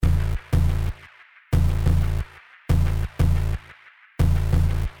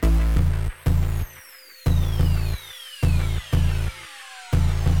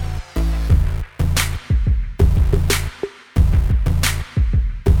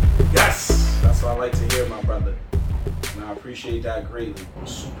brother. And I appreciate that greatly.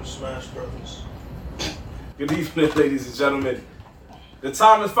 Super Smash Brothers. Good evening, ladies and gentlemen. The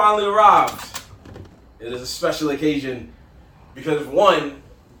time has finally arrived. It is a special occasion because, one,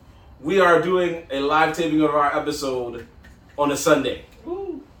 we are doing a live taping of our episode on a Sunday.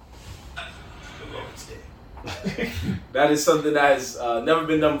 Woo. That is something that has never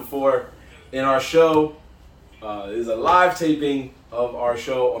been done before in our show. It is a live taping of our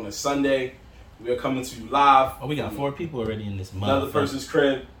show on a Sunday. We are coming to you live. Oh, we got 4 people already in this month. Another person's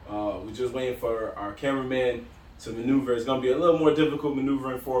crib. We're just waiting for our cameraman to maneuver. It's going to be a little more difficult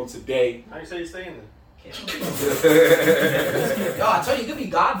maneuvering for him today. How you say you're staying there? Yo, I tell you, give me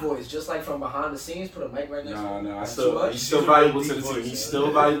God voice, just like from behind the scenes. Put a mic right next to him. No, he's still valuable to the team. He's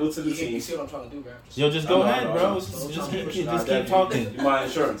still valuable to the team. You see what I'm trying to do, bro? Yo, just go ahead, bro. Just keep talking. You my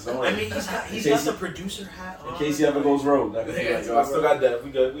insurance. Don't worry. I mean, he's got the producer hat on. In case he ever goes rogue. I still got that.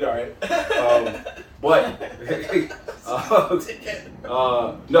 We good. We all right.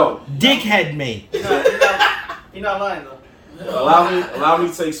 No. Dickhead mate. You're not lying, though. Allow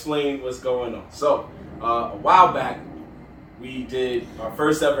me to explain what's going on. So, a while back, we did our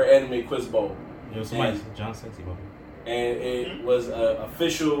first ever anime quiz bowl. Yo, somebody, John Sexy, bro. And it was an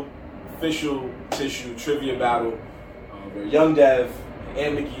official tissue trivia battle where Young Dev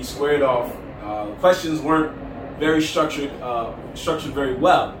and McGee squared off. Questions weren't very structured very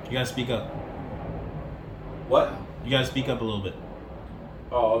well. You gotta speak up. What? You gotta speak up a little bit.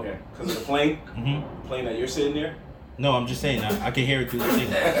 Oh, okay. Because of the plane? Mm-hmm. The plane that you're sitting there? No, I'm just saying. I can hear it through the thing.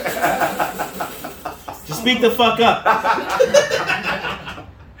 Just speak the fuck up.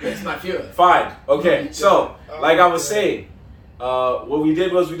 It's my fear. Fine. Okay. So, like I was saying, what we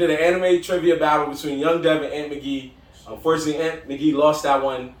did was we did an anime trivia battle between Young Dev and Aunt McGee. Unfortunately, Aunt McGee lost that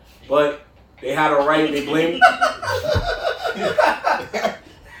one, but they had a right. They blamed.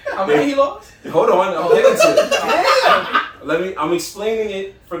 How many he lost? Hold on, I'm getting to it. I'm explaining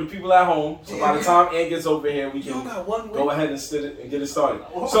it for the people at home. So by the time Ant gets over here, we can go ahead and get it started.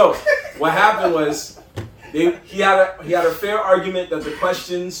 So what happened was he had a fair argument that the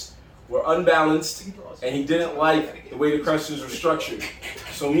questions were unbalanced and he didn't like the way the questions were structured.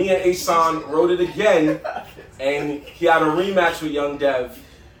 So me and Asan wrote it again, and he had a rematch with Young Dev.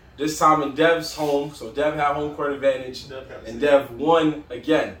 This time in Dev's home, so Dev had home court advantage, and Dev won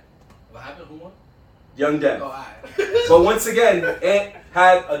again. What happened? Who won? Young Dev. Oh, all right. But once again, Ant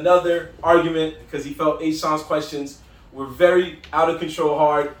had another argument because he felt Asan's questions were very out of control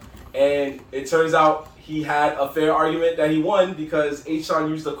hard, and it turns out he had a fair argument that he won because Asan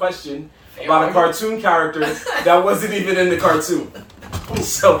used a question about a cartoon character that wasn't even in the cartoon.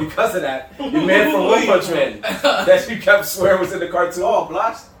 So because of that, your man from One Punch Man that you kept swearing was in the cartoon. Oh,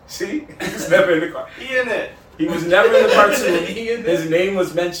 Blast. See? He was never in the cartoon. He in it. He was never in the cartoon. His name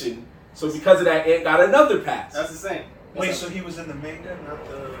was mentioned. So because of that, Ant got another pass. That's the same. Wait, so he was in the manga,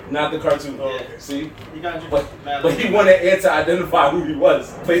 Not the cartoon. Oh, okay. See? You got But he wanted Ant to identify who he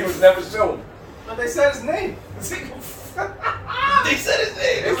was. But he was never shown. But they said his name. They said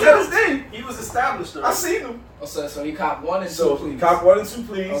his name. He was established already. I seen him. Oh, so he copped 1 and 2 So please. he copped 1 and 2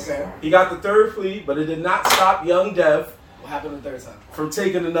 pleas. Okay. He got the 3rd plea, but it did not stop Young Dev What happened the 3rd time? from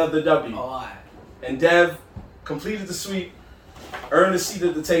taking another W. Oh, all right. And Dev completed the sweep, earned a seat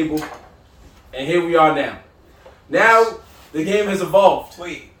at the table, and here we are now. Now the game has evolved.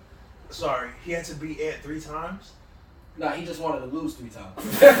 Wait, sorry, he had to beat Ant 3 times? Nah, he just wanted to lose 3 times.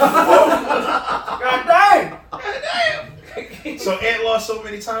 God damn! So Ant lost so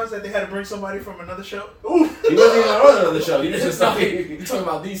many times that they had to bring somebody from another show? He wasn't even on another show. He was just You talking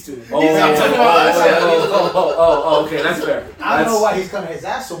about these two? Okay, that's fair. I don't know why he's cutting his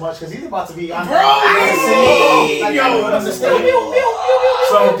ass so much because he's about to be on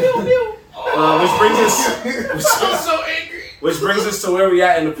which brings us to where we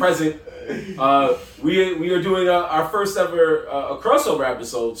at in the present. We are doing our first ever a crossover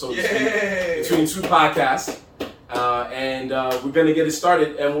episode, so to speak, between 2 podcasts, and we're gonna get it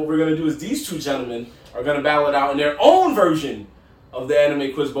started. And what we're gonna do is these 2 gentlemen are gonna battle it out in their own version of the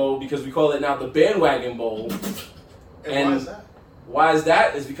Anime Quiz Bowl because we call it now the Bandwagon Bowl. And why is that? Why is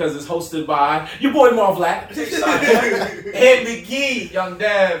that? Is because it's hosted by your boy Marvlat and McGee, Young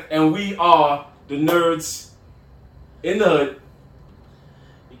Dev, and we are the Nerdz in the hood.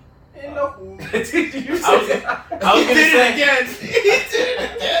 I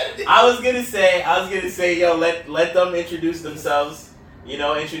was gonna say, yo, let them introduce themselves. You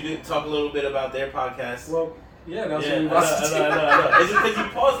know, talk a little bit about their podcast. Well, yeah, that's what I you're about to say. know. It's just because you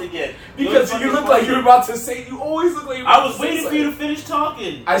paused again. Because you look like you're about to say. You always look like you're about I was waiting for you to finish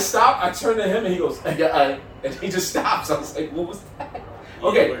talking. I stopped. I turned to him and he goes, and he just stops. I was like, what was that?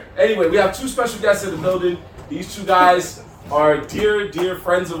 Okay, anyway, we have two special guests in the building. These two guys are dear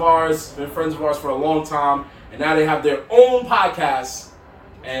friends of ours, been friends of ours for a long time, and now they have their own podcast.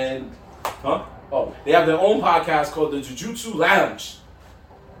 And, they have their own podcast called the Jujutsu Lounge.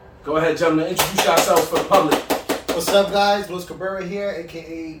 Go ahead, gentlemen, introduce yourselves for the public. What's up, guys? Luis Cabrera here,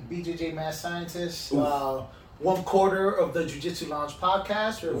 aka BJJ Mad Scientist. 1/4 of the Jiu-Jitsu Lounge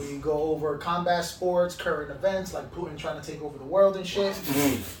podcast, where we go over combat sports, current events, like Putin trying to take over the world and shit.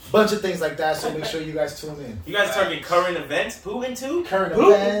 Bunch of things like that, so make sure you guys tune in. You guys talking current events? Putin too? Current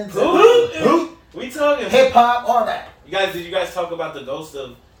events. We talking hip-hop, all that. Did you guys talk about the ghost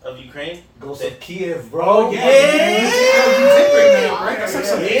of Ukraine? Ghost of Kiev, bro. Oh, yeah. You did bring that up, right? That's like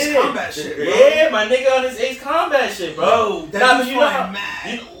some Ace Combat shit, bro. Yeah, my nigga on his Ace Combat shit, bro. That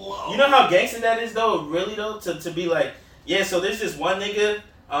you know how gangster that is, though? Really, though? To be like, yeah, so there's this one nigga,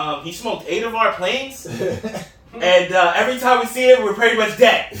 he smoked 8 of our planes, and every time we see him, we're pretty much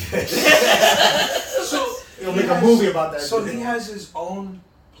dead. So, you'll make a movie about that. So he has his own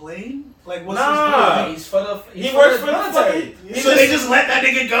plane? Like, what's He's for the he works for the military. So they just let that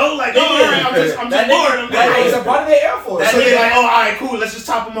nigga go? Like, oh, alright, I'm just bored. He's a part of the Air Force. So they're like, oh, alright, cool, let's just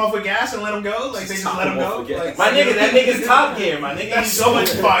top him off with gas and let him go? Like, they just let him go? Like, my nigga, that nigga's Top Gear, my nigga. That's so much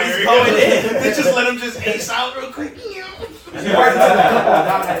fire. He's going in. They just let him just ace out real quick. Yo,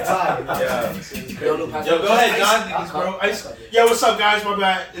 go ahead, John. Bro. Yo, what's up, guys? My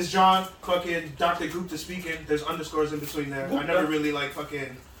bad. It's John. Fucking Dr. Gupta speaking. There's underscores in between there. I never really, like,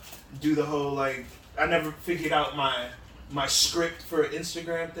 fucking do the whole, like, I never figured out my script for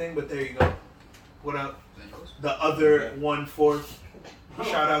Instagram thing, but there you go. What up? The other 1/4.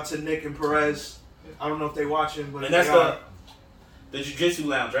 Shout out to Nick and Perez. I don't know if they watching, but and that's the Jiu-Jitsu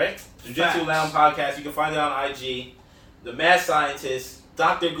Lounge, right? Jiu-Jitsu Lounge podcast. You can find it on IG. The Mad Scientist,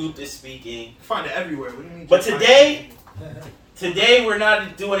 Dr. Gupta speaking. Find it everywhere. What do you mean? But today we're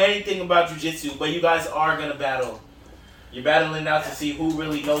not doing anything about Jiu-Jitsu, but you guys are gonna battle. You're battling out to see who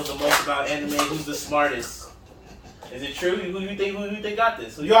really knows the most about anime, who's the smartest. Is it true? Who you think got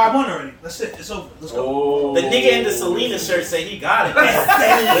this? Yo, I won already. That's it. It's over. Let's go. Oh. The nigga in the Selena shirt say he got it. I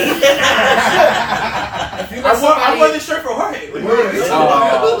won this shirt for Jorge. He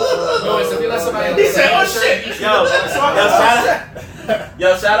said, "Oh shit."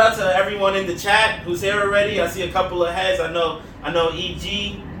 Yo, shout out to everyone in the chat who's here already. I see a couple of heads. I know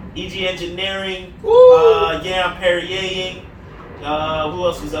EG Engineering. I'm Perrier-ing. Who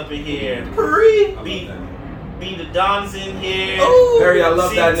else was up in here? B the Don's in here. Perry, I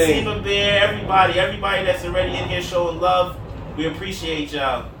love that name. Sima Bear, everybody that's already in here showing love. We appreciate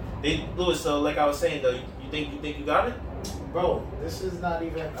y'all. Louis, so like I was saying though, you think you got it? Bro, this is not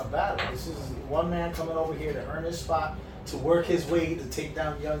even a battle. This is one man coming over here to earn his spot, to work his way to take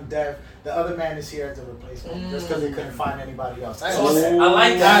down Young Dev. The other man is here as a replacement, just because they couldn't find anybody else. I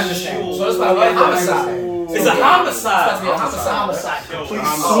like that. So it's like a homicide. It's a homicide. It's a homicide. Yo,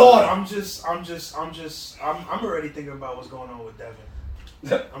 I'm already thinking about what's going on with Devin.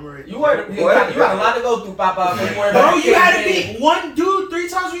 I'm already. You got a lot to go through, Papa. Bro, you gotta be one dude 3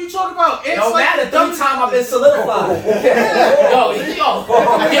 times when you talk about. It's no matter. 3 times I've been solidified. Yo.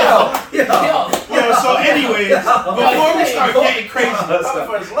 So, anyways, before we start getting crazy,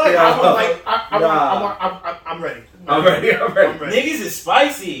 I'm ready. I'm ready. Niggas is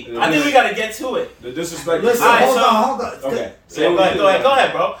spicy. I think we gotta get to it. The disrespect. Listen, hold on. Okay. Go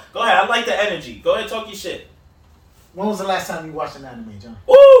ahead, bro. Go ahead. I like the energy. Go ahead, talk your shit. When was the last time you watched an anime, John?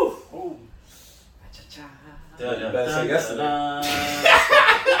 Woo! Yesterday. Or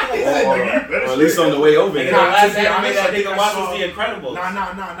at least on the way over here. Last anime that nigga watched was The Incredibles.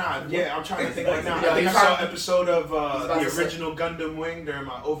 Nah. Yeah, I'm trying to think right now. I think I saw an episode of the original Gundam Wing during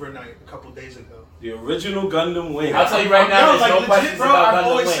my overnight a couple days ago. The original Gundam Wing. I'll tell you right now, there's no questions bro, about I've Gundam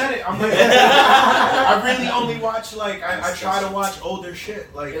always Wing. said it. I'm like, I really only watch I try to watch older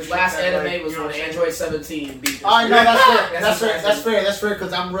shit. Like his last anime was when Android 17 beat this. Alright, no, that's fair,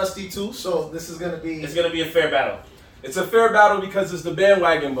 because I'm rusty too, so this is gonna be... It's gonna be a fair battle. It's a fair battle because it's the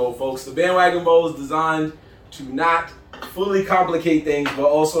Bandwagon Bowl, folks. The Bandwagon Bowl is designed to not fully complicate things, but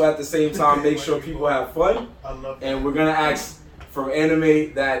also at the same time make sure people have fun. I love that. And we're gonna ask for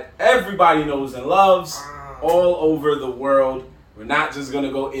anime that everybody knows and loves all over the world. We're not just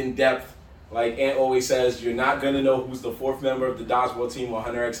gonna go in depth. Like Ant always says, you're not gonna know who's the 4th member of the dodgeball team or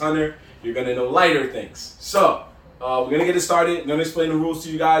Hunter x Hunter. You're gonna know lighter things. So we're gonna get it started. I'm gonna explain the rules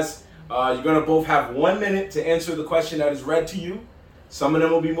to you guys. You're gonna both have 1 minute to answer the question that is read to you. Some of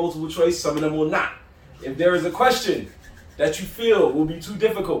them will be multiple choice, some of them will not. If there is a question that you feel will be too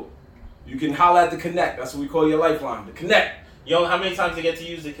difficult, you can holler at the Connect. That's what we call your lifeline, the Connect. Yo, how many times do you get to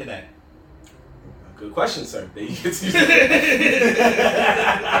use the Connect? Good question, sir. They get to use it.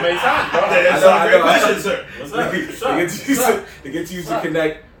 How many times, bro? That's a great question, sir. What's up? They get to use to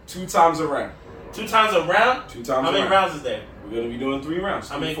connect 2 times a round. 2 times a round? 2 times How many rounds is there? We're going to be doing 3 rounds.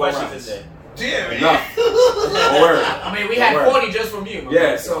 How many 4 questions rounds. is there? Damn, Enough. Don't worry. I mean, we had 40 just from you.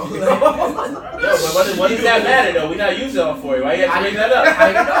 Yeah. So, Yo, but what does that matter, though? We're not using it for you. Why you have to bring that up?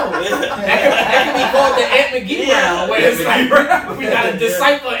 I know. That can be called the Ant McGee round, where it's like, we got to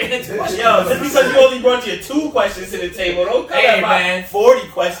decipher answer questions. Yo, just because you only brought your 2 questions to the table, don't come Hey, at man. 40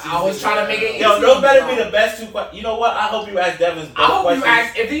 questions. I was trying to make it easy. Yo, those better be the best 2 questions. You know what? I hope you ask Devin's I hope questions. you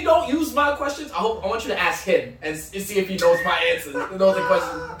ask, if you don't use my questions, I want you to ask him and see if he knows my answers. Knows the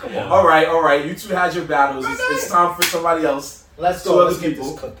questions. Come on. All right. You 2 had your battles. It's time for somebody else. Let's 2 go. other Let's get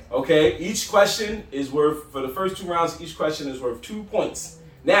people. this cooking. Okay. Each question is worth, for the first 2 rounds, each question is worth 2 points.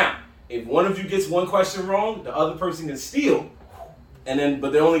 Now, if one of you gets 1 question wrong, the other person can steal,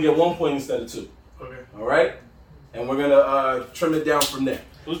 but they only get 1 point instead of 2. Okay. All right. And we're gonna trim it down from there.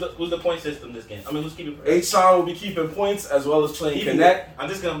 Who's the point system this game? I mean, who's keeping points? H-Son will be keeping points as well as playing Connect. I'm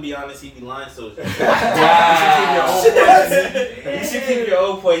just gonna be honest, he be lying, so you Wow. should keep your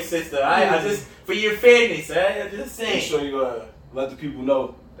own point system. I just, for your fairness, I'm just Make saying. sure you let the people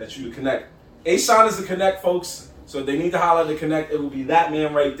know that you the Connect. H-Son is the Connect, folks. So if they need to holler at the Connect, it will be that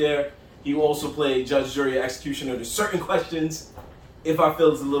man right there. He will also play judge, jury, executioner to certain questions if I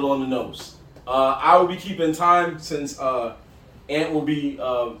feel it's a little on the nose. I will be keeping time since Ant will be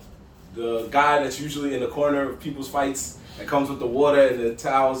the guy that's usually in the corner of people's fights that comes with the water and the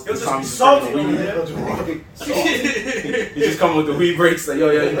towels. He'll The just time be he's salty spraying the over weed. there. He just come with the weed breaks like,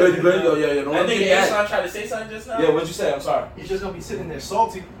 yo, you good? Yo, don't I let me think get that. H-Son tried to say something just now. Yeah, what'd you say? I'm sorry. He's just gonna be sitting there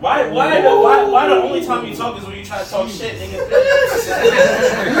salty. Why the only time you talk is when you try to talk shit, nigga?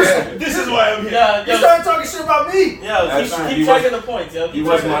 This is why I'm here. Yeah, You yo, started talking shit about me. yo, keep tracking the points, yo. He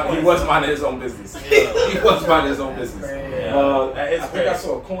was minding his own business. He was minding his own business. That is I think I crazy.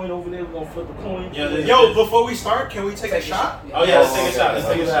 saw a coin over there. We're gonna flip a coin. Yeah, Yo, before we start, can we take a shot? Oh yeah, let's take a shot. Let's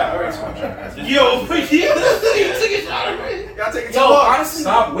take a shot. Yo, you took a shot already. Y'all taking too Yo, long. honestly,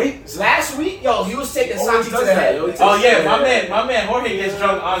 Stop, wait. last week, yo, he was taking Always Santi to does the that, head. yo. He takes Oh yeah, it. my man Jorge gets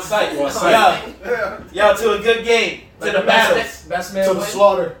drunk on site. On site. Yo, to a good game, to the battles, Best man To the win.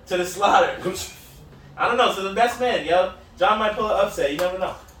 slaughter. to the slaughter. I don't know, to the best man, yo. John might pull an upset. You never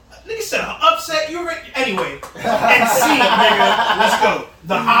know. Nigga said upset. You already. Anyway, and see, nigga. Let's go.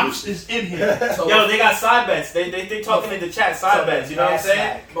 The ops is in here. So, Yo, they got side bets. They talking in the chat side bets. You know what I'm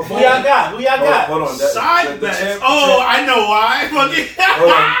saying? Who Before- y'all got? Who y'all got? Hold on. Side the bets. champ- Oh, I know why. Fucking.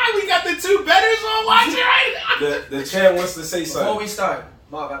 on. We got the 2 betters on watching right now. The champ wants to say Before something. we start,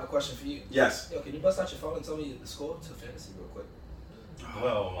 Mark, I have a question for you. Yes. Yo, can you bust out your phone and tell me the score to fantasy real quick?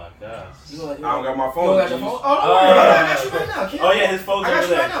 Oh my gosh. You know, I don't got my You phone. don't got your Keith. phone? Oh, don't worry. I got you right now. Kid. Oh yeah, his phone's I got over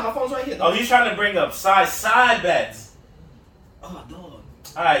you right there. now. My phone's right here. Oh, he's trying to bring up side bets. Oh, dog.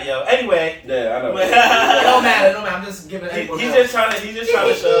 All right, yo. Anyway, Yeah, I know. It don't matter. I'm just giving he's everyone just trying to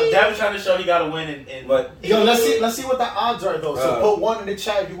show. Devin's trying to show he got to win. But Yo, let's see what the odds are though. So Uh, put 1 in the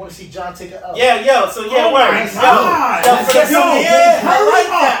chat if you want to see John take it up. Yeah, yo. So yeah, Oh word. my God. Yo, Let's get some yo, big yeah, I hurry like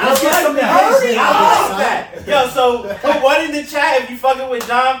up. that. Let's get some big I like son. that. Yo, so put 1 in the chat if you fucking with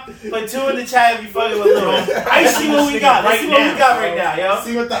John. Put 2 in the chat if you fucking with Lil. Let's see what we got. Let's see what we got right now, yo.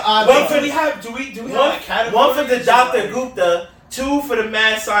 See what the odds Wait are. for Do we have One, a category? one for the Dr. Gupta, 2 for the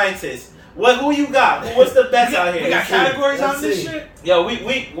mad scientist. Who you got? What's the best out here? We got categories Let's on this see. shit. Yo, we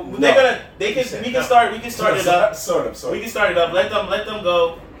can start it up. Sort of. We can start it up. Let them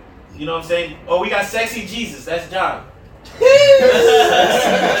go. You know what I'm saying? Oh, we got sexy Jesus. That's John.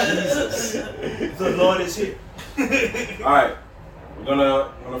 The Lord is here. All right. We're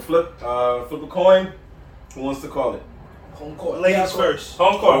gonna flip a coin. Who wants to call it? Home court. Ladies first.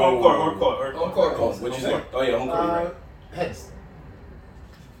 Home court. Home court. What'd you say? Oh yeah, home court. Right. Heads.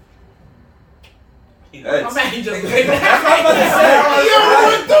 Heads. My man, he just That's what I'm about to say.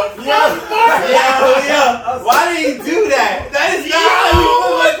 What the fuck, Mark? Yeah. Why did he do that? That is not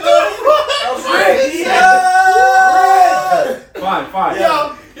Fine.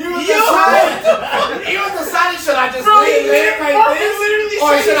 Yo, he was deciding should I just leave it like this,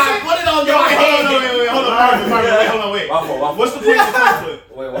 or should I put it on your hand? Hold on, wait. Waffle. What's the point of a coin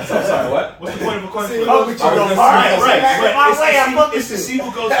flip? Wait, what's up? Sorry, what? What's the point of a coin See, flip? look at you. Right. But it's to see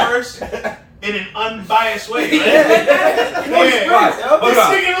who goes first in an unbiased way, right? Hold This on.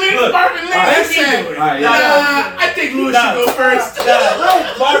 nigga Lee Look. Marvin Lee All right, Nah, I think Louis should go first.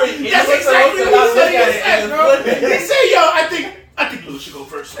 That's exactly what he said, bro. He said, yo, I think Louis should go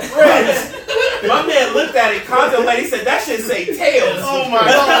first. My man looked at it, contemplated. He said, "That shit say tails." Oh my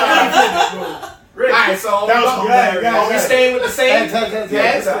god. Alright, so That was hilarious. are we staying with the same?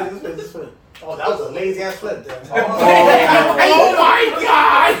 Heads. Oh, that was a lazy ass flip. There. Oh my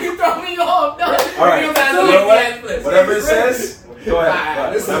god.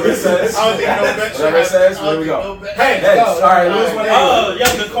 Whatever it says. I don't think no bet. Whatever it says, here we go. Heads. Heads. Go. All right, lose one. Oh, yo,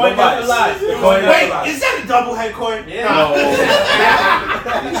 the coin never lies. The coin never Wait, lies. is that a double head coin? Yeah.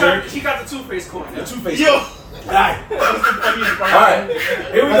 No. He got the two-faced coin. The two-faced. Yo. Alright,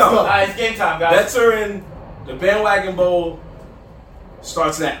 here we go. Alright, it's game time, guys. Bets are in. The Bandwagon Bowl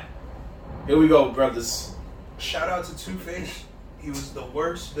starts now. Here we go, brothers. Shout out to Two-Face. He was the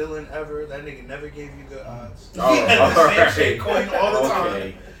worst villain ever. That nigga never gave you good odds. Oh, He had the same alright. shaped coin all the time.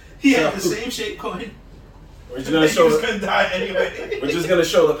 Okay. He had the same shaped coin. We're just gonna He show. was gonna die anyway. We're just gonna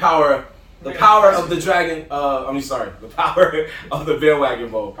show the power of the dragon. The power of the Bandwagon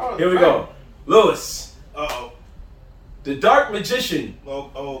Bowl. Here we go. Lewis, Uh-oh. the Dark Magician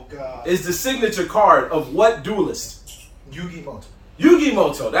Oh God. is the signature card of what duelist? Yugi-Moto.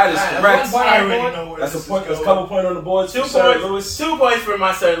 Yugi-Moto. That is correct. I already know where That's a this point. is That's a going. couple point on the board. 2 Sir points. Lewis. 2 points for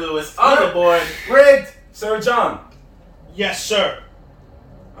my Sir Lewis on the board. Rigged. Sir John. Yes, sir.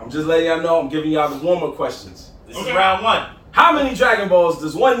 I'm just letting y'all know. I'm giving y'all the warm-up questions. This is round 1. How many Dragon Balls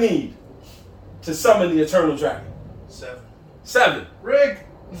does one need to summon the Eternal Dragon? 7. 7. Rigged.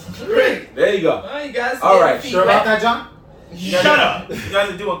 There you go. Alright, you guys. All right. Sure about that, John? Shut up. You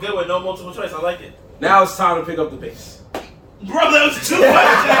guys are doing good with no multiple choice. I like it. Now it's time to pick up the pace. Bro, that was too much.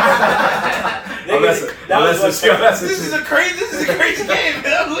 This is a crazy game,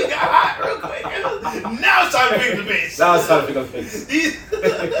 man. We got hot real quick. Now it's time to pick the base. Now it's time to pick up the pace. He's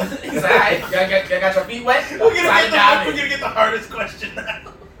alright. Y'all got your feet wet? We're gonna get the hardest question now.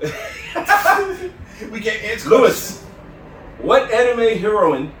 We can't answer. Lewis, what anime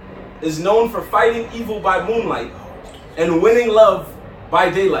heroine is known for fighting evil by moonlight and winning love by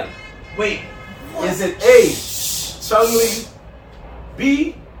daylight? Wait. Is it A, Chun-Li,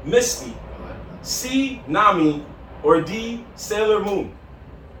 B, Misty, C, Nami, or D, Sailor Moon?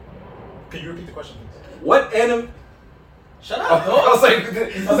 Can you repeat the question, please? What anime? Shut I up. was like,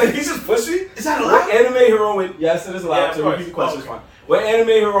 he just pushed me. Is that allowed? What anime heroine? Yes, it is allowed. Yeah, So of repeat the course. question. Fine. What anime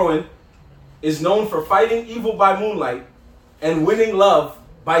heroine is known for fighting evil by moonlight and winning love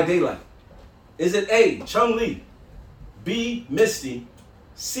by daylight? Is it A, Chun-Li, B, Misty,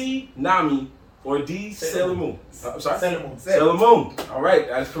 C, Nami, or D, Sailor Moon? I'm sorry? Sailor Moon. Sailor Moon. All right,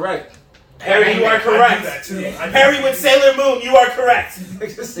 that's correct. Perry, you are I do correct. that too. Perry with Sailor Moon, you are correct.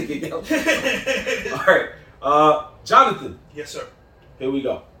 This nigga yelled. All right, Jonathan, Yes, sir. here we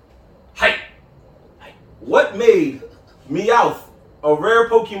go. Hype. What made Meowth a rare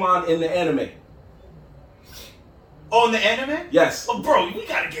Pokemon in the anime? Oh, in the anime? Yes, Oh, bro, we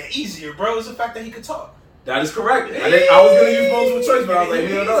gotta get easier, bro. It's the fact that he could talk. that is correct. I was gonna use multiple choice, but I was like,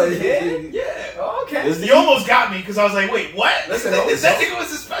 hell no. Yeah. Okay. This is You almost got me because I was like, wait, what? Listen, that nigga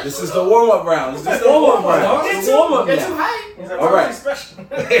was a special. This is the warm-up round. This is the warm-up round. Get It's too the warm-up get too now. high. All right.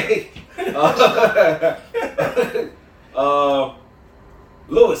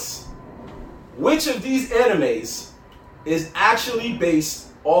 Lewis, which of these animes is actually based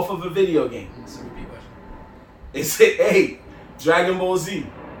off of a video game? It's a repeat question. Is it A, Dragon Ball Z,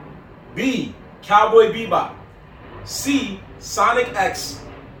 B, Cowboy Bebop, C, Sonic X,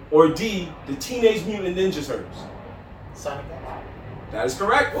 or D, the Teenage Mutant Ninja Turtles? Sonic X. That is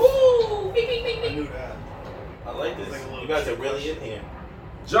correct. Ooh. I knew that. I like this. Like a little You guys are trick really question. in here.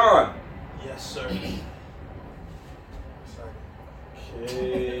 John. Yes, sir.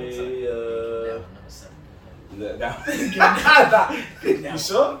 You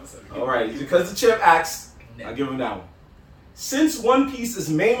sure? All right, because the champ asked, I'll give him that one. Since One Piece is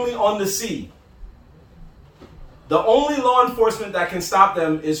mainly on the sea, the only law enforcement that can stop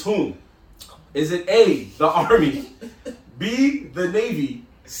them is whom? Is it A, the Army, B, the Navy,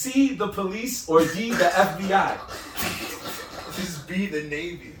 C, the police, or D, the FBI? Just be the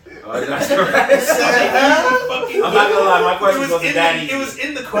Navy. That's correct. I'm not gonna lie, my question wasn't that easy. It was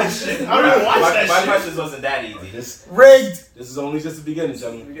in the question. I don't even watch that My shit. questions wasn't that easy. Rigged. This is only just the beginning,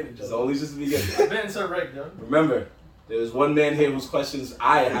 gentlemen. This is only just the beginning. Ben so right, yo. Remember, there's one man here whose questions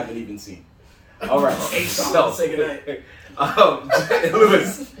I haven't even seen. All right. So, Say goodnight.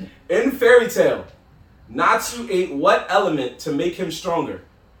 Lewis, in Fairy Tale, Natsu ate what element to make him stronger?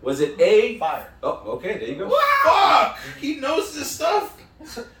 Was it A? Fire. Oh, okay, there you go. Fuck! He knows this stuff.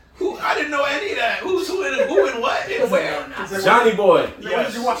 Who? I didn't know any of that. Who's who and what and where? Johnny Boy, When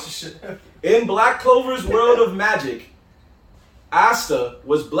did you watch this shit? in Black Clover's world of magic, Asta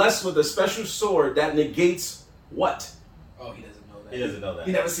was blessed with a special sword that negates what? Oh, he doesn't know that. He doesn't know that.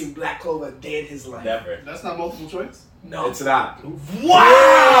 He never seen Black Clover a day in his life. Never. That's not multiple choice? No. It's not.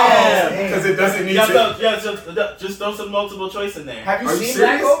 Wow! Because it doesn't need Just throw some multiple choice in there. Have you Are you seen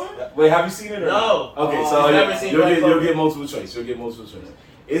Black serious? Clover? Wait, have you seen it or No. not? Okay, Oh, so I've never seen you'll Black get Clover. multiple choice. You'll get multiple choice.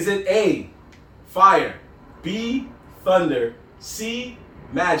 Is it A, fire, B, thunder, C,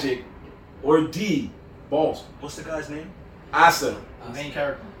 magic, or D, balls? What's the guy's name? Asa. The main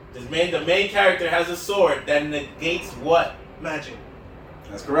character. The main character has a sword that negates what? Magic.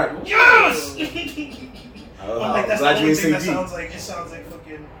 That's correct. Yes! I'm I'm like, that's the glad you only didn't thing that say D. sounds like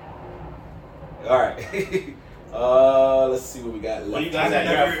fucking... Alright. Let's see what we got left. What do you guys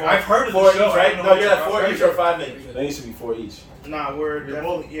have? I've heard of Four the each, show. right? No, you're at 4 each or 5 each. That used to be 4 each. Nah, we're You're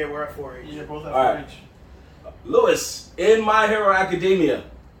definitely, we're at 4 each. You're both at Alright. 4 each. Lewis, in My Hero Academia,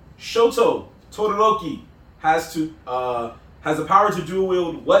 Shoto Todoroki has the power to dual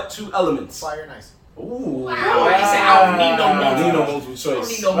wield what 2 elements? Fire and ice. Ooh. Wow. He said, I don't need no I don't need no multiple. multiple choice. I don't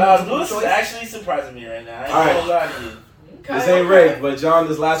need no Wow, multiple Lewis is choice. actually surprising me right now. I ain't All right. gonna lie to you. This ain't rigged, but John,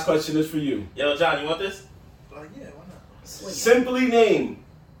 this last question is for you. Yo, John, you want this? Yeah, why not? Simply name,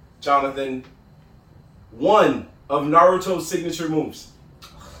 Jonathan, one of Naruto's signature moves.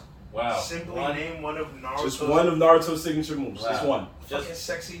 Wow. Simply One. name one of Naruto's... Just one of Naruto's signature moves. Just Wow. one. Fucking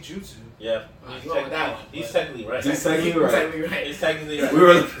sexy jutsu. Yeah. You went with that one, He's but- technically right. He's technically right. Exactly right. He's technically right. We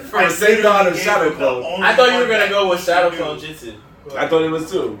were for a Sengon or Shadow Clone. I thought you were gonna go with Shadow Clone Jutsu. I thought it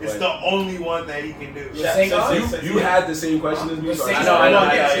was too. It's but the only one that he can do. Yeah. Sengon? you had the same question as me. So Sengon. I know,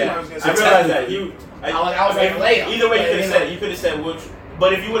 Yeah, yeah. I was gonna I say. realized that. I was like, layup. Either way, you But, could have said it. You could have said which.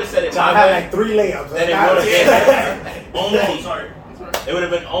 But if you would have said it John my had way, like 3 layups. then it would have been only. Oh, sorry. It would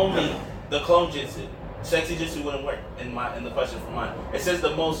have been only the clone jutsu. Sexy jutsu wouldn't work in the question for mine. It says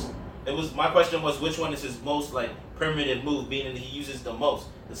the most. It was my question was which one is his most like primitive move, meaning he uses the most.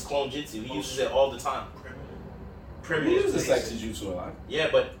 It's clone jutsu. He uses it all the time. He Primitive. uses sexy jutsu a lot. Yeah,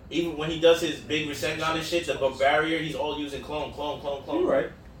 but even when he does his big Rasengan and shit, the barrier, he's all using clone. You're right.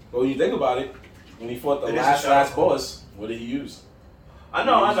 But when you think about it, when he fought the It is a last Shadow Clone. boss, what did he use? I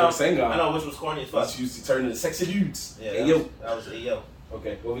know. Rasengan. I know which was corny as fuck. He used to turn into sexy dudes. Yeah, Hey, yo. that was yo.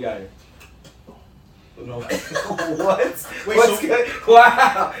 Okay, what we got here? No. What? Wait, What's so- good?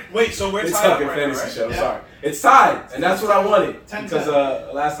 Wow. Wait, so we're It's tied up fucking right now, fantasy right? show. Yeah. Sorry, it's tied, and that's what I wanted 10-10. because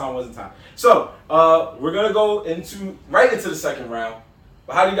last time wasn't time. So we're gonna go right into the second round.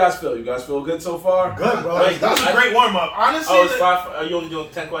 But how do you guys feel? You guys feel good so far? Good, bro. Wait, That was a great warm up. Honestly, Oh, it's 5. Are you only doing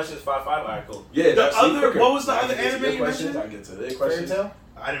 10 questions? 5. All right, cool. Yeah. The that's other- quicker. what was the I other can get to anime their you questions. mentioned? I can get to their Fairy questions. Tale?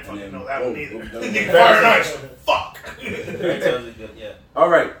 I didn't fucking And know then that one boom, either. boom, done. Fire nice. Fuck. Fairy Tail's is good, yeah. All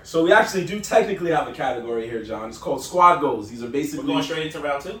right, so we actually do technically have a category here, John. It's called squad goals. These are We're basically going straight into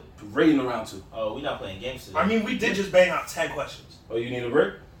round 2? rating around 2. Oh, we're not playing games today. I mean, we did just bang out 10 questions. Oh, you need a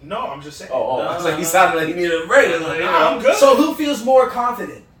break? No, I'm just saying. Oh, I was like, he sounded like he needed a break. I was like, I'm good. So who feels more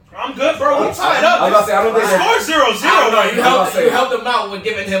confident? I'm good, bro. We tied up. I was about to say, I don't think that. Score 0-0 I don't know. right You now. helped- helped, you helped him out with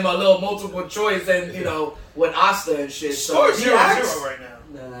giving him a little multiple choice and, you know, with Asta and shit. Score So 0-0 asked- right now.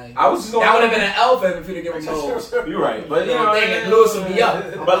 I was just going. that would have been an elephant if he'd have given those. You're right, but You know what I'm saying? Lewis would be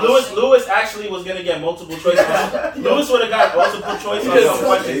up. But Lewis actually was going to get multiple choice. Lewis would have got multiple choice on some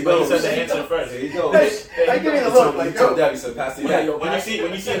questions, but he said the answer first. There you go. I give you the look, like, yo. He said, pass it. Yeah, yo, When you see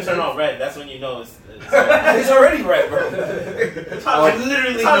him turn on red, that's when you know it's He's already right, bro. I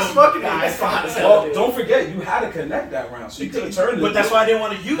literally Tom's know. fucking Nah, it's fine. It's Well, hell. don't forget, you had to connect that round, so you could have turned it. But that's why I didn't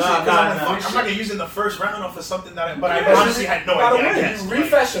want to use it. 'Cause I'm nah. not going to use it in the first round off of something that but Yeah, I honestly had no gotta idea. I win. guess.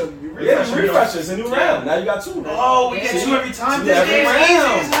 Refresh him. Yeah, refresh. It's a new round. Now you got 2. Oh, we get 2 every time. Two This every game's round.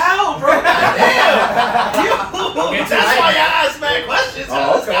 easy as hell, bro. Damn. That's why I asked mad questions. Oh,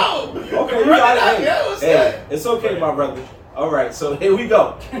 Let's okay. go. Okay, you Run got it up, it. yeah, what's Hey, it's okay, my brother. All right, so here we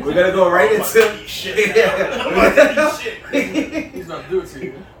go. We're gonna go right into. Shit. I'm about to eat shit. He's not do it to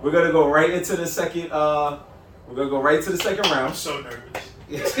you. We're gonna go right into the second. We're gonna go right to the second I'm round. so nervous.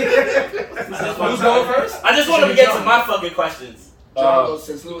 Who's going first? I just want to get to my fucking questions. John goes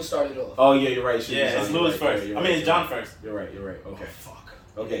since Lewis started off. Oh yeah, you're right. Yeah, it's You're Lewis right, first. you're I right, mean, it's John first. You're right. You're right. Okay. Fuck.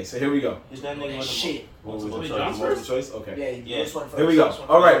 Okay. So here we go. Is that nigga with the Shit. Multiple Wait, choice. John's Multiple first? choice. Okay. Yeah, Yeah. Lewis went first. Here we go. Lewis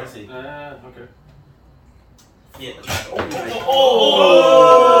All right. first. Okay. Yeah.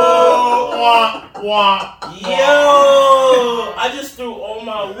 Oh, wah, wah. Yo! I just threw all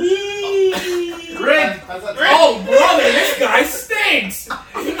my weed. Greg! Oh, brother, this guy stinks.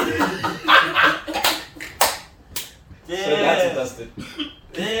 So that's Damn. dusted.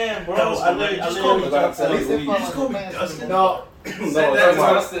 Damn, bro. That was I hilarious. literally Just call me At least they just call call me Dustin. No. No,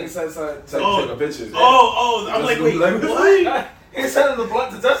 That's it's Dustin. like Oh. take a picture. Oh, I'm like, wait, what? He sent him the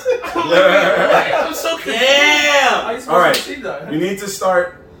blunt to Dustin? I'm so confused. Damn! How you supposed All right. to see that? We need to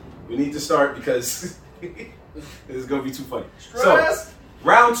start. We need to start because this is gonna be too funny. So, Stress.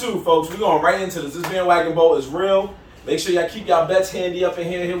 round 2, folks. We're going right into this. This bandwagon bowl is real. Make sure y'all keep y'all bets handy up in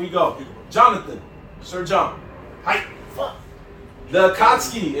here. Here we go. Jonathan, Sir John. Hi. The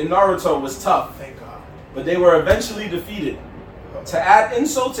Akatsuki in Naruto was tough, Thank God. but they were eventually defeated. To add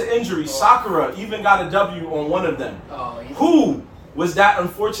insult to injury, Sakura even got a W on one of them. Oh, Who was that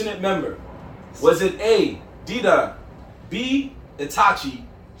unfortunate member? Was it A, Dida, B, Itachi,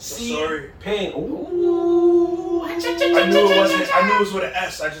 C, Pain? Ooh. I knew it wasn't. I knew it was with an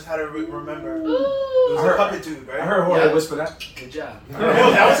S. I just had to remember. It was a puppet dude, right? I heard Jorge whisper that. Good job. Yo,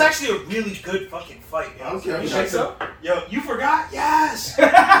 that was actually a really good fucking fight. Yo. You think so? Yo, you forgot? Yes. Wait,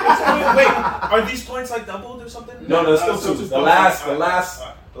 are these points like doubled or something? No, there's still two. The last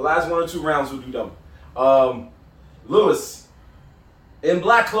 1 or 2 rounds will be double. Lewis, in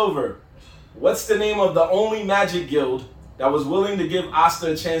Black Clover, what's the name of the only magic guild that was willing to give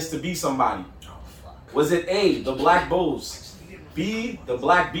Asta a chance to be somebody? Was it A, the Black Bulls, B, the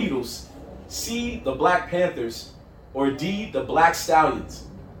Black Beatles, C, the Black Panthers, or D, the Black Stallions?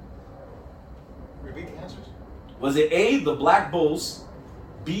 Repeat the answers. Was it A, the Black Bulls,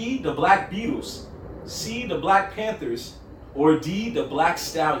 B, the Black Beatles, C, the Black Panthers, or D, the Black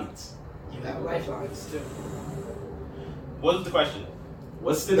Stallions? You have lifelines too. What was the question?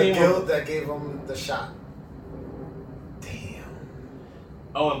 What's the The name guild of that gave him the shot. Damn.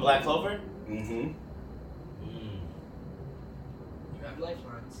 Oh, in Black Clover? Mm-hmm. You have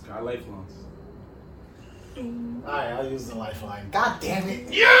lifelines. Got lifelines. Alright, I'll use the lifeline. God damn it.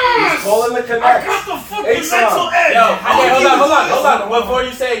 Yes! He's calling the connect. I got the fucking mental edge. Yo, hold on. What Before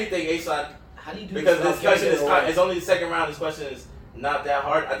you say anything, Ason, How do you do because this? this question is it's only the second round. This question is not that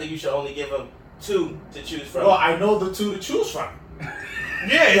hard. I think you should only give him 2 to choose from. Well, I know the 2 to choose from.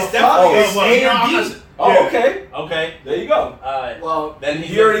 Yeah, it's definitely it's A or D. Oh, okay. Okay. There you go. Alright. Well, Then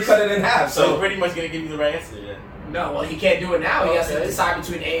He already cut it in half, So he's so pretty much gonna give you the right answer then. no. Well, he can't do it now. He has to decide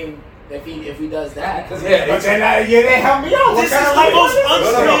between A and if he does that. yeah. But then you didn't help me out. This is the most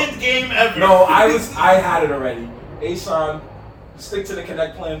unspanned game ever. No, I had it already. Ason, stick to the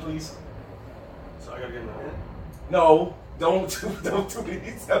connect plan, please. So I gotta give him a hint. No, don't do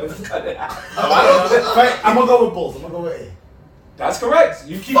these. Cut it out. I'm gonna go with both. I'm gonna go with A. That's correct.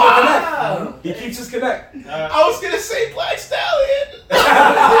 You keep the connect. He keeps his connect. I was gonna say Black Stallion.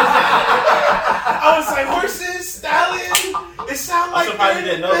 I was like horses, stallion. It sounded I'm like surprised you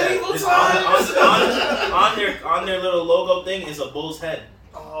didn't know that. medieval It's times. on their little logo thing is a bull's head.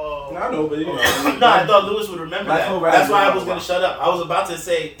 Oh. I know, but you know. No, I thought Lewis would remember Black that. Clover That's why I has was a- gonna shut up. I was about to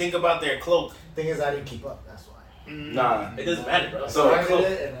say, think about their cloak. Thing is, I didn't keep up. That's why. Nah. It doesn't matter, bro. So, I did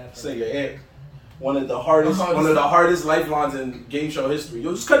it, and that's say your head. One of the hardest lifelines in game show history.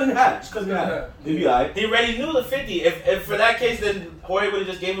 Yo, just cut it in half. Just cut it in half. He'll be alright. He already knew the 50. If for that case, then Jorge would have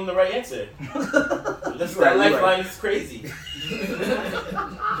just gave him the right answer. That lifeline is crazy.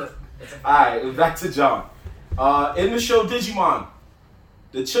 Alright, back to John. In the show Digimon,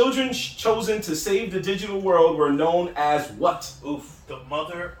 the children chosen to save the digital world were known as what? Oof. The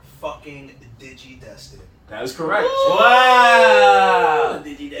motherfucking Digi-Destined. That is correct. Wow.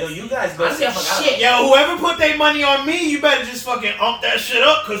 Yo, Yo, you guys go Honestly, I forgot shit. Yo, whoever put their money on me, you better just fucking ump that shit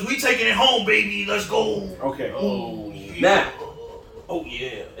up, cause we taking it home, baby. Let's go. Okay. Oh, Now, oh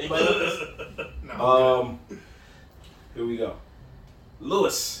yeah. here we go.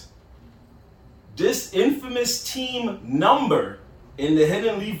 Lewis, this infamous team number in the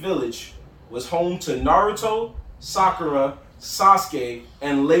Hidden Leaf Village was home to Naruto, Sakura, Sasuke,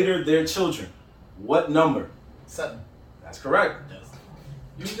 and later their children. What number? 7. That's correct.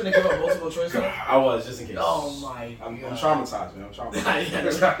 You was gonna give up multiple choice? I was, just in case. Oh my! I'm traumatized, man. I'm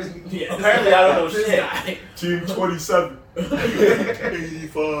traumatized. Yeah, Apparently, I don't know this shit. guy. Team 27.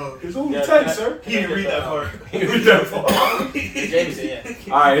 85. It's only Yeah, 10, can I- sir. He didn't read that part. He read that far. Jameson, yeah.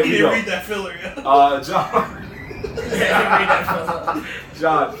 All right, He here we didn't read go. that filler, yeah.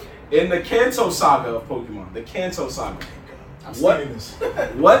 John, in the Kanto saga of Pokemon, the Kanto saga, I'm What? stealing this.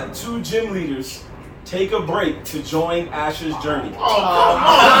 what 2 gym leaders take a break to join Ash's journey? Oh, come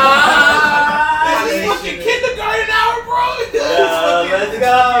on. This is fucking kindergarten hour, bro. Let's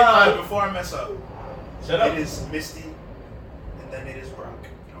go. Alright, before I mess up. Shut up. It is Misty, and then it is Brock.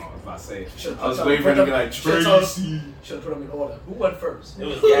 Oh, I was about to say. Should've I was put waiting for him to be them- like, should've Tracy. Should've put them in order. Who went first? It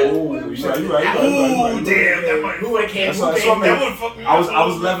was Gavin. Oh, you right. Ooh, damn, that might. Who would have came? That's Who what I came? saw, man. That would fuck me I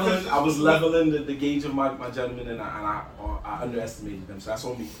was up. leveling the gauge of my gentlemen, and I underestimated them. So that's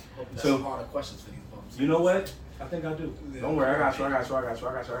on me. That's So- some harder questions for these bums. You know what? I think I do. Don't worry, I got you. I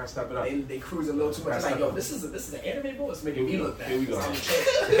gotta step it up. They cruise a little too much. It's like, yo, this is an anime boy. It's making me look bad. Here we go. Like,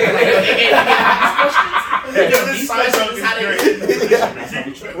 yo, these questions, how they-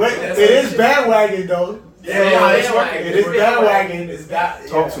 Wait, it is bandwagon though. Yeah, it's bandwagon. working. It is bandwagon. It's that.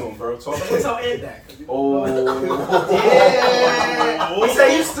 Talk to him, bro. Talk to What's him. how end that? Oh. Yeah. He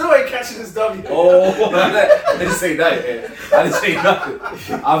said you still ain't catching this W. Oh. I didn't say that, man. I didn't say nothing.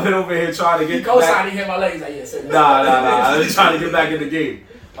 I've been over here trying to He get co-signing him. My legs like, yeah, say that. Nah. I've been trying to get back in the game.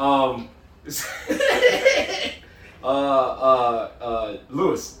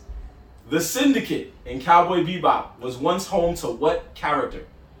 Lewis. The Syndicate in Cowboy Bebop was once home to what character?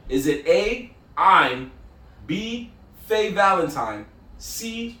 Is it A, I'm, B, Faye Valentine,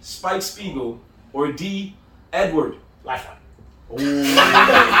 C, Spike Spiegel, or D, Edward? Lifetime.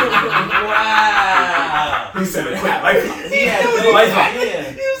 Wow. He said it quick. Lifetime. He had no Lifetime. idea.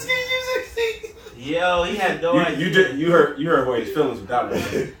 He was gonna use it. Yo, he had no idea. You heard where his feelings with that one.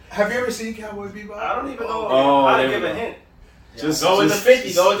 Have you ever seen Cowboy Bebop? I don't even know Oh, how to there give we a go. hint. Just Go with the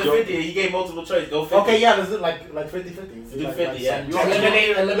 50. Go with the go- 50. He gave multiple choice. Go 50. Okay, yeah, let's do like 50-50. Do Like 50, yeah. some- You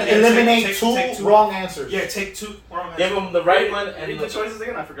Eliminate Take two two. wrong answers. Yeah, take two. Wrong Give him the right one Read and the choices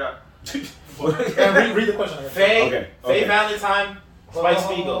again. I forgot. Yeah, read the question again. Faye, Okay, Faye okay. Valentine, Hold Spike on, hold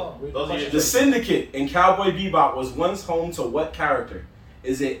on, Spiegel. hold on. Read Those are your the The choices. Syndicate in Cowboy Bebop was once home to what character?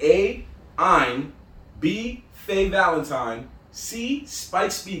 Is it A, I'm, B, Faye Valentine, C,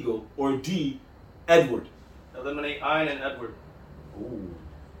 Spike Spiegel, or D, Edward? Eliminate Ein and Edward. Ooh.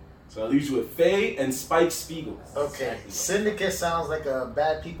 So that leaves you with Faye and Spike Spiegel. Okay, Syndicate sounds like a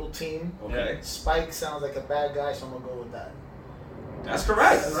bad people team. Okay. Spike sounds like a bad guy, so I'm gonna go with that. That's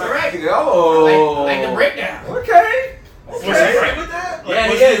correct. That's correct. Oh. Like the breakdown. Okay. Was he Okay. right with that? Yeah,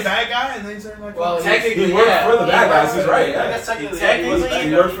 was he he is. a bad guy and then he's like, Well, Technically, He worked yeah. for the bad guys. He's right. I Yeah. guess technically, Technically,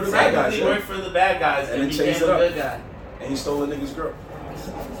 He worked for the bad guys, technically yeah. worked for the bad guys And and then became changed a it up. good guy. And he stole a nigga's girl.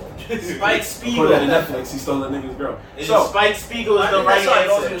 Spike Spiegel. According to Netflix, he stole a nigga's girl. And So, Spike Spiegel is I the think right that's why it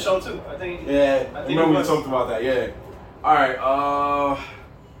goes in answer. the show too. I think. yeah, I think remember it we was. talked about that, yeah. Alright,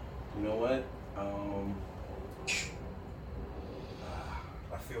 you know what?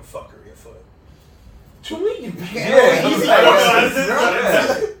 I feel fuckery afoot. Yeah, Easy.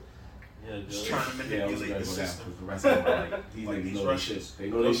 Yeah, Just Joe. trying to Yeah, I was manipulate gonna the go down, system. 'cause the rest of them, like, these Like niggas these know their Russians. shit. They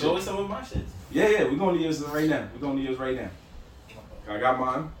know Go their with shit. some of my shit. Yeah, we're going to yours right now. We're going to yours right now. I got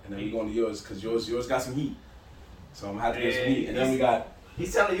mine, and then we're going to yours, because yours got some heat. So I'm happy to get some heat. And then we got,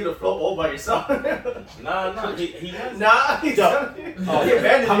 He's telling you to float all by yourself. Nah, he has. Nah, he's telling you. Oh, He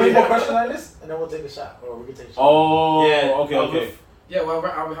abandoned how many you. more questions on this? And then we'll take a shot. Or we can take a shot. oh, Yeah, okay. Yeah, well,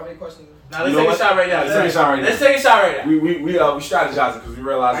 how many questions? Now You let's know take a what? shot right now. Let's take a shot right now. Let's take a shot right now. We strategizing because we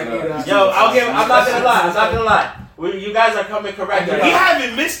realizing I need, Yo, I'm not gonna lie. You guys are coming correct. We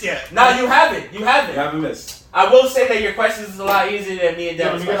haven't missed yet. No, you haven't. You haven't missed. I will say that your questions is a lot easier than me and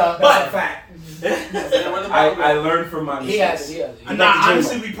Devin's questions. That's a But fact. I learned from my He mistakes. has it. He has it. I'm Nah, not the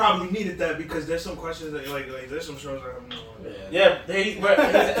honestly, we probably needed that because there's some questions that like there's some shows I have no idea. yeah,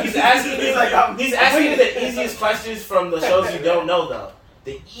 he's asking you. He's asking you the easiest questions from the shows you don't know though.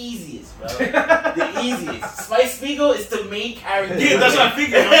 The easiest, bro. The easiest. Spike Spiegel is the main character. Yeah, that's what I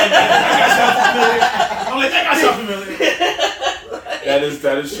figured. I'm like, that guy sounds familiar. That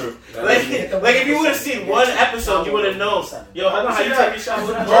is true. Like if you would have seen one episode, you would have known. Yo, I know how you take a shot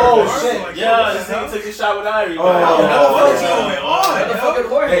with Irie. Oh, shit. Yeah, this nigga took a shot with Irie. Oh. What's going on? What the fucking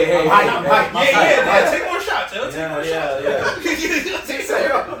Jorge? Hey. Yeah, take more shots. Yo.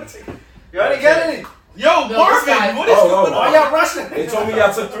 You already get any? Yo, No, Marvin, this guy- what is going Why on? y'all rushing? They told me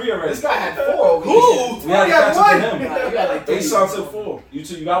y'all took 3 already. This guy had 4. Who? We had to catch up to him. Nah, you got like 3. Ason took 4.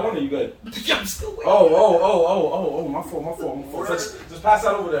 You got 1 or you good? I'm still waiting. Oh, my fault. Just pass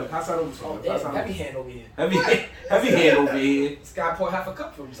that over there. Pass that over to Oh, him. Pass damn, that heavy hand over here. heavy hand over here. This guy poured half a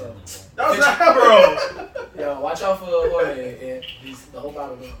cup for himself. That was not, bro. Yo, watch out for Jorge and the whole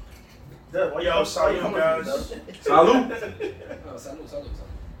bottle. Yo, salute, guys. Salute. Oh, salute.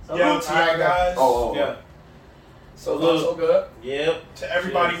 Yo, to y'all guys. Oh. Yeah. So far, so good. Yep. To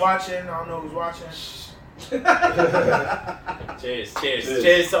everybody watching, I don't know who's watching. Cheers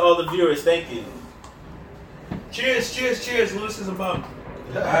to all the viewers. Thank you. Cheers. Lewis is above.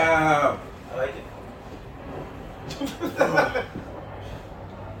 Wow. I like it.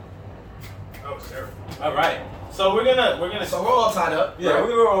 That was terrible. All right. So we're gonna. So we're all tied up. Yeah,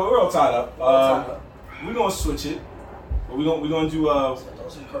 we're all tied up. All tied up. We're gonna switch it. We're gonna do Throw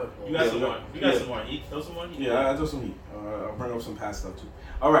some curveballs. You got Yeah, some we more. got- You got yeah. some more heat. Throw some more heat. Yeah, I'll do some heat. I'll bring up some past stuff too.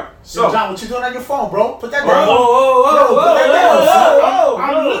 All right, So, so. John, what you doing on your phone, bro? Put that Whoa, down. whoa.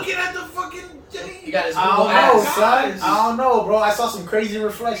 I'm looking at the fucking thing. You got his I Google don't know, ass. son. I don't know, bro. I saw some crazy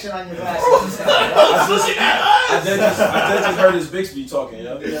reflection on your glasses. I was looking at I us. did just heard his Bixby talking, you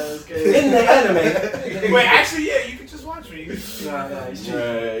know? Yeah, that's good. In the anime. Wait, actually, yeah, you can just watch me. Nah, he's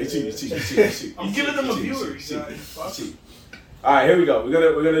cheap. You cheat. I'm giving them a viewer. You cheat. All right, here we go.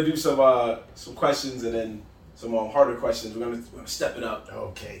 We're gonna do some questions and then some harder questions. We're gonna step it up.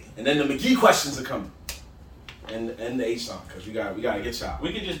 Okay. And then the McGee questions are coming. And the H song, because we gotta get shot.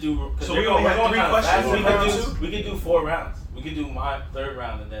 We could just do. So we only have 3 questions We in round could do 4 rounds. We could do my third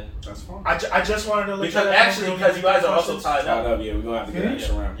round and then. That's fine. I just wanted to let Because you actually, because you guys are also tied Tied up. up, yeah, we're gonna have to get an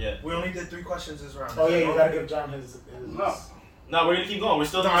extra round. Yeah. We only did 3 questions this round. Oh yeah, you gotta give John his. No, we're gonna keep going. We're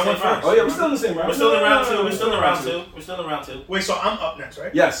still in No, the I went same round. Oh yeah, we're still in the same round. We're still in round two. No, We're still in round two. We're still in round two. Wait, so I'm up next,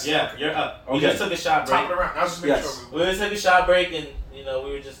 right? Yes. Yeah, you're up. We Okay. just took a shot break. Top of the round. I was just making Yes. sure. We just took a shot break, and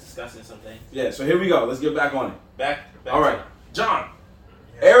we were just discussing some things. Yeah. So here we go. Let's get back on it. Back. All right, John.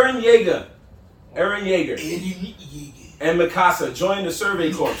 Aaron Yeager, and Mikasa joined the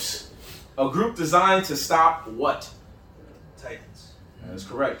Survey Corps, a group designed to stop what? Titans. That is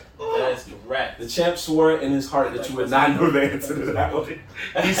correct. That is correct. The champ swore in his heart that you would not know the answer to that one.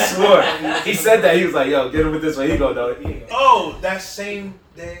 He swore. He said that. He was like, yo, get him with this one. He gonna know it. Oh, that same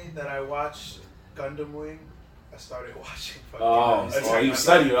day that I watched Gundam Wing, I started watching. You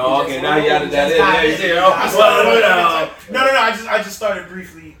studied. Oh, okay. Now you got it. That is. No. I just started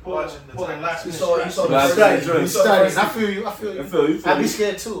briefly watching the Titans. last You minute saw scratch. you studied. I feel you. I feel you. I'd be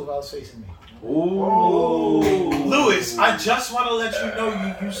scared too if I was facing me. Ooh. Lewis, I just want to let you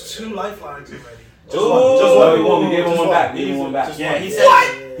know you used 2 lifelines already. Just one. We gave him one back. Gave him one back. Yeah, he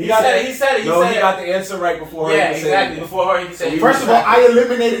said. He said it. No, he got the answer right before. Yeah, he said exactly. it. Before he said. First of all, I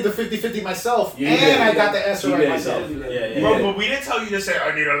eliminated the 50-50 myself, You and did. I got the answer You right did. myself. Yeah. Bro, but we didn't tell you to say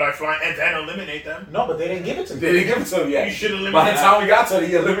I need a lifeline and then eliminate them. No, but they didn't give it to me. They didn't give it to him You yet. should eliminate By the them. time we got to it,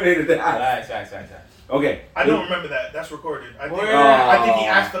 he eliminated that. Facts. Okay. I don't remember that. That's recorded. I think he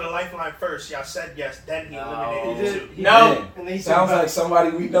asked for the lifeline first. Y'all said yes, then he eliminated the 2. No. And then he Sounds said, like somebody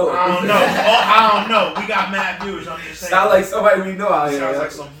we know. I don't know. I don't know. We got mad viewers. I'm just saying. Sound like somebody we know out here. Sounds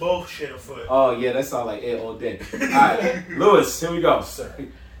like some bullshit afoot. Oh yeah, that sounds like it all day. All right, Lewis, here we go.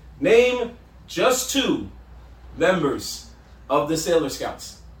 Name just 2 members of the Sailor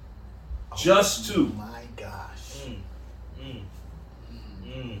Scouts. Just 2. Oh my gosh.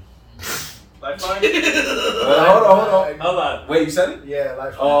 Lifeline? Hold on. Wait, you said it? Yeah,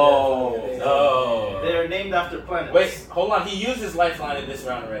 lifeline. Oh. They're named after planets. Wait, hold on. He used his lifeline in this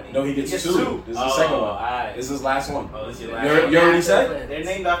round already. No, he gets He gets 2. 2. This is the second one. Alright. This is his last one. Oh, this is your You last one. already said? They're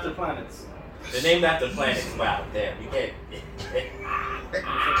named after planets. They're named after planets. Wow, damn. You can't.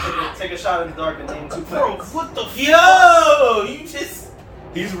 Take a shot in the dark and name 2 Bro, planets. what the Yo, you just.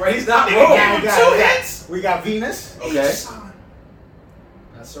 He's not They wrong. gave him 2 hits? We got Venus Okay.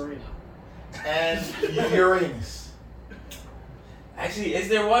 That's Serena. and Uranus. Actually, is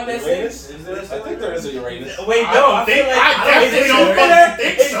there one that's Uranus? I think there is a Uranus. Wait, I no. don't think- I definitely don't fucking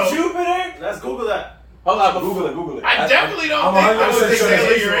think Is so. Jupiter? Let's Google that. Hold on. Google it. I definitely don't I'm think 100% I would sure think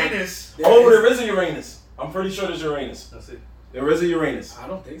there's Uranus. Oh, there is a Uranus. I'm pretty sure there's Uranus. Let's see. There is a Uranus. I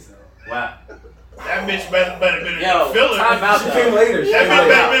don't think so. Wow. That bitch better been a Yo, filler. time out, She though. came later. She That came bitch later.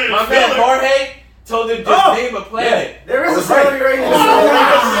 better been My a man filler. Jorge told him just Oh, name a planet. There I is a was Sailor right. Uranus.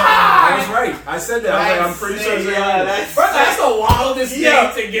 I was right. I said that. I was like, I'm pretty sure there's a Uranus. Bro, that's the wildest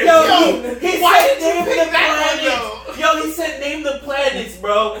thing to give He Why said did you name pick the that planets. Yo, he said name the planets,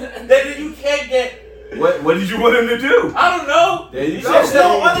 bro. Then you can't get. What did you want him to do? I don't know. There you go. There's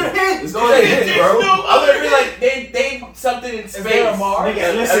no other hint. There's no other hint, bro. Other than like name something in space. there a Mars?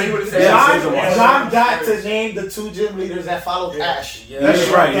 Nigga, listen, Yeah, John got to name the 2 gym leaders that followed Ash. That's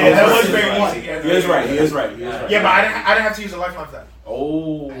right. Yeah, that was He very is easy. right. He is right. Yeah, but I didn't have to use a lifeline for that.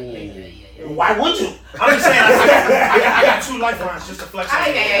 Oh. Why would you? I'm just saying, I got 2 lifelines just to flex. All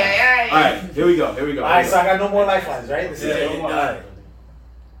right, here we go. Alright, so I got no more lifelines, right? This is it. Alright.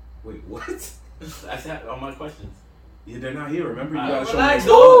 Wait, what? That's not all my questions. Yeah, they're not here. Remember, you Alright, gotta Relax, show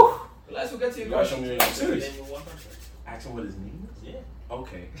me. dude. Relax, we'll get to your You gotta show me questions. your series. Name one person. Ask him what his name is. Yeah.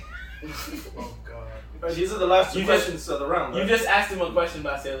 Okay. Oh god. These are the last 2 You just- questions of the round. You Right? just asked him a question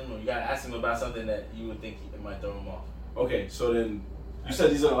about Sailor Moon. You gotta ask him about something that you would think it might throw him off. Okay. So then, you said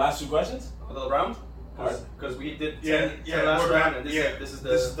these are the last 2 questions. Of the round? Alright. Because we did 10 Yeah, last we're round, back. and this Yeah. is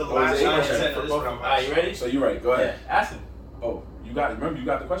This is the the last 9 question 10 for of this both round. Alright, you ready? So you're right. Go ahead. Yeah, ask him. Oh, you got it. Remember, you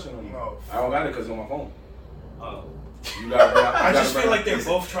got the question on you. No. I don't got it because it's on my phone. Oh. You got. I just feel like they're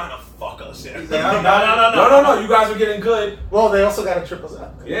both trying to fuck us. Yeah. No. You guys are getting good. Well, they also got a triple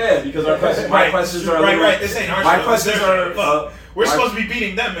up. Yeah, because our questions, my questions are a little, right. This ain't our my show. questions It's are. their show. We're my- supposed to be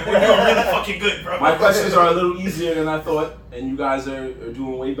beating them, and we're doing really fucking good, bro. My questions are a little easier than I thought, and you guys are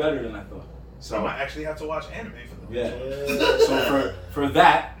doing way better than I thought. I So might actually have to watch anime for them. yeah. So for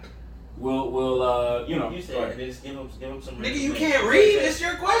that, we'll you know. You go said ahead. just give him some. Nigga, you can't read. It's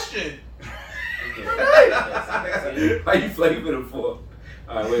your question. How you flavor them for?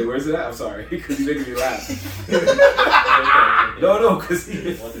 Alright, wait, where's it at? I'm sorry, because you're making me laugh. No, because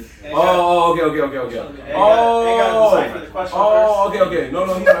he. Oh, okay. Ain't gotta decipher the question Oh, first. okay. No,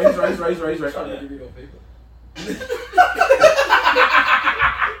 he's right. Trying to give you no paper.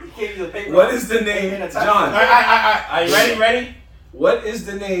 You gave you the paper. What is the name, John? Are you ready? What is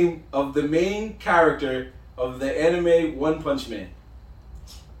the name of the main character of the anime One Punch Man?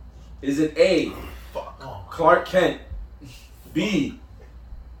 Is it A, Clark Kent, B,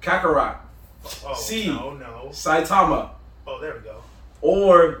 Kakarot, C, No. Saitama, Oh, there we go.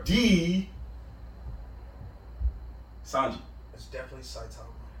 or D, Sanji? It's definitely Saitama.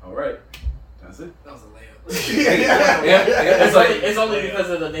 All right, that's it. That was a layup. It's only because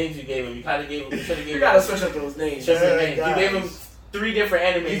of the names you gave him. You kind of gave him. You should have You gave gotta him. switch up those names. Just the names. You guys. gave him 3 different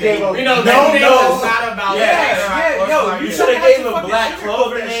anime names. gave him We know no that name names. is not about You should have gave him Black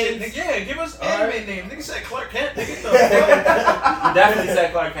Clover names. Yeah, give us anime name. Nigga said Clark Kent. Nigga, You definitely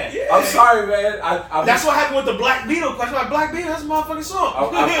said Clark Kent. I'm sorry, man. That's what happened with the Black Beetle question. Like, Black Beetle, that's a motherfucking song.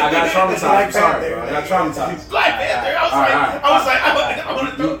 I got traumatized. I'm sorry, bro. I got traumatized. Black Panther. I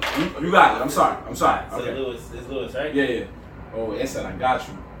want to do. You got it. I'm sorry. So Okay. it's Lewis, right? Yeah. Oh, Ann said I got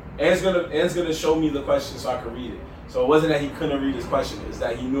you. Ann's gonna show me the question so I can read it. So it wasn't that he couldn't read his question; it's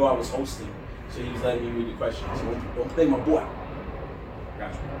that he knew I was hosting, so he was letting me read the question. So don't play my boy.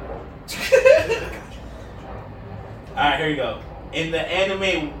 Got you. All right, here we go. In the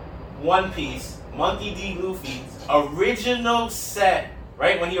anime One Piece, Monkey D. Luffy's original set,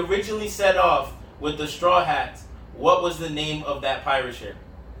 right when he originally set off with the Straw Hats, what was the name of that pirate ship?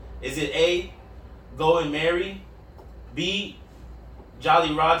 Is it A, Going Merry, B,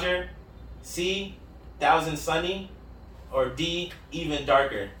 Jolly Roger, C, Thousand Sunny, or D, Even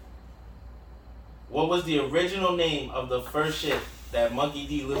Darker? What was the original name of the first ship that Monkey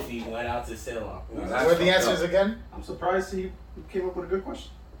D. Luffy went out to sail on? What are the answers again? I'm surprised he came up with a good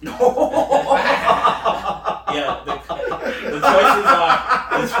question. Yeah, the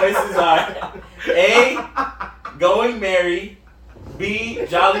choices are A, Going Merry, B,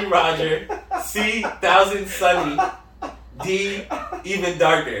 Jolly Roger, C, Thousand Sunny, D, Even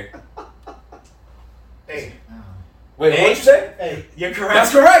Darker. Hey. Wait, Hey. what'd you say? Hey. You're correct.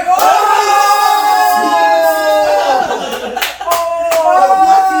 That's correct.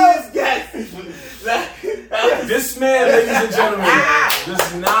 This man, ladies and gentlemen,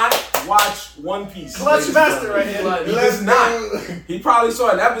 does not watch One Piece. Clutch master right here. He does not. He probably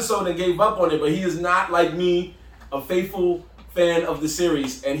saw an episode and gave up on it, but he is not like me, a faithful fan of the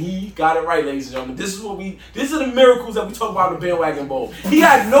series, and he got it right, ladies and gentlemen. These are the miracles that we talk about in the Bandwagon Bowl. He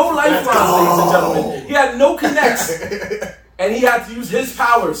had no lifelines, ladies and gentlemen. He had no connects, and he had to use his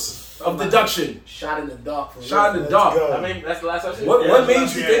powers of deduction. Shot in the dark. For Shot in the dark. go. I mean, that's the last question. What made you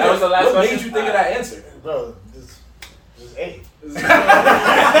think? That was the last What question? made you think of that answer? Bro, this is A. He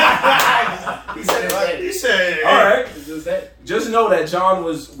said it right. He said, All right. It's just that. Just know that John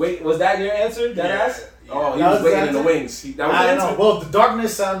was Was that your answer? That ass? Oh, he That was was the waiting in the answer? wings. That was I the don't know. answer. Well, the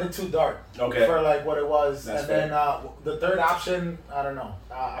darkness sounded too dark Okay. for like what it was, That's and then the third option, I don't know.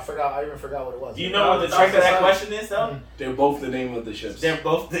 I forgot. I even forgot what it was. Do you know what the trick of that question is, though? They're both the name of the ships. They're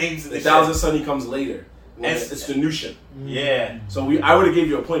both names of The the Thousand ship. Sunny comes later. When It's- it's the new ship. Yeah, So I would have gave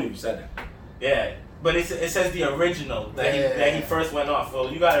you a point if you said that. yeah. But it says the original that Yeah. that he first went off.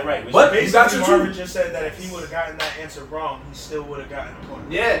 Well, you got it right. But- basically, You got your Marvin two. just said that if he would have gotten that answer wrong, he still would have gotten a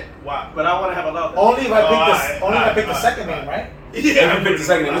point. Yeah, Wow. but I want to have a love. Only if I pick alright, only if I pick the alright, second alright. name, right? If you pick the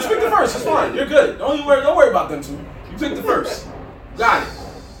second name. But you pick the first. It's fine. You're good. Don't worry about them two. You pick the first. Got it.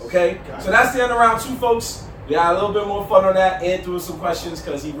 Okay? So that's the end of round 2, folks. We had a little bit more fun on that and threw some questions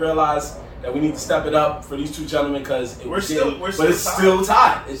because he realized that we need to step it up for these two gentlemen because We're still it's tied. still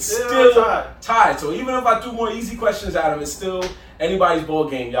tied. It's Still still tied. tied. So even if I threw more easy questions at him, it's still anybody's ball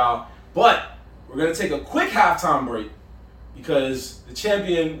game, y'all. But we're gonna take a quick halftime break because the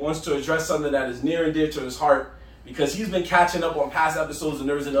champion wants to address something that is near and dear to his heart because he's been catching up on past episodes of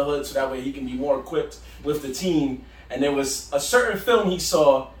Nerds in the Hood so that way he can be more equipped with the team. And there was a certain film he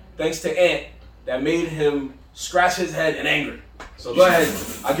saw, thanks to Ant, that made him scratch his head in anger. So go ahead.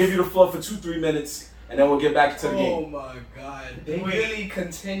 I'll give you the floor for 2-3 minutes, and then we'll get back to the Oh game. my god. They really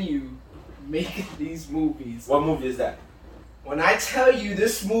continue making these movies. What movie is that? When I tell you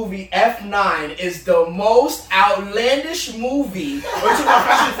this movie F9 is the most outlandish movie,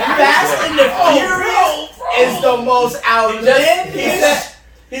 Fast and the Furious is the most outlandish.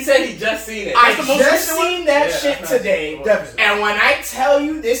 He said he just seen it. I That's the most just recent one? seen that Yeah, shit that's today, and when I tell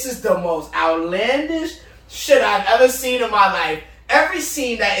you this is the most outlandish shit I've ever seen in my life, every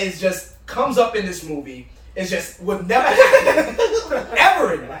scene that is just comes up in this movie is just would never happen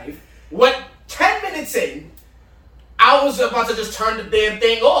ever in life. What 10 minutes in, I was about to just turn the damn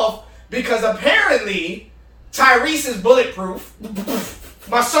thing off because apparently Tyrese is bulletproof.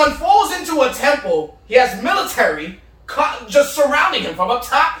 My son falls into a temple. He has military just surrounding him from up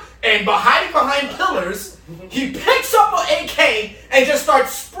top and hiding behind pillars, he picks up an AK and just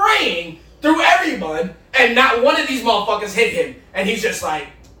starts spraying through everyone, and not one of these motherfuckers hit him. And he's just like,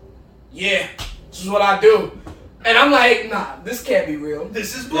 yeah, this is what I do. And I'm like, nah, this can't be real.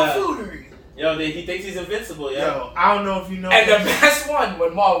 This is buffoonery. Yo, he thinks he's invincible, Yo, I don't know if you know. And the best one,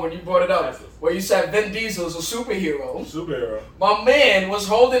 when you brought it up, where you said Vin Diesel's a superhero. My man was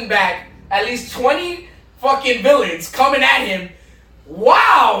holding back at least 20 fucking villains coming at him.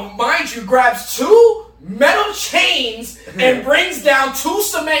 Wow, mind you, grabs 2 metal chains and brings down 2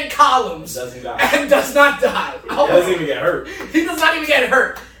 cement columns and does not die. He doesn't even get hurt. He does not even get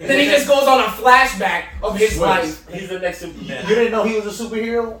hurt. Then he just goes on a flashback of his life. He's the next Superman. You didn't know he was a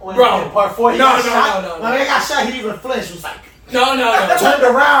superhero? Bro. In part 4, he No. When they got shot, he even flinched. He was like, No. turned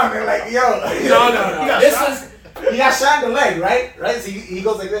around and like, yo. No. He got shot in the leg, right? So he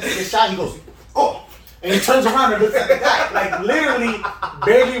goes like this, he gets shot, he goes, oh. And he turns around and looks at the guy, like literally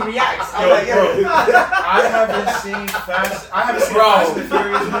barely reacts. I'm like, yo. I haven't seen Fast and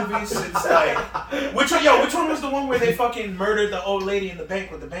Furious movies since like which one was the one where they fucking murdered the old lady in the bank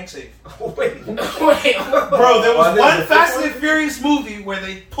with the bank safe? Wait. Bro, there was one Fast and Furious movie where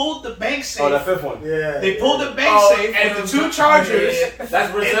they pulled the bank safe. Oh, that 5th one. Yeah. They pulled the bank safe and the 2 Chargers. Yeah.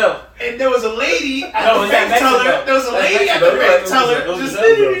 That's Brazil. And there was a lady at the bank Mexico. teller. There was a lady at the bank teller. Just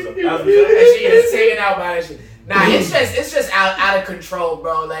And she is taken out by that shit. Nah, it's just out of control,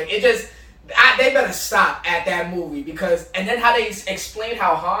 bro. Like it just, they better stop at that movie because, and then how they explained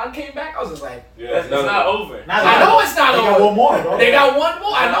how Han came back, I was just like, it's not over. I know it's not over. They got one more, bro. They got one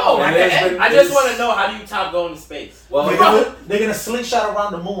more. I know. I just want to know, how do you top going to space? Well, they're gonna slingshot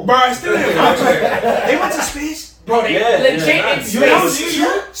around the moon. Bro, I still didn't watch it. They went to space. Bro, they legit in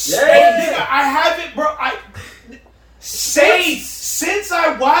space. I haven't, bro. Since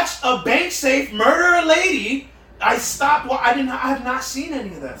I watched a bank safe murder a lady, I stopped. I have not seen any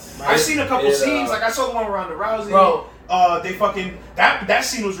of that. I've seen a couple scenes. Like I saw the one around the Rousey. Bro, they fucking that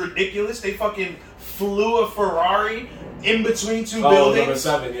scene was ridiculous. They fucking flew a Ferrari in between 2 buildings. Number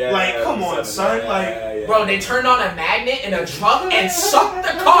 7, come on, son. Bro, they turned on a magnet in a truck and sucked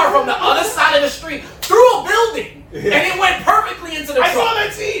the car from the other side of the street through a building, and it went perfectly into the truck. I saw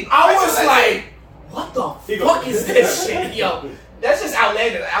that scene. I was like, what the fuck is this shit, yo? That's just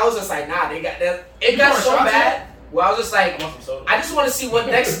outlandish. I was just like, nah, they got that. It got so bad. Well, I was just like, I just want to see what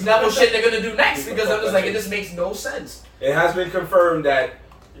next level shit they're gonna do next because I'm just like, it just makes no sense. It has been confirmed that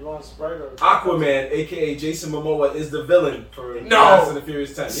You want Sprite or Aquaman, aka Jason Momoa, is the villain for No. Fast and the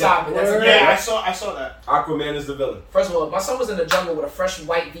Furious 10. Stop it. That's I saw that. Aquaman is the villain. First of all, my son was in the jungle with a fresh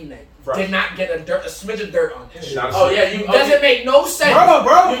white V-neck. Fresh. Did not get a smidge of dirt on him. Not Oh a- yeah, you Doesn't make no sense.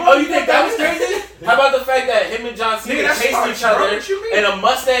 Oh, you think that was crazy? How about the fact that him and John Cena that's chased smart, each bro. other What you mean? in a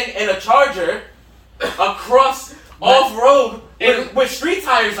Mustang and a Charger across off-road with street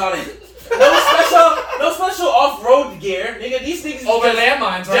tires on it? No special off-road gear, nigga. These niggas Over just,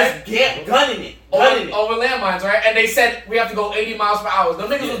 landmines, right? just get gunning it. Over landmines, right? And they said we have to go 80 miles per hour. Them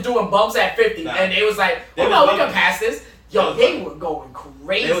niggas was doing bumps at 50, and they was like, They oh was no, we bugging. can pass this. Yo, they were going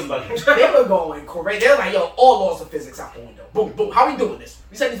crazy. They was bugging. They were going crazy. They were like, yo, all laws of physics out the window. Boom, boom. How we doing this?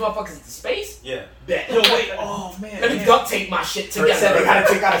 We send these motherfuckers into space? Yeah. Bet. Yo, wait. Oh man. Let me duct tape my shit together. Said they gotta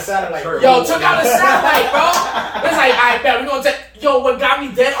take out a satellite. Yo, took out a satellite, bro. It's like, I bet we gonna take. Yo, what got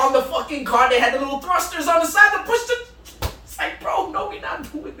me dead on the fucking car? They had the little thrusters on the side to push the. It's like, bro, no, we not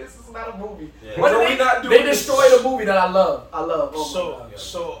doing this. This is not a movie. Yeah. What No, did we they? not doing They this. destroyed a movie that I love. Oh my God.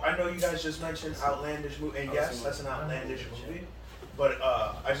 So I know you guys just mentioned outlandish movie, and yes, that's an outlandish movie. But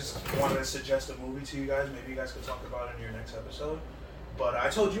I just wanted to suggest a movie to you guys. Maybe you guys could talk about it in your next episode. But I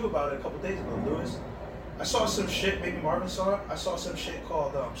told you about it a couple days ago, Lewis. I saw some shit. Maybe Marvin saw it. I saw some shit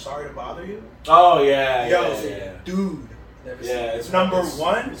called "Sorry to Bother You." Oh yeah, Dude. yeah. It's Number it's-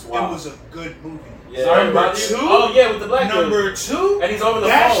 one, it's it wild. was a good movie. Yeah. Number two, Oh yeah, with the black dude. Number two, And he's over the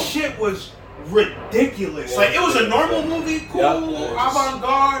that phone. shit was ridiculous. Yeah. Like it was a normal movie, cool, Yeah.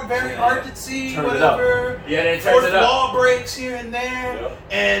 avant-garde, very Yeah. artsy, Turn it up. whatever. Yeah, they turned Fourth it up. wall breaks here and there, Yep.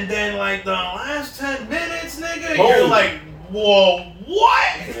 and then like the last 10 minutes, nigga, Boom. you're like, whoa,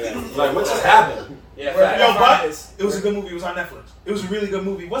 what? Yeah. Like what just happened? Yeah, Right. Yo, but This. it was a good movie. It was on Netflix. It was a really good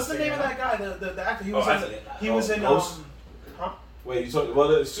movie. What's the name of that guy? The actor. He was in. Ghost? Wait, you talking? Well,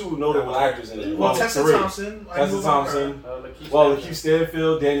 there's two notable actors in it. Well, Tessa three. Thompson. Tessa Thompson. Well, Lakeith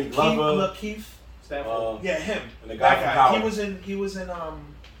Stanfield, Danny Glover. Lakeith. Stanfield. Yeah, him. And the guy That from guy. Power. He was in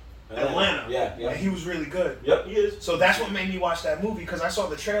Atlanta. Yeah, And he was really good. Yep, he is. So that's what made me watch that movie, because I saw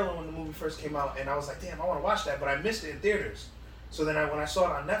the trailer when the movie first came out, and I was like, damn, I want to watch that, but I missed it in theaters. So then when I saw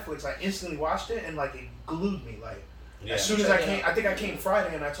it on Netflix, I instantly watched it, and like it glued me. Like as soon as I came, I think I came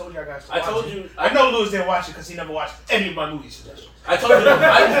Friday, and I told you guys to watch it. I know Louis didn't watch it because he never watched any of my movie suggestions. I told you.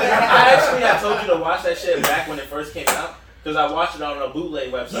 I have watched that shit back when it first came out. Because I watched it on a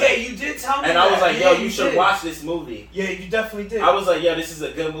bootleg website. Yeah, you did tell me and that. I was like, yo, you should did. watch this movie. Yeah, you definitely did. I was like, yo, this is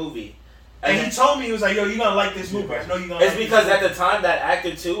a good movie. And he told me, he was like, yo, you're going to like this movie. I know you're going to It's because at the time, that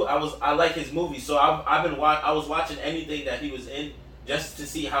actor too, I like his movies. So I was watching anything that he was in just to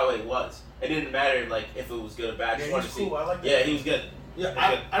see how it was. It didn't matter like if it was good or bad. I just wanted to see. Cool. I like that. Yeah, he was good. Yeah,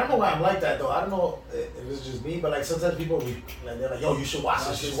 I don't know why I'm like that though. I don't know if it's just me, but like sometimes people they're like, "Yo, you should watch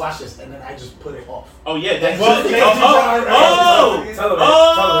this. You should watch this," and then I just put it off. Oh yeah, that's Well, just, man, Tell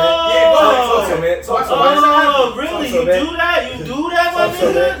him, man. Talk to him. Really? You do that? You do that, my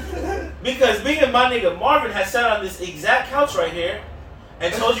nigga? Because me and my nigga Marvin has sat on this exact couch right here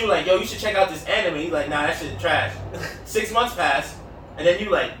and told you like, yo, you should check out this anime. He's like, nah, that shit trash. 6 months passed, and then you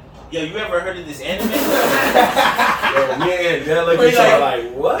like, yo, you ever heard of this anime? Yo, me and Dan like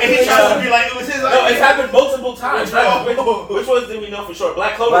what? And he tried to be like, it was his idea. No, it's happened multiple times. Which ones did we know for sure?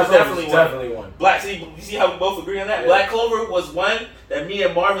 Black Clover was definitely one. You see how we both agree on that? Yeah. Black Clover was one that me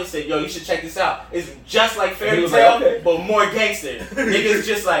and Marvin said, yo, you should check this out. It's just like Fairy Tail, but more gangster. Niggas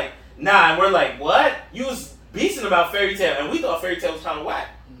just like, nah, and we're like, what? You was beasting about Fairy Tail, and we thought Fairy Tail was kind of whack.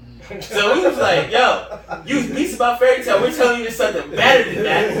 So we was like, yo, you was beasting about Fairy Tail, we're telling you something better than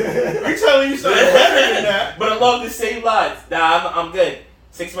that. We're telling you something better than that. But along the same lines, nah, I'm good.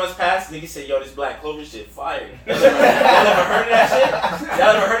 6 months passed, niggas said, yo, this Black Clover shit fire. Y'all ever heard of that shit?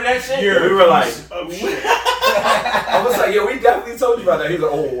 Y'all ever heard of that shit? Yeah, we were like, oh shit. I was like, yo, we definitely told you about that. He was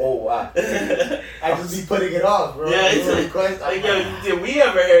like, oh, wow. I just be putting it off, bro. Yeah, it's like, yo, did we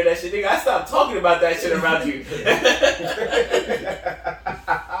ever hear that shit? Nigga, I stopped talking about that shit around you.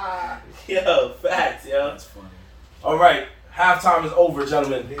 Yo, facts, yo. That's funny. All right, halftime is over,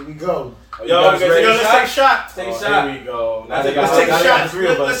 gentlemen. Here we go. Yo, let's take a shot. Take a shot. Here we go. Let's take a shot.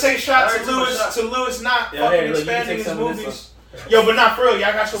 Let's take a shot to Lewis not fucking expanding his movies. Yo, but not for real.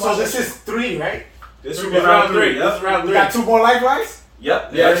 Y'all got to watch. So this is 3, right? This will be round 3. This is round 3. We got 2 more lifelines?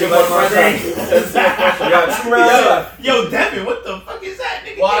 Yep. Yeah, 2 more lifelines. We got 2 rounds left. Yo, Devin, what the fuck is that,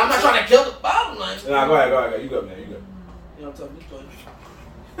 nigga? Well, I'm not trying to kill the bottom line. Nah, go ahead. You go, man. You go. You know what I'm talking about?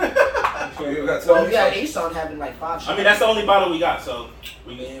 You got Well, we got Ason having like 5 shots. I mean, that's the only bottle we got, so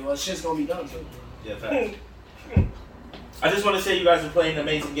well, shit's gonna be done too. Yeah, facts. I just want to say you guys are playing an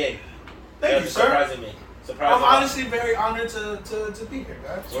amazing game. Thank you, sir. Surprising me. I'm honestly very honored to be here,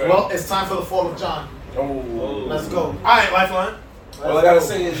 guys. Well, it's time for the fall of John. Oh. Let's go. All right, Lifeline. All I gotta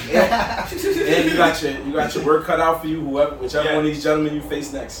say is, and you got your work cut out for you. Whichever one of these gentlemen you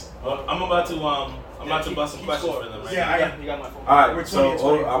face next. I'm about to bust some questions for them. Right? Yeah, you got my phone. All right.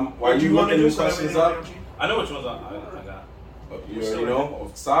 So while you looking these questions up, I know which ones I got. You already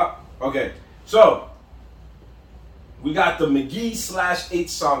know. Stop. Okay. So we got the McGee/H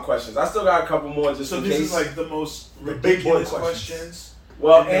song questions. I still got a couple more just in case. So this is like the most ridiculous questions.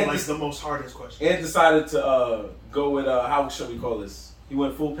 Well, and like the most hardest questions. And decided to go with how should we call this? He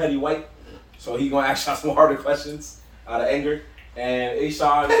went full Petty White, so he gonna ask y'all some harder questions out of anger. And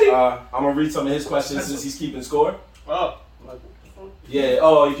Ashawn, I'm gonna read some of his questions since he's keeping score. Oh. Yeah.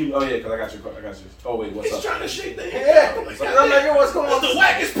 Oh, because I got you. Oh wait, what's up? He's trying to shake the head. I'm like, yo, what's going on? That's the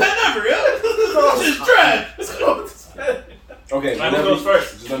wackest pen ever, yo. This is trash. Okay. Who goes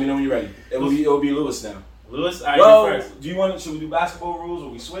first? Just let me know when you're ready. It will be Lewis now. Lewis, I well, go first. Should we do basketball rules or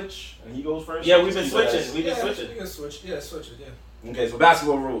we switch and he goes first? Yeah, we've been switching. We can switch. Yeah, switch it. Yeah. Okay, so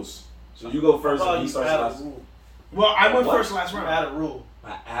basketball rules. So you go first and he starts last. Well, I went first last round. Add a rule.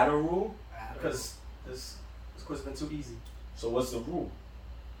 Add a rule? Because this quiz has been too easy. So what's the rule?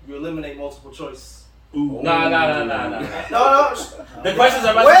 You eliminate multiple choice. No. No. The questions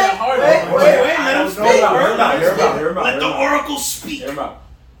are about to get harder. Wait, let him speak. Hear him out. Let the oracle speak. Hear him out.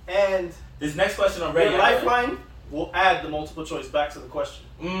 And this next question I'm ready. Your lifeline will add the multiple choice back to the question.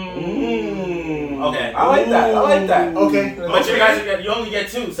 Okay. I like that. Okay. But you guys, you only get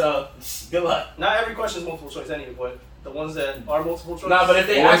 2, so good luck. Not every question is multiple choice anyway, but the ones that are multiple choice. Nah, but if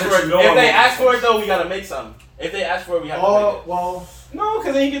they ask for it, though, we gotta make some. If they ask for it, we have to make it. Well, no,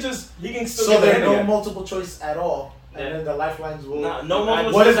 because then he can still. So get there's no multiple choice at all, and then the lifelines will. No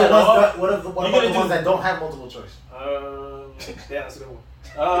multiple what choice are the at ones all. that? What about the ones that don't have multiple choice? Yeah, that's a good one.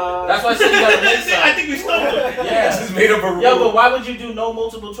 That's why I said you gotta make some. I think we stumbled. Yeah. Just made up a rule. Yo, but why would you do no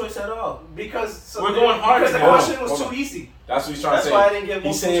multiple choice at all? Because we're going hard. Because the question was too easy. That's what he's trying to say. That's why I didn't give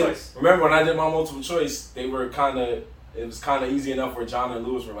multiple choice. Remember when I did my multiple choice, it was kind of easy enough where John and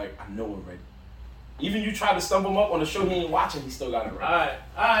Lewis were like, I know we're ready. Even you tried to stumble him up on the show he ain't watching, he still got it right.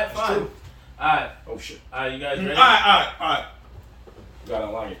 Alright, fine. Alright. Oh shit. Alright, you guys ready? Alright. You gotta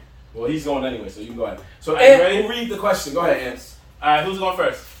unlock it. Well, he's going anyway, so you can go ahead. So, Are you ready? Read the question. Go ahead, Ants. Alright, who's going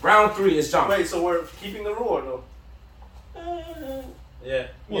first? Round 3 is John. Wait, so we're keeping the rule or no? Yeah.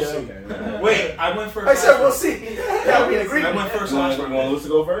 We'll see. Wait, I went first. I said we'll last see. Yeah, we agree. round. I went first You last want round. Lewis to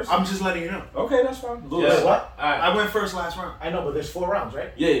go first? I'm just letting you know. Okay, that's fine. Yeah. Lewis. What? All right. I went first last round. I know, but there's 4 rounds,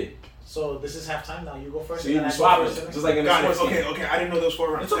 right? Yeah. So this is halftime now. You go first. See, and we then I swap go it. first, Just like in the Got it. sports game. Okay. I didn't know those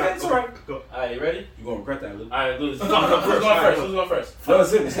 4 rounds. It's okay, Got it. it's alright. Go. All right, you ready? You gonna regret that, Lewis. All right, Lewis. No, I'm Who's first. going All right, first? go. Who's going first? No,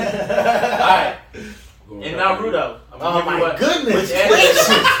 it's it. All right. In Naruto, I'm Oh gonna give my you what? goodness! Which anime? That's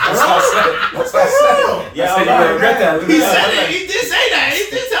what I said. That's what I said. Yeah, I said you gonna regret that, Lewis. He said it. He did say that. He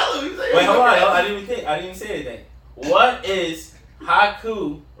did tell him. He said Wait, hold on. I didn't even say anything. What is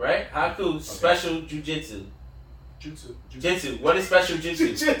Haku? Right? Haku special jujitsu. Jutsu. What is special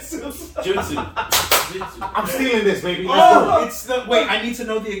jutsu? Jutsu. I'm stealing this, baby. Let's go. Oh, it's the wait. I need to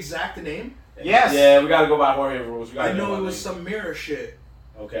know the exact name. Yes. Yeah, we gotta go by Jorge rules. We gotta I go know by it was these. some mirror shit.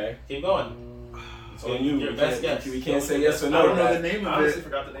 Okay. Keep going. So you, Your we best can't, guess. we can't say yes or I no. don't know right? the name I of honestly it.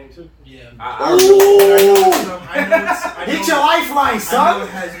 forgot the name too. Yeah. I Hit your lifeline, I know it son.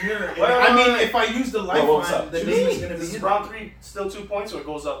 has mirror. in it. Wait, I mean, wait. if I use the Whoa, what's lifeline, up? the name is gonna be This is hidden. round 3, still 2 points, or it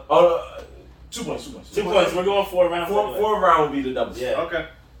goes up? Oh, 2 points. 2 points. We're going 4 rounds. Four round will be the double. Yeah. Okay.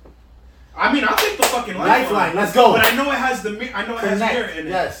 I mean, I'll take the fucking Lifeline. Let's go. But I know it has the I know it has mirror Connect. in it.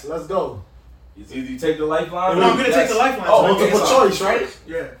 Yes. Let's go. It's either you take the lifeline. No, I'm gonna take the lifeline. Oh, so I okay, can- Multiple so- choice, right?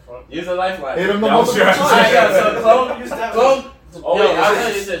 Yeah. Use a lifeline. Hit him the Yeah, I'm multiple sure. choice. Alright, yeah, so clone. Use that. Clone. Oh, Yo, wait, I'll it's-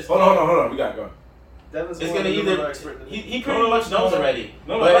 tell you this. Hold on. We got to go. Devin's It's more gonna of a either Naruto expert than me. he pretty much knows already,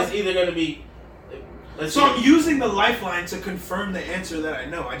 No, but it's either gonna be. Let's So see. I'm using the lifeline to confirm the answer that I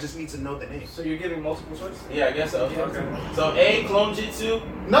know. I just need to know the name. So you're giving multiple choice? Yeah, I guess so. Okay. So A, clone jitsu.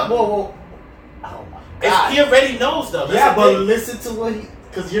 No, whoa. Oh my God. He already knows though. That's Yeah, the but thing. listen to what he,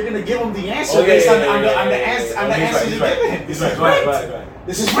 because you're gonna give him the answer Oh, yeah, based yeah, on yeah, the yeah, answer on the He's answer right, you're he's giving right. him. He's This is right. great.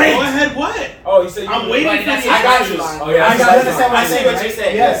 This is Go great. ahead. What? Oh, you said I'm waiting Like, for that's- the I got answers. you. Oh, I yeah. understand what I I'm see saying. what right? you're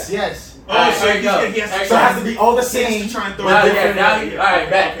saying. Yes. Oh, Alright, so here we go. he has to Alright, So it try. has to be all the He has same. to try and throw Now, it yeah, different. now Yeah. he, all right,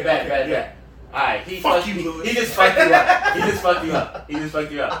 back. Yeah. All right, he Fuck fucked you, Louis. He just fucked you up. He just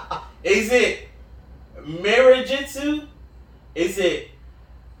fucked you up. Is it mirror jitsu? Is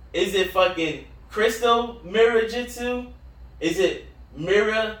it fucking crystal mirror jitsu? Is it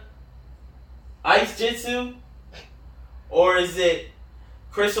mirror ice jitsu? Or is it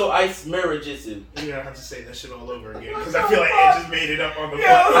crystal ice mirror jitsu? You're gonna have to say that shit all over again because I feel like Ed just made it up on the fly.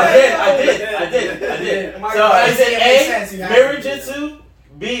 I did. My So God, is it makes it sense, you A, have mirror to. jitsu,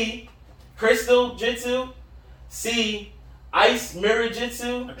 B, crystal jitsu, C, ice mirror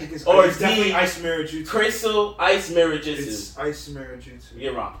jitsu, I think it's, or it's definitely D, ice mirror jutsu. crystal ice mirror jitsu? It's ice mirror jutsu.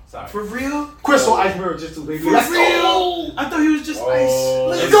 You're wrong. Sorry. For real? Crystal Ice Mirror just to baby. For Let's real? go. I thought he was just Oh. ice.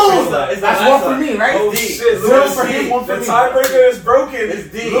 Let's It's go. crystal. It's the That's last one for me, right? Oh D. shit, Zero Lewis, for him, one for the me. tiebreaker is broken. It's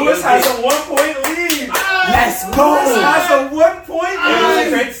D. Lewis It's has D. a 1 point lead. Let's Lewis go. has a 1 point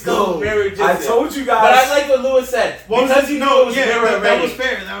It's lead. crystal mirror jitsu. I told you guys. But I like what Lewis said. What was Because it? you No, know it was yeah, mirror that already. was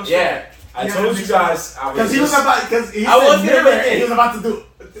fair. That was Yeah. fair. I told you guys. Because he was about, because he I said was mirror, gonna and he was about to do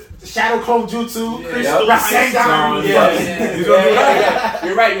Shadow Clone Jutsu, Crystal Rasengan. Yeah. He's gonna do that.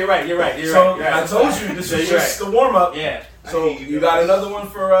 Yeah. You're right. So I told you this was You're just the warm up. Yeah. So you got another one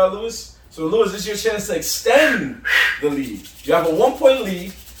for Lewis. So Lewis, this is your chance to extend the lead. You have a 1 point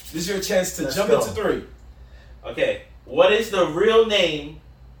lead. This is your chance to Let's jump go. into 3. Okay. What is the real name?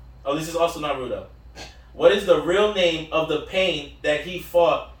 Oh, this is also Naruto. What is the real name of the pain that he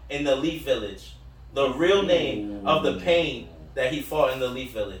fought in the Leaf Village? The real name of the pain that he fought in the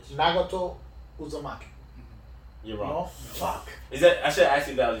Leaf Village. Nagato Uzumaki. You're wrong. No? Fuck. Is that? I should have asked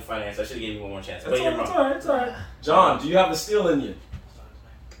you if that was your final answer. I should have gave you one more chance. But you're wrong. It's all right. John, do you have a steal in you?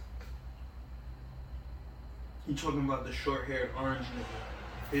 You talking about the short-haired orange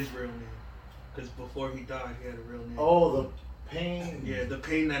nigga? His real name? Because before he died, he had a real name. Oh, the pain. Yeah, the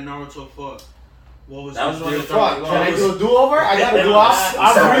pain that Naruto fought. What was That his was one real of the Fuck, What can I was- do a do-over? I gotta do off.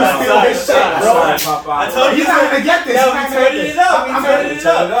 I'm Sorry, really stealing this shit, sorry, bro. sorry. Papa. I told He's not gonna get this. No, He's we not gonna turning get it this. up. I'm We gonna turning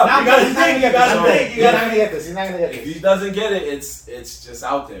turn it up. Now, You gotta he's not gonna think. get You this. gotta think. He's not gonna get this. He's not gonna get If this. he doesn't get it, it's just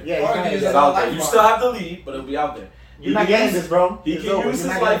out there. Yeah, he's Or not he gonna can use get It's it. it. out there. You still have the lead, but it'll be out there. You're not getting this, bro. He It's can over. use You're his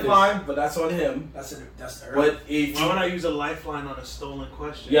not getting this. lifeline, but that's on him. That's the But if Why would I you, use a lifeline on a stolen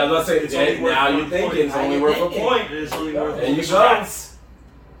question? yeah, let's say It's only worth now 1 you're thinking point. it's only worth a point. It's only worth There you 1 go. point.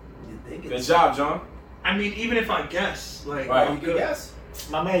 Good job, John. I mean, even if I guess, like, Right. I'm good. Yes.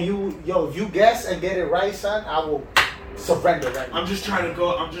 My man, if you guess and get it right, son, I will surrender right now. I'm just trying to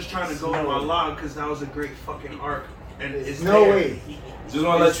go in my log because that was a great fucking arc, and There's it's no there. way. Just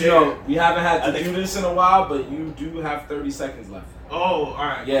want to let you know, we haven't had I to think- do this in a while, but you do have 30 seconds left. Oh, all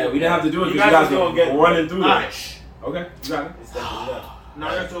right. Yeah, we didn't have to do it You because guys you was guys gonna were get- running through All it. right. Shh. Okay, you got it. It's definitely up.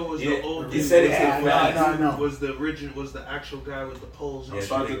 Naruto was Yeah, the old. he said it Yeah, too no, fast. no. Was the original? Was the actual guy with the poles? Yeah,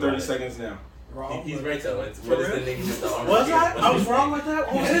 Start the think 30 about it. seconds now. Wrong. He's right though. It's, For what is the real? name of the armor? Was I? What's I was his wrong name? with that.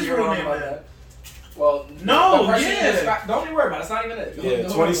 What was Yeah, his you're real wrong name? about then? that. Well, No, the person yeah. descri- don't even worry about it. It's not even it. Yeah,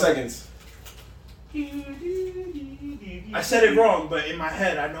 Don't 20 worry about it. seconds. I said it wrong, but in my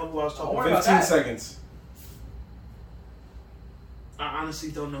head, I know who I was talking Don't about. worry about 15 that. seconds. I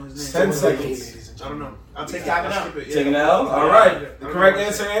honestly don't know his 10 name. seconds. I don't know. I'll take it. Tapping I'll out. skip it. Yeah. Taking the L? All right. The correct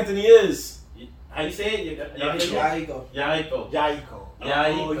answer, Anthony, is. How you say it? Yahiko. Yaiko. Yaiko.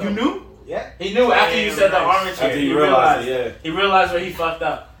 Oh, you knew? Yeah. He knew after you said the Nice. orange hair. After he realized it, He realized where he fucked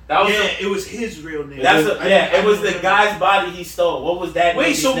up. That was Yeah, it was his real name. That's I it was the guy's body he stole. What was that?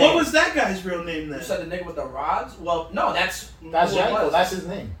 Wait, nigga's so name? what was that guy's real name then? You said the nigga with the rods? Well, no, that's That's who it Janko. was. That's his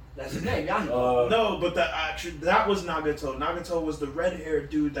name. That's his name, Yanko. yeah. No, but that was Nagato. Nagato was the red-haired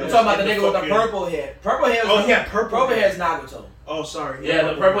dude. That I'm was talking about the in nigga with the fucking- purple hair. Purple hair is Oh, yeah, purple hair is Nagato. Oh, sorry. Yeah,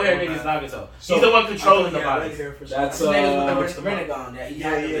 the purple hair nigga's Nagato. He's the one controlling the body. That's, His name is with the Renegon. Yeah,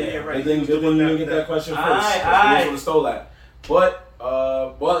 Yeah, right. Good thing you didn't get that question first. Aight, You aight. would have stole that. But,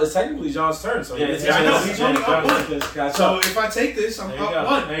 well, it's technically John's turn, so Yeah, he it's gets a I know, chance- he's only up John's one. gonna catch So up. if I take this, I'm There you up go.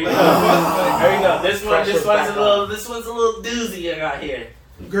 one. There you Like, go. what? There you go. This Pressure's one's back a little doozy I got here.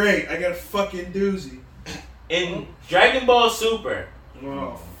 Great, I got a fucking doozy. In Dragon Ball Super,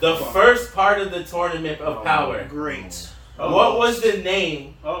 Oh, the fuck. first part of the Tournament of Power, Great. what was the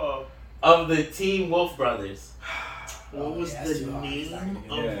name Uh-oh. of the Team Wolf Brothers? What was yeah, the that's too hard. name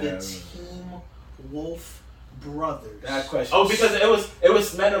Yeah. of the Team Wolf Brothers? That question. Oh, because it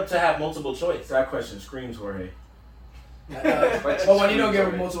was meant up to have multiple choice. that question screams Jorge. But when you don't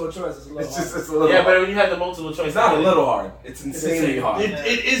give multiple choice, it's a little It's just hard. it's a little. Yeah, hard. but when you have the multiple choice, It's not a little hard. It's insanely insane. hard.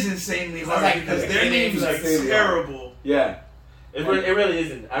 It is insanely hard like- because like their the names are names are insanely terrible. Yeah, it really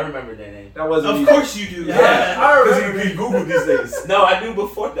isn't. I remember their name. that wasn't. Of easy. course you do. Yeah, I because remember. you Google these days. No, I knew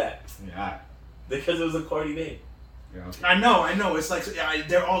before that Yeah. because it was a corny name. Yeah, okay. I know. It's like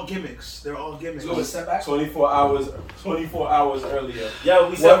they're all gimmicks. They're all gimmicks. So it's setback. 24 hours earlier. Yeah,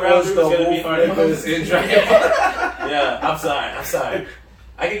 we said What round was two the was gonna be wolf harder. niggas in Dragon Ball? Yeah, I'm sorry.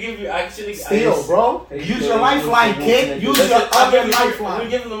 I can give you actually. Steal, bro. Use your lifeline, kid. Use your I'll other give you. lifeline. We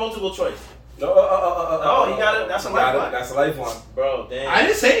give him the multiple choice, Oh, you got it. That's a You got it. lifeline. That's a lifeline. bro. Damn. I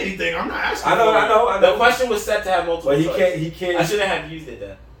didn't say anything. I'm not asking. I know. The question was set to have multiple But he choice. can't. He I can't. shouldn't have used it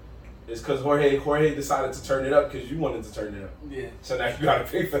then. It's because Jorge decided to turn it up because you wanted to turn it up. Yeah. So now you gotta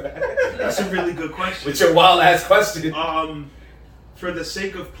pay for that. That's a really good question. With your wild ass question. For the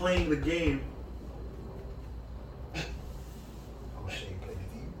sake of playing the game,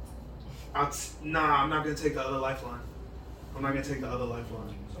 I'm not gonna take the other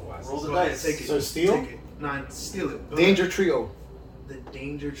lifeline. Roll the Go ahead, dice. take it. So steal? Take it. Nah, steal it. Go Danger Trio. ahead. The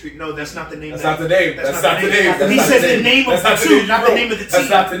Danger Tree. No, that's not the name. That's not the name. That's not the name. He That's said not the name of That's the not the two, name not you the wrote. name of the team. That's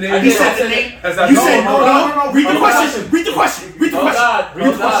not the name He you said wrote. the name. That's not You no, said no, no. Read the no. question. Read the question. Read the Hold question. on. Read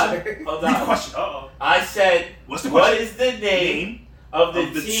the Hold on. question. Hold Read the on. question. Uh-oh. I said, What's the what question? is the name of the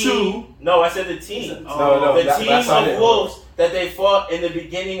the team? two. No, I said the team. No, The that's team not of it. wolves that they fought in the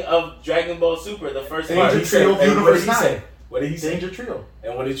beginning of Dragon Ball Super, the first Danger part. He said, Trio, hey, what did Universe he 9. say? What did he say? Danger Trio.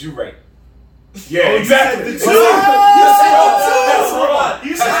 And what did you write? Yeah, Oh, exactly. You You said said the two. That's wrong.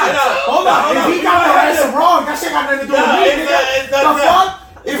 You said the two. Hold on. If he got the answer wrong, that shit got nothing to do with me. nigga. The fuck?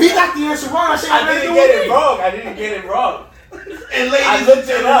 If he got the answer wrong, that shit got I nothing to didn't do get with it me. wrong. I didn't get it wrong. And I ladies looked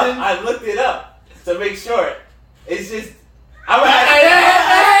and it up. gentlemen, I looked it up to make sure. It's just. I'm gonna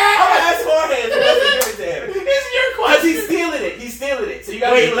ask Jorge if he doesn't give it to him. it's your Because question. he's stealing it. He's stealing it. So you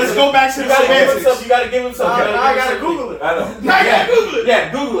gotta Wait, give him let's some- go back to You the gotta give him some. semantics. You gotta give him some. Now I gotta Google it. I know. Now I gotta Google it.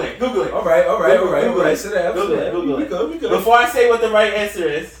 Yeah, Google it. Google it. All right. Google it. Sit down. Google it. Google We it. good. We good. Before I say what the right answer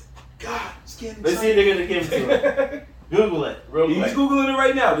is, God, it's getting let's see if they're gonna give it to him. Google it real He's quick. googling it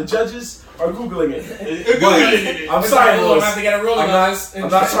right now. The judges are googling it. They're But Googling it. I'm sorry, I'm Louis. have to get a ruling I'm on not. this. I'm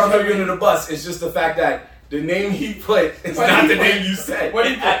not trying to throw you under the bus. It's just the fact that the name he put is What not he the put? name you said. What do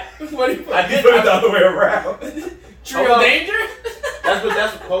you put? What do you put? I He did. put it the other way around. Trio Danger? That's what.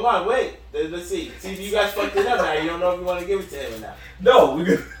 That's. Hold on. Wait. Let's see. See, you guys fucked it up now. You don't know if you want to give it to him or not. No, we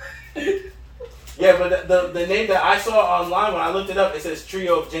good. Yeah, but the name that I saw online when I looked it up, it says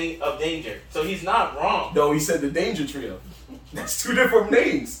Trio of Danger. So he's not wrong. No, he said the Danger Trio. That's two different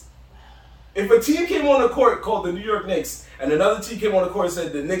names. If a team came on the court called the New York Knicks and another team came on the court and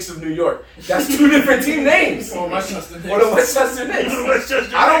said the Knicks of New York, that's two different team names. Or Westchester Knicks. Or the Westchester Knicks.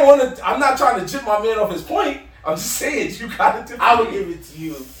 I don't want to. I'm not trying to chip my man off his point. I'm just saying you got it. I would give it to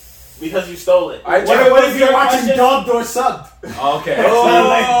you because you stole it. All right, What if your you're watching question? dubbed or subbed? Okay. Oh.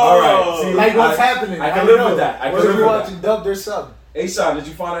 All right. See, Like what's happening? I How can you live know? with that. I What can if live you're with that. watching dubbed or subbed? Aisha, did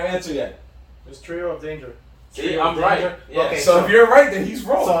you find our answer yet? It's Trio of Danger. See, I'm right. Yeah. Okay. So if you're right, then he's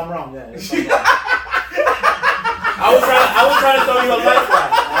wrong. So I'm wrong. Yeah. I was trying to throw you a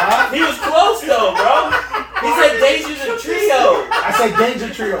lifeline. He was close though, bro. He said Danger's a trio, I said Danger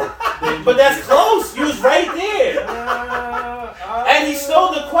Trio. but that's close.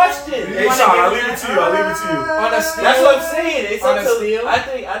 question. Hey, Sean, I'll leave it to you. On a steal. That's what I'm saying. It's On up a to. steal? I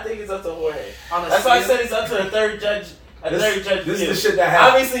think it's up to Jorge. On a That's why I steal? said it's up to a third judge. This is view. the shit that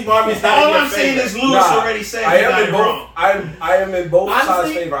happened. Obviously, Marvin's not All in your I'm saying favor. is Lewis already said I he got am it in wrong. both. I am in both sides'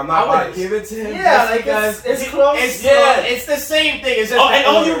 Honestly, favor. I'm I not would biased. give it to him. Yeah, just like because it's close. It's It's the same thing. It's just and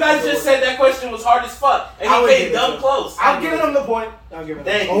all you order. guys just said that question was hard as fuck, and I he would came give it dumb to him. close. I'm giving him the point. I'm giving him.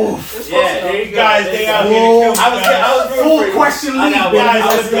 Thank the you. point. Yeah, there you go. Guys, There they you out go. here to kill I was you full question lead, I got baby. one.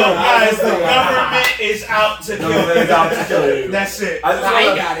 Let's go. guys, the Let's go. government is out to kill Government is out to kill you. you. That's it. I just I wanna-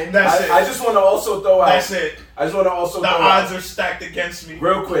 ain't got it. That's it. I just want to also throw out. That's it. I just want to also The throw odds out, are stacked against me.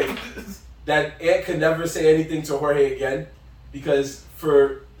 real quick, that Ant could never say anything to Jorge again because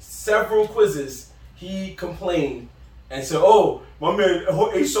for several quizzes he complained and said, "Oh, my man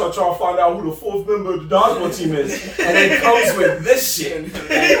A-Shot trying to find out who the fourth member of the dodgeball team is," and it comes with this shit.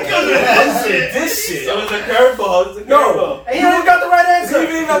 It comes with this shit. It was a curveball. It was a No. curveball. And you even got the right You answer.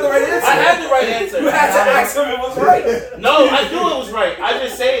 didn't even have the right answer. I had the right answer. You had to ask him if it was right. No, I knew it was right. I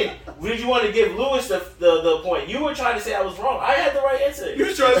just saying, did you want to give Lewis the point? You were trying to say I was wrong. I had the right answer. You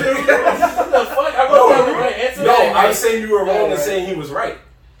was trying to say it was wrong. What the fuck? I wrote down the right answer. No, Right. I was saying you were wrong and Right. saying he was right.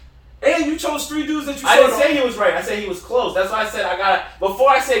 And you chose three dudes that you I saw. didn't say he was right. I said he was close. That's why I said I gotta.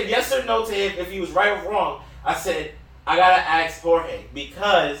 Before I said yes or no to him, if he was right or wrong, I said I gotta ask Jorge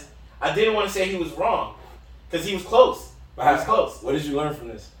because I didn't want to say he was wrong because he was close. He was close. What did you learn from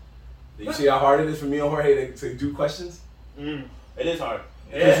this? Did you see how hard it is for me and Jorge to do questions? It is hard.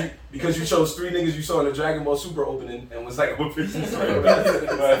 Because you chose three niggas you saw in the Dragon Ball Super opening and was like, "What picks this?"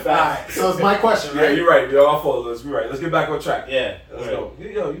 Alright, so it's my question, Yeah, right? you're right. Yo, I'll follow this. You're right. Let's get back on track. Yeah. Let's go.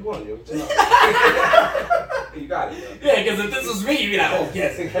 Yo, you won, yo. You got it, yo. Yeah, because if this was me, you'd be like, oh,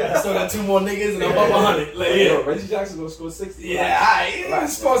 yes. I still got two more niggas and I'm up 100. Like, yeah. Yo, Reggie Jackson gonna score 60. Yeah, alright.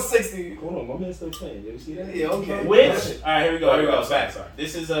 Score 60. Hold on, my man's still playing. You see that? Yeah, okay. Which? All right, here we go. Here we go. Sorry, Back. sorry.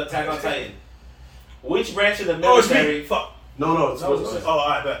 This is Attack on Titan. Which branch of the Oh, it's military? me. Fuck. No, it's Oh,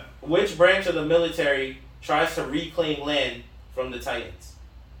 I bet. Which branch of the military tries to reclaim land from the Titans?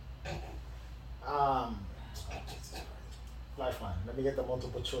 Lifeline. Let me get the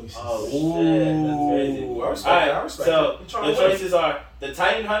multiple choices. Oh shit, that's crazy. Ooh, I respect All right, that. I respect so it. You trying the to win. choices are the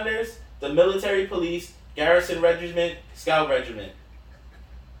Titan Hunters, the Military Police, Garrison Regiment, Scout Regiment.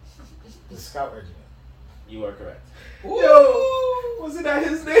 The Scout Regiment. You are correct. Yo, wasn't that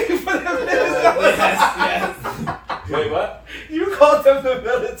his name for the military? Yes. Wait, what? You called them the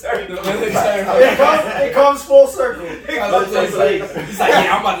military. It comes full circle. He's like,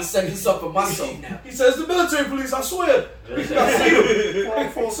 yeah, I'm about to set this up for myself now. He says the military police. I swear.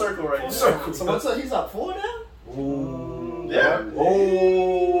 Full circle right Full now. circle. So what's up? He's up 4 now? Yeah.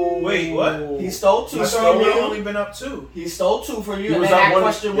 Oh. Wait, what? He stole two I from thought we you. only been up 2. He stole two from you, He and was then up that one-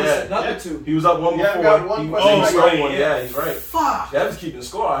 question was yeah. another two. He was up one Yeah, before. got one he question was right. stole one. Yeah, he's right. Fuck. That was keeping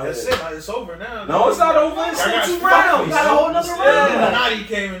score out here. That's it. It's over now. No, it's not over. It's I got still 2 fucked rounds. me, Got a son. whole nother Yeah. round. Nadi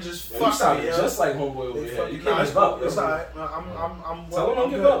came and just Yeah, you fucked sounded me, yo. just like homeboy over here. You can't Nah, it's give up. cool. It's yo. alright. I'm Tell him don't I'm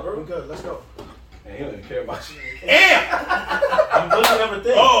give good. up, bro. We're good. Let's go. Man, he don't even care about you. Damn! I'm looking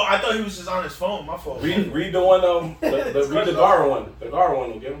everything. Oh, I thought he was just on his phone. My fault. Read the one. Read the Gara one. The Gara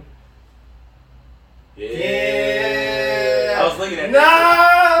one will get him. Yeah. I was looking at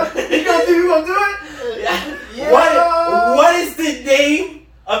Nah. You gonna do it? Yeah. What is the name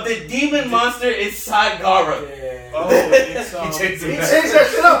of the demon monster inside Gara? Oh, it's He changed He it changed back.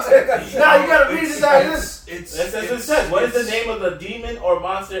 that shit up. Now you gotta read it out this. It's That's what it says. What is the name of the demon or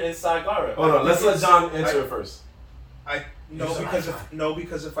monster inside Gara? Hold on. Let's let John answer it first.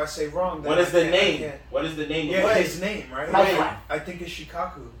 because if I say wrong, then What is I the can't- I name? can't. What is the name of Yeah, it? his name, right? Lifeline. I think it's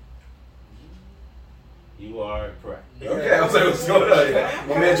Shikaku. You are correct. Okay, I was like, what's going on here?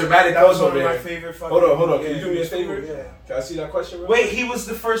 My man, dramatic That was pose one over of my here. favorite fucking. Hold on. Can yeah, you do me a it's cool, favor? Yeah. Can I see that question real Wait, quick? he was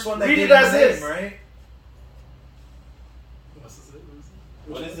the first one that Read gave it him as the is. name, right?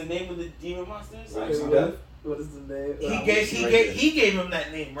 What is the name of the demon monster inside You see Gara? that? What is the name? He gave him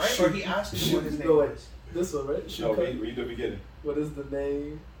that name, right? Or he asked him what his name Go was. This one, right? No, read the beginning. What is the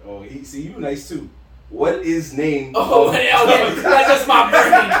name? Oh, see, you nice too. What is name? Oh, okay. That's just my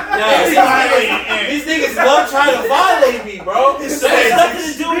brain. These niggas love trying to violate me, bro. This has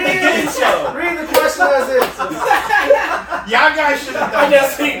nothing to do with the game show. Read the question as is. Y'all guys should have I done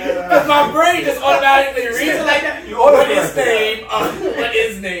just think, because my brain just automatically reads it like that. You What autocorrect is name? What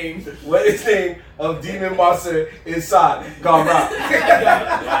is name? What is name of demon monster inside Gara?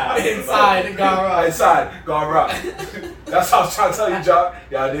 Inside Gara. Inside Gara. That's how I was trying to tell you, John.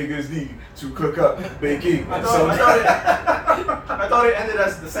 Y'all niggas need to cook up baking. I thought it ended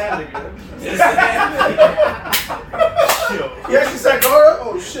as the sand nigga. He actually said Gara?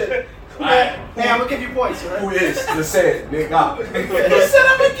 Oh shit. Alright. Who Hey, I'm gonna give you points, right? Who is the said nigga? He said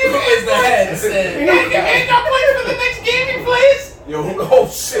I'm gonna give Is the head said? ain't no points for the next game he plays. Yo, oh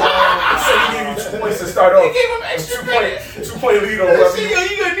shit! So he gave you 2 points to start off. He gave him extra credit. 2-point lead on whoever Yo,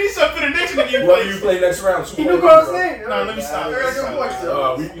 you gonna need something for the next one you whoever play. you play next round. 2 He point knew what I was lead, bro. saying. No, let me stop. I gotta give him points,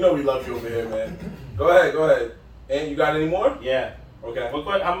 though. You know we love you over here, man. Go ahead. And you got any more? Yeah. Okay.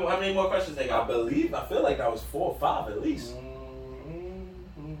 How many more questions they I got? feel like that was 4 or 5 at least.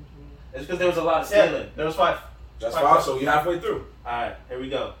 It's because there was a lot of stealing. There was 5. That's 5, so you halfway through. All right, here we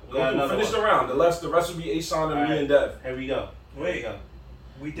go. We Go got through. another Finish one. the round. The rest will be Ashawn and All me right. and Dev. Here we go. Here we go.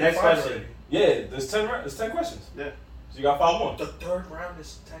 We did Next 5 question. already. Yeah, there's 10 questions. Yeah. So you got 5 more. The third round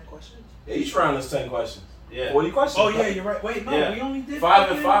is 10 questions. Yeah, each round is 10 questions. Yeah. 40 questions. Oh yeah, you're right. Wait, no, Yeah. we only did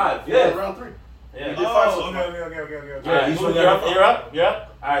 5 and 5. Yeah. Round 3. Yeah. We did 5 so Oh, far. okay. Yeah, All each right, one you're up. got- You're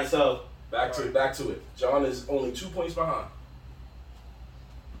up. All right, so Back to it. John is only 2 points behind.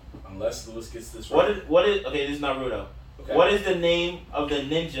 Unless Lewis gets this right. what is okay? This is Naruto. Okay. What is the name of the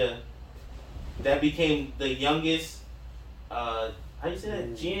ninja that became the youngest? How you say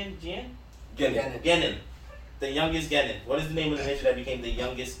that? Genin. Genin. The youngest Genin. What is the name of the ninja that became the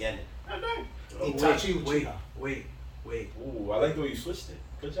youngest Genin? Itachi Wait. Ooh, I like the way you switched it.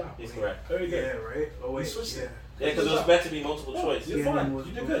 Good job. He's correct. Very good. Yeah, right. Oh wait, You switched it. Yeah, because it was meant to be multiple choice. You're fine. You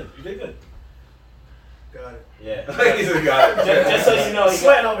did good. Got it. Yeah. He's a guy. Just so you know,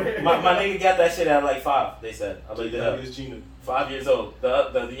 Sweating over here. my nigga got that shit at like 5. They said. I looked it up. He's Gina. 5 years old.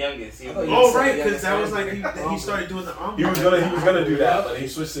 The youngest. He was, Oh right, because that was like he started doing the He was gonna do that, but he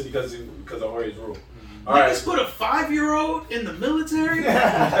switched it because of Ori's rule. All right. Niggas put a 5-year-old in the military.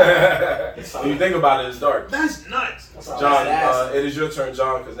 When you think about it, it's dark. That's nuts. John, it is your turn,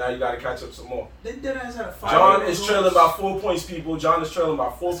 John, because now you got to catch up some more. They did ass had a 5. John is trailing by 4 points, people. John is trailing by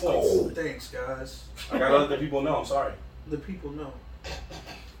 4 points. Oh, thanks, guys. I gotta let the people know. I'm sorry. The people know.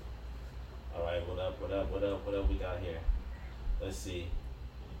 all right, what up we got here? Let's see.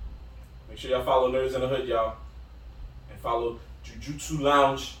 Make sure y'all follow Nerds in the Hood, y'all, and follow Jujutsu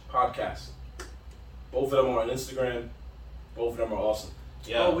Lounge podcast. Both of them are on Instagram. Both of them are awesome.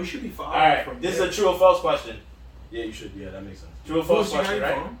 Yeah. Oh, we should be following. All right, from this is there. a true or false question. Yeah, you should. Yeah, that makes sense. True or false Who's you question, got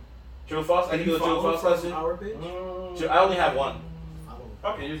right? from? True or false? I Can can do you a true or follow false from question. our page? True, I only have one.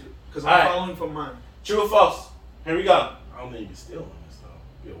 Okay, use it. Because All I'm right. following from mine. True or false? Here we go. I don't think you can steal on this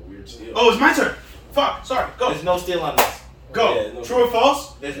though. Be a weird steal. Oh, it's my turn. Fuck. Sorry. Go. There's no steal on this. Go. Yeah, no. True or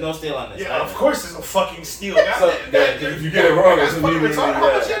false? There's no steal on this. Yeah, Not of even. course there's no fucking steal. So, yeah, if you get it wrong, it's That's fucking immediately retarded. How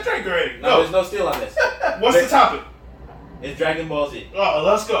much bad. you drank already? No, Go. there's no steal on this. What's the topic? It's Dragon Ball Z. Oh,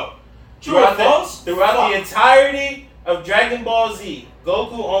 let's go. True or false? Throughout the entirety of Dragon Ball Z,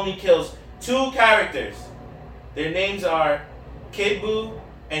 Goku only kills 2 characters. Their names are Kid Buu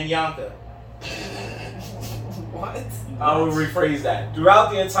and Yonka. What? I will rephrase that.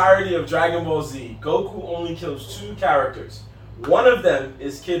 Throughout the entirety of Dragon Ball Z, Goku only kills 2 characters. One of them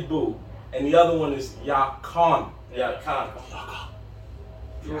is Kid Buu, and the other one is Yakan. Yeah, Khan.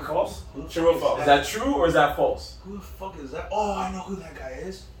 True or false? True or false? Is that true or is that false? Who the fuck is that? Oh, I know who that guy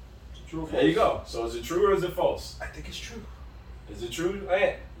is. True or false? There you go. So is it true or is it false? I think it's true. Is it true?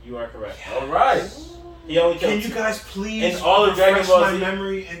 Ant? You are correct. All right. He only Can killed you 2. guys please In all of Dragon refresh Ball my Z?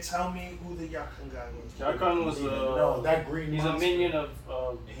 memory and tell me who the Yakan guy was? Jakon was No, that green. he's a monster. minion of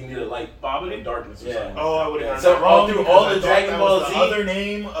He needed light Babidi. and darkness or Yeah. something. Oh, I would have So gotten that wrong. through because all I the thought Dragon that Ball was Z- the other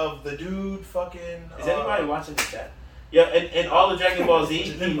name of the dude fucking. Is anybody watching the chat? Yeah, in all the Dragon Ball Z,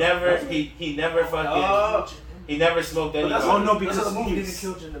 he never fucking he never smoked any. that's Oh no, Those because are the he movies.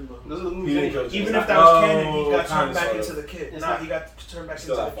 didn't kill Jinimbo. Those are the He movies. didn't anyway. kill Even if that was canon, he Oh, got turned kinda, back sort into of. the kid. It's Nah, not- he got turned back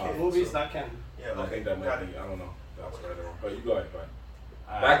Still into have the five. kid. Movies, so- not canon. Yeah, I think that might got be. it. I don't know. That's right or wrong. But you go ahead.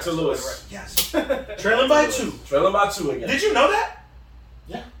 Alright, Back to so- Lewis. Yes. Trailing by 2. Trailing by 2 again. Did you know that?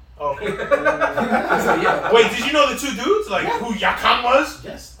 Yeah. Oh, okay. Yeah. Wait, did you know the 2 dudes? Like who Yakan was?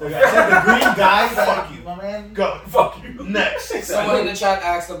 Yes. The green guy. Fuck you. My man. Go. Fuck you. Next. Someone in the chat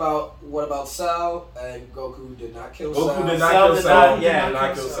asked about what about Cell, and Goku did not kill Cell. Goku did not Cell kill did Cell. not- yeah. Did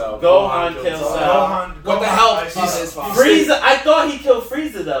not kill Cell. Gohan killed Cell. Cell. Gohan. With the Gohan, help I of see. his father. Frieza, I thought he killed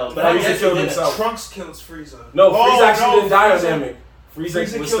Frieza though, but I Frieza guess he killed didn't. himself. Trunks kills Frieza. No, Oh, Frieza actually no, didn't die on Frieza- Namek. Frieza Frieza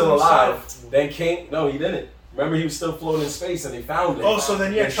was killed still alive. himself. Then King, no, he didn't. Remember, he was still floating in space and they found him. Oh, so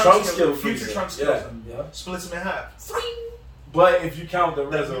then yeah, And Trunks killed Frieza. Future Trunks kills Yeah. him. Yeah. Splits him in half. But if you count the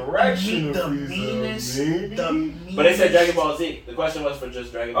resurrection the of Frieza, meanest, maybe? the meanest, But they said Dragon Ball Z. The question was for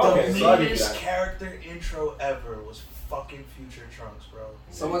just Dragon Ball. Okay, the so I'll give you meanest that. character intro ever was fucking Future Trunks, bro.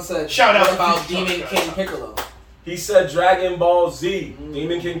 Someone said, Shout out what to about Future Demon Trunks, King guys. Piccolo? He said Dragon Ball Z.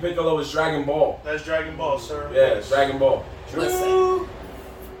 Demon King Piccolo is Dragon Ball. That's Dragon Ball, sir. Yeah, it's Dragon Ball. Listen.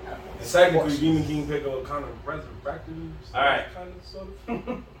 Technically, Demon King Piccolo kind of resurrected him. All right. Kind of, sort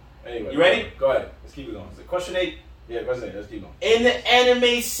of. Anyway, You ready? Go ahead. Let's keep it going. Question 8. Yeah, question 8. Let's keep going. In the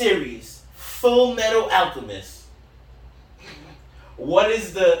anime series Full Metal Alchemist, what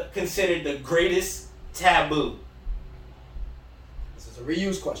is considered the greatest taboo? This is a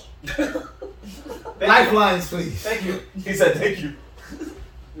reuse question. Lifelines, please. Thank you. He said thank you.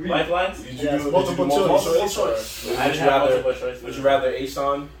 Lifelines? Did you Yes, do multiple choice. I didn't have multiple choice. Would you rather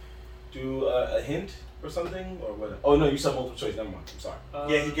Asan do a hint or something? Or what? Oh, no, you said multiple choice. Never mind. I'm sorry.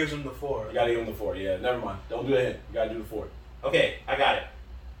 Yeah, he gives him the 4. You gotta give him the 4. Yeah, never mind. Don't do a hint. You gotta do the 4. Okay, I got it.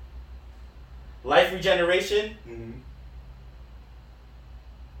 Life regeneration. Mm-hmm.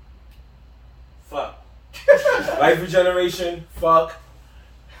 Fuck. Life regeneration. Fuck.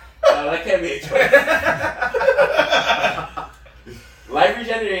 No, that can't be a choice. Life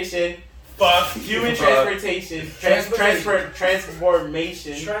regeneration. Fuck. Human Fuck. transportation.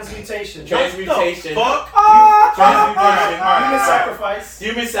 Transformation. Transmutation. Transmutation. Fuck. Transmutation. Human sacrifice.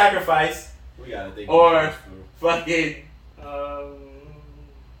 Human sacrifice. We gotta think. Or fucking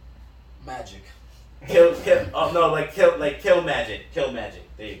Magic. kill. Oh no, kill magic. Kill magic.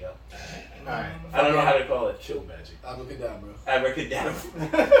 There you go. Alright. I don't know how to call it. Kill magic. Abracadabra, bro. Abracadabra.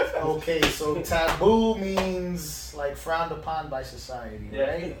 Okay, so taboo means like frowned upon by society, Yeah.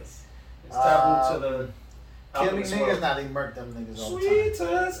 right? It's taboo to the Killing alchemist niggas, world. nah, they murk them niggas all the time. Sweet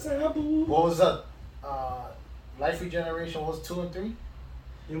as taboo. What was up? Life regeneration was 2 and 3?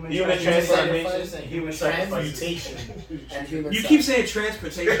 Human transformation transformation. and Human sacrifice. transmutation. And human You sex. keep saying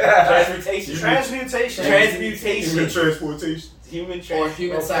transportation. Transmutation. Transmutation. Transmutation. transportation. Human Or trans.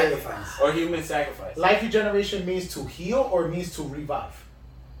 human Okay. sacrifice. Or human sacrifice. Life regeneration means to heal or means to revive?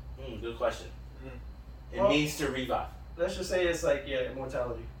 Good question. It Well- means to revive. Let's just say it's like,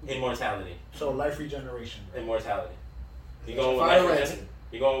 immortality. Immortality. So life regeneration. Right? Immortality. You going with Final life answer. regeneration?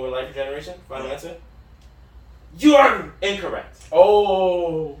 You going with life regeneration? Final answer? You are incorrect.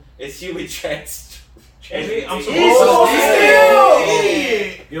 Oh. It's human trans. I'm supposed to.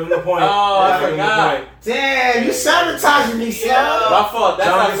 Idiot. Give him the point. Oh, I Give him the forgot. point. Damn, you sabotaging me, son. My fault. That's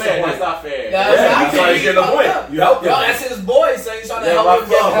John not gets the fair. point. That's not fair. Yeah, Yeah, that's why he's getting the point. You helped Yo, him. that's his boy, so he's trying to Yeah, help my him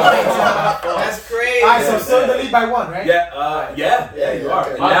get fault. points. My fault. That's crazy. Alright, so still in the lead by 1, right? Yeah, yeah, you are.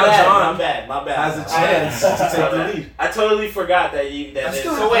 okay. And My now bad. John My bad. has a chance to take the lead. I totally forgot that you. That I'm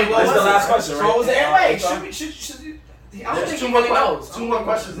still- so wait, what This is was the it? last question, So right? what was the air Wait, raid? I don't think he really knows. 2 more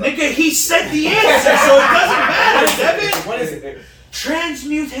questions. left. Nigga, he said the answer, so it doesn't matter, Devin. What is it?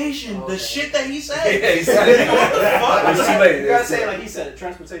 Transmutation, the shit that he said. Yeah, he said it. It's too late. You gotta say it like he said it.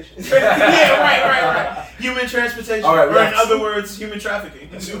 Transportation. Yeah, right. Human transportation, All right, or in yes. other words, human trafficking.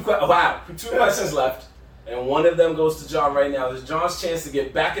 Two questions left, and one of them goes to John right now. It's John's chance to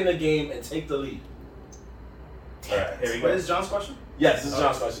get back in the game and take the lead. All right, here we What go. is John's question? Yes, this is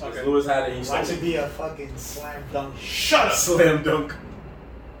John's question. Okay. Lewis had it. He Watch stole it be a fucking slam dunk. Shut up. Slam dunk.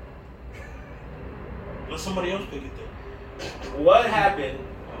 Let somebody else pick it then. What happened?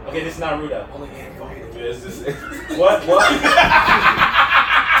 Okay, this is Naruto. Only Andy can read it. Yes, this is. What? Y'all niggas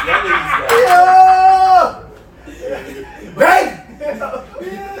Right?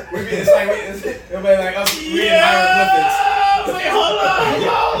 It's like, everybody like, I'm reading hieroglyphics. Wait, hold on.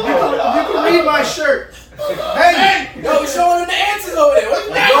 You can read my shirt. Hey! Yo, we're showing him the answers over there. What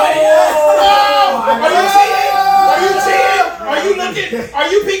you doing? Are you looking? Are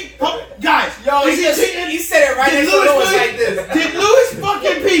you peeking? Guys, Yo, is he cheating? he said it right Did next to Lewis Lewis peek? like this. Did Lewis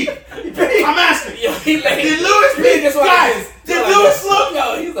fucking peek? I'm asking. Yo, he like, Did Lewis he peek? just like Guys, this. did Like Lewis this. look?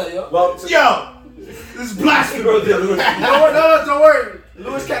 Yo, he's like, yo. Well, Yo, this is blasphemy. No, don't worry.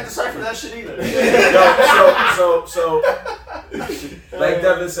 Lewis can't decipher that shit either. so, like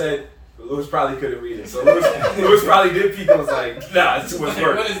Devin said, Lewis probably couldn't read it. So Lewis probably did peek and was like, nah, it's too much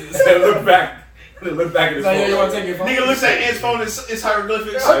work. What is this? And look back at his Like, yo, you want to phone. take your phone? Nigga looks at Ant's phone, it's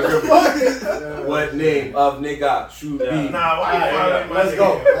hieroglyphics. What name of nigga should be? Nah, why you violating my Let's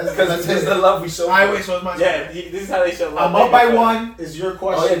go. nigga? Because it's the love we show. Alright, wait, so it's my turn. Yeah, this is how they show love. I'm up by 1. Is your Oh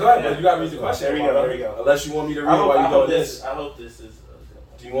question? yeah, go ahead. But you gotta read the question. There we go. Unless you want me to read I it while you're doing this. I hope this is.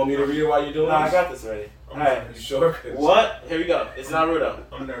 Do you want me to read it while you're doing No, I this? got this already. All right. You sure? 'Cause- What? Here we go. It's Naruto.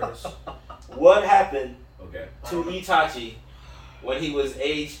 I'm nervous. What happened Okay. to Itachi when he was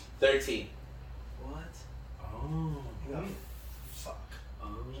age 13? What? Oh. Fuck.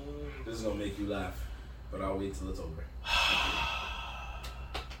 This is gonna make you laugh, but I'll wait till it's over.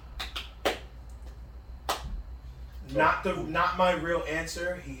 Not my real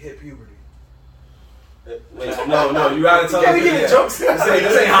answer. He hit puberty. Wait, no, you gotta tell Can us. we get the jokes?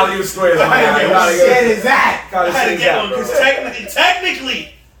 This ain't Hollywood Squares, my guy. You gotta Shit get is that? gotta I had to sing get that, one bro. because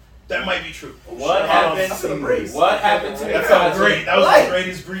technically, that might be true. What happened? What happened to That felt Itachi? great. That was Light. the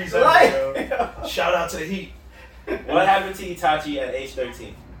greatest breeze ever, Light. yo. Shout out to the Heat. What happened to Itachi at age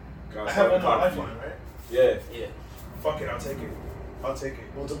 13? Gotta I start have the one more clock. lifeline, right? Yeah. Fuck it, I'll take it. I'll take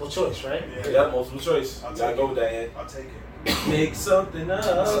it. Multiple choice, right? Yeah, multiple choice. I'll You gotta take go it. with that, Ant. I'll take it. Make something That's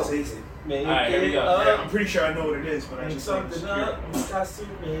up. easy. Make Alright, here we it go. up. Yeah, I'm pretty sure I know what it is, but I Make just think something it's up. You got to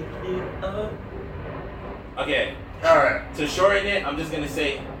make it up. Okay. Alright. To shorten it, I'm just gonna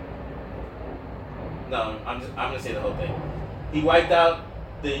say. No, I'm gonna say the whole thing. He wiped out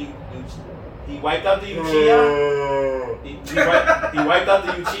the Uchiha. He wiped out the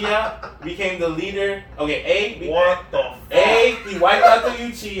Uchiha. Became the leader. Okay, What the fuck? A. He wiped out the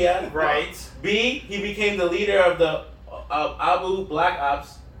Uchiha. Right. B. He became the leader of the Abu Black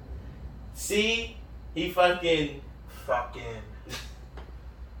Ops. C. He fucking.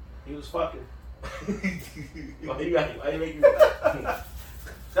 He was fucking. Why you making that?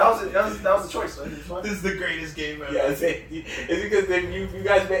 That was the choice. Right? He was fucking. This is the greatest game ever. Yeah, it's because you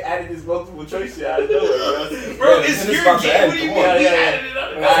guys added this multiple choice shit out of nowhere, bro. Bro, Yeah, it's and your about to game. end. What do you Come mean? on. We Yeah. added it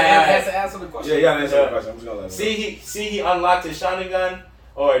up. Has to answer the question. Yeah, you gotta answer the question. I'm just gonna let him. He unlocked his Sharingan,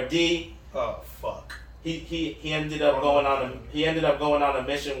 or D. Oh fuck. He ended up going on a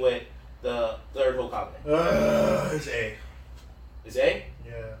mission with the third Hokage. It's A. Is A?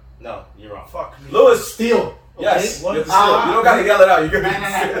 Yeah. No, you're wrong. Fuck me. Lewis. Steal. Yes. What? You have to steal. You don't gotta yell it out. You're Nah,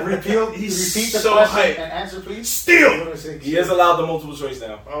 gonna. repeat the so question hyped. and answer, please. Steal. He is allowed the multiple choice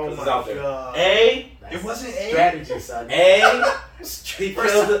now. Oh Because my it's out there. god. A. It wasn't A. Strategy, son. A. He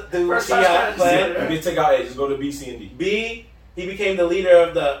killed the first time Uchiha clan. You can take out A. Just go to B, C, and D. B. He became the leader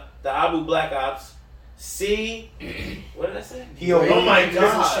of the Abu Black Ops. C. What did I say? Oh my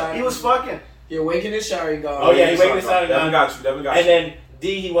god. He was fucking. He awakened his Sharingan. Oh, yeah, he awakened his Sharingan. Devin got you. Devin got And you. then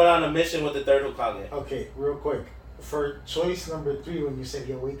D. He went on a mission with the third Hokage. Okay, real quick. For choice number 3, when you said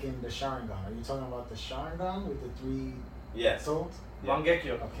he awakened the Sharingan, are you talking about the Sharingan with the 3 Yes. souls?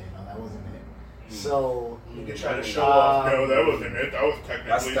 Mangekyo. Okay, no, that wasn't it. So, You can try to show off. No, that wasn't it. That was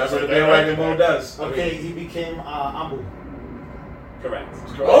technically. That's what the bandwagon mode does. okay, he became Ambu. Correct.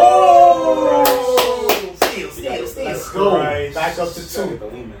 Oh! Steal. Let's go. Christ. Back up to Get 2. the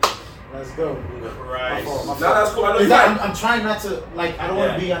lean, man. Let's go. Christ. My fault. No, that's cool. I know you I'm, got I'm trying not to, like, I don't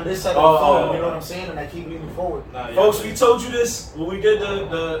want Yeah. to be on this side Oh, of the phone, oh, you know oh. what I'm saying? And I keep leaning forward. No, yeah. Folks, we told you this when we did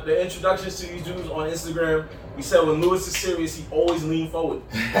the introductions to these dudes on Instagram. We said when Lewis is serious, he always lean forward.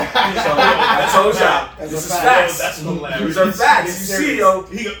 So I told y'all, That's this a is fact. facts. That's hilarious. These are facts. You He's see, yo,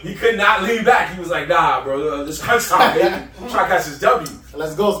 he could not lean back. He was like, nah, bro, this crunch time, baby. I'm trying to catch this W.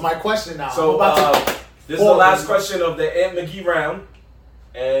 Let's go. It's my question now. So, I'm about to this is the last question of the Ant McGee round.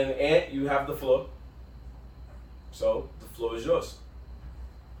 And Ant, you have the floor. So, the floor is yours.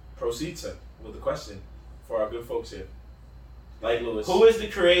 Proceed, sir, with the question for our good folks here. Like Lewis. Who is the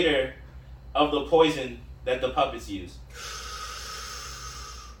creator of the poison that the puppets use?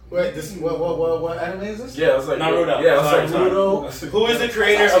 Wait, this what anime is this? Yeah, I was like Naruto. Yeah, I was Sorry, like sorry. Naruto. Who is the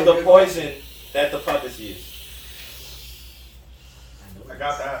creator of the poison that the puppets use? I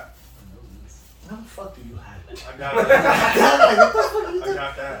got that. How the fuck do you have it? I got that. I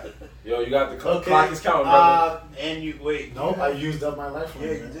got that. Yo, you got the Okay. clock is counting, brother. And you wait. No, I used up my life.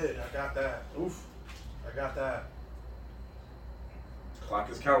 Yeah, you did. I got that. Oof. I got that. Clock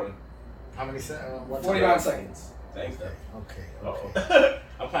is counting. How many seconds? 49 seconds. Thanks, Dad. Okay. Uh-oh.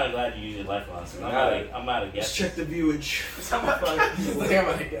 I'm kind of glad you used your lifeline. So I'm out of Let's guess. check the viewage. Damn,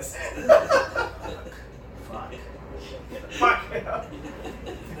 I guess. Fuck.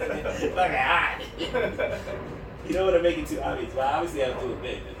 You don't want to make it too obvious, but obviously I have to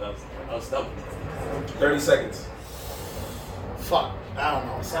admit that I was stumped. 30 seconds. Fuck. I don't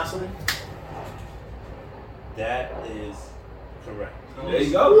know. Assassin? That is correct. There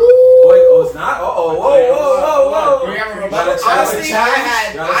you go. Oh, it's not? Whoa. We have a Got a rebuttal. challenge. Honestly,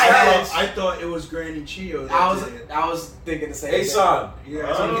 I thought it was Granny Chio. I was thinking the same Hey, thing. son.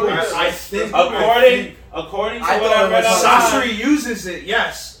 Yeah, I think According to I what thought I it read was online, Sasori uses it,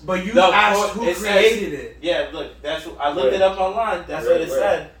 yes, but you No, asked who it says- created it. yeah, look, that's what, I looked it up online. That's what it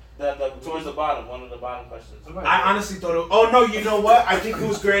Where? said. Towards the bottom, one of the bottom questions. I honestly thought it. Oh no, you know what? I think it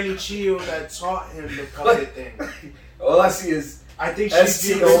was Granny Chio that taught him the puppet thing. All I see is I think STO.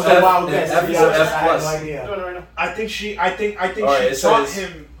 she. F- guess. F- To be honest, F- I had no plus. idea. Doing it right now. I think All right, she it taught says,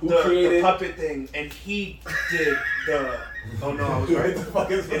 him who the created- puppet thing, and he did the. Oh no, I was right.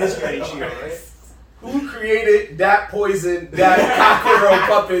 It is Granny Chio, right? who created that poison that Kakuro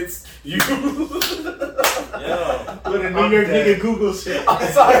puppets use? Yo, With a New I'm York dead. nigga Google shit. I'm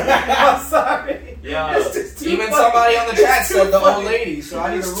sorry. yo. It's just too Even funny. somebody on the chat It's too said the old funny. lady, so I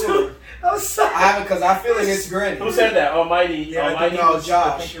need a It's ruler. too- I'm sorry. I haven't because I feel like it's Granny. Who said that? Almighty. Yeah, I Almighty. think, No, it was, Josh.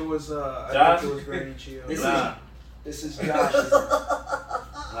 I think it was. I Josh? think it was Granny Chio. This Nah. This is Josh.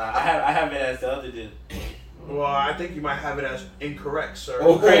 I have it as the other dude. Well, I think you might have it as incorrect, sir.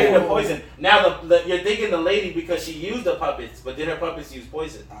 Who created the poison? Now you're thinking the lady because she used the puppets, but did her puppets use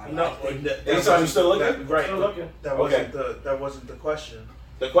poison? No. Anytime you still looking? Right. Still looking. That wasn't the question.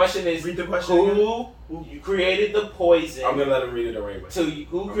 The question is, Read the question who you created the poison? I'm gonna let him read it the right way. So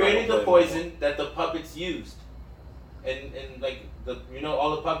who created the poison that the puppets used? And like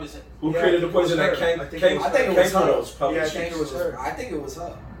all the puppets. Who created the poison that came? I think it was her. Those puppets? Yeah, I think it was her. I think it was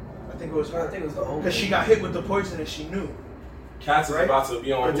her. I think it was her. I think it was the old. Because she got hit with the poison and she knew. Cats is about to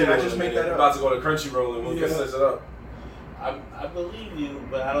be on. Or did I just make that up? About to go to Crunchyroll and we'll get set it up. I believe you,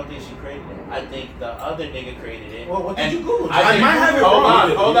 but I don't think she created it. I think the other nigga created it. Well, what did you Google? I might have it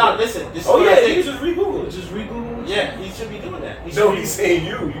wrong. Hold on, listen. This Oh is yeah, what I you think. can just re-Google it. Just re-Google. Yeah, he should be doing that. No, he's saying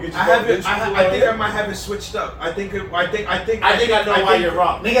you. You can just I have it. I think I might have it switched up. I think I know why you're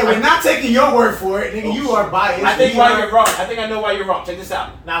wrong. Nigga, we're not taking your word for it. Nigga, you are biased. I think why you're wrong. I think I know why you're wrong. Check this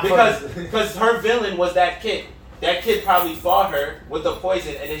out. Nah, Because her villain was that kid. That kid probably fought her with the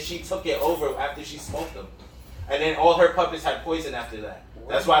poison, and then she took it over after she smoked them. And then all her puppets had poison after that.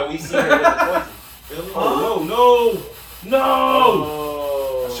 That's why we see her with the poison. Feel me? Oh,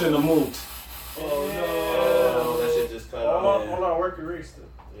 no. I shouldn't have moved. Oh, that shit just cut off. Hold on, work erased it.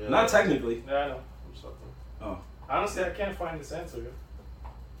 Yeah. Not technically. Yeah, I know. I'm sorry. Oh. Honestly, I can't find this answer.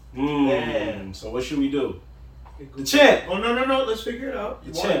 Damn. So what should we do? The champ. Oh no! Let's figure it out.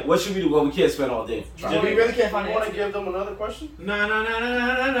 The champ. What should we do? Well, we can't spend all day. We really can't find You it. want to give them another question? No.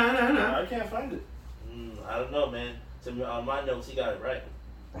 I can't find it. I don't know, man. On my notes, he got it right.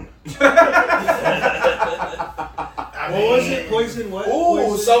 What was it? Poison what? Ooh,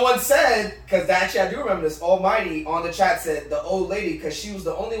 Poison? someone said, because actually I do remember this, Almighty on the chat said the old lady, because she was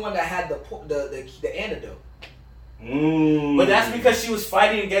the only one that had the antidote. But that's because she was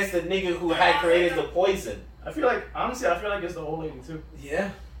fighting against the nigga who had created the poison. Honestly, I feel like it's the old lady too. Yeah,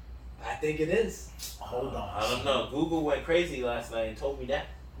 I think it is. Hold on. I don't know. Google went crazy last night and told me that.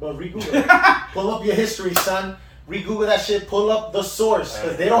 But re-Google it. Pull up your history, son. Re-Google that shit. Pull up the source.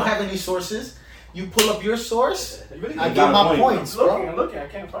 Because they don't have any sources. You pull up your source, I get my points, bro. I'm looking. I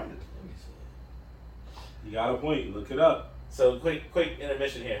can't find it. You got a point. Look it up. So quick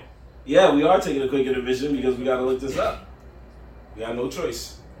intermission here. Yeah, we are taking a quick intermission because we got to look this up. We got no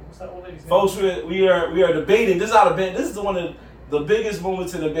choice. What's that old lady's name? Folks, we are debating. This is one of the biggest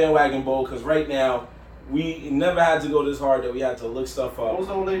moments in the Bandwagon Bowl because right now we never had to go this hard that we had to look stuff What was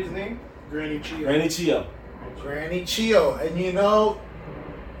up. the old lady's name? Granny Chia. Granny Chia. Granny Chio. And you know,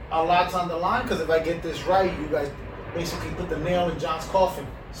 a lot's on the line because if I get this right, you guys basically put the nail in John's coffin.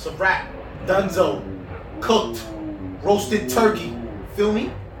 It's a wrap. Dunzo. Cooked. Roasted turkey. Feel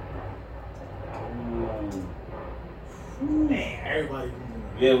me? Man, everybody.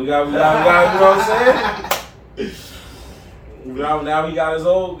 Yeah, we got, you know what I'm saying? Now he got his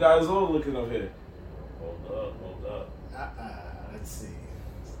old looking up here. Hold up. Let's see.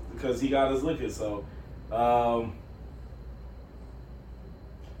 Because he got his looking, so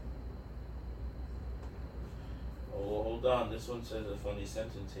Oh, hold on. This one says a funny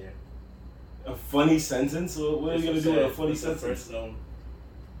sentence here. a funny sentence? What are you gonna do with a funny The sentence? first known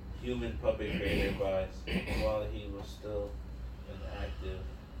human puppet creator while he was still inactive.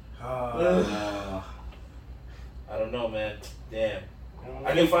 I don't know, man. Damn.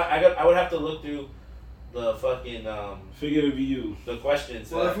 I would have to look through the fucking Figure it'd be you. the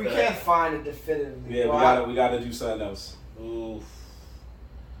questions. Well, if we can't find it definitively, Yeah, we gotta do something else. Oof.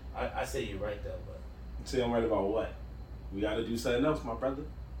 I say you're right though, but Say I'm right about what? We gotta do something else, my brother.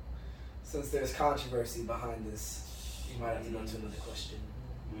 since there's controversy behind this, you might have to go to another question.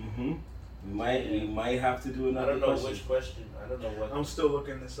 Mm-hmm. We might have to do I another don't know question. which question. I don't know what. I'm still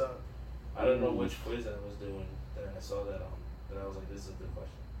looking this up. I don't know which quiz I was doing that I saw that on. That I was like, this is a good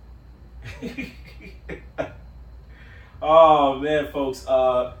question. Oh man, folks,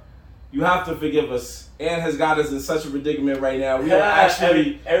 you have to forgive us. Ann has got us in such a predicament right now. We are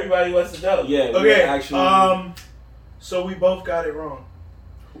actually everybody wants to know. yeah. Okay. We're actually So we both got it wrong.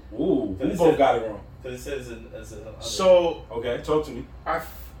 ooh, we both got it wrong. Because it says it's an So Okay, talk to me.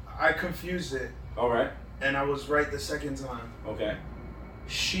 I confused it, All right. and I was right the second time. Okay.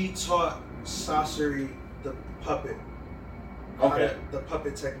 She taught Sasori the puppet. Okay. The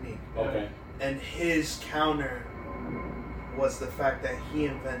puppet technique. Okay. And his counter was the fact that he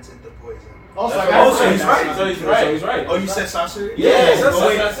invented the poison. Also, That's I what- got he's right. So he's right. So he's right. Oh, you said Sasori? Yes, that's Oh,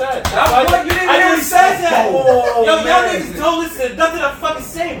 wait. That's what I said. What? You didn't I really just say said that. Oh, Yo, y'all man. niggas don't listen to nothing I'm fucking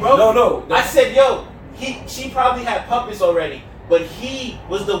saying, bro. No. I said, yo, she probably had puppets already, but he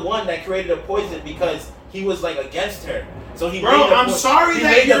was the one that created a poison because he was like against her. So he Bro, made the I'm sorry he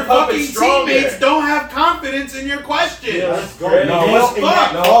that made your the puppet fucking stronger. teammates don't have confidence in your questions. Yeah, that's No, great. no, it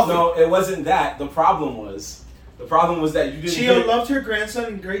wasn't that. The problem was that you didn't. Chia loved her grandson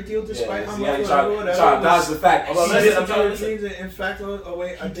a great deal despite how much That's the fact. Hold on, listen, I'm trying to listen. In fact, oh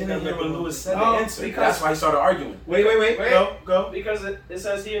wait, I didn't hear when Lewis said the No, answer. because- That's why he started arguing. Wait. Go. Because it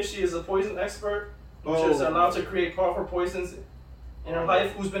says he or she is a poison expert, which Oh. is allowed to create powerful poisons in her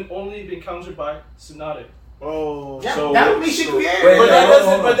life, who's been encountered by Tsunade. Oh. Yeah, So- that would mean she created Wait,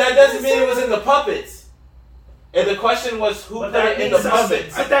 it. But that doesn't mean it was in the puppets. And the question was who put it in the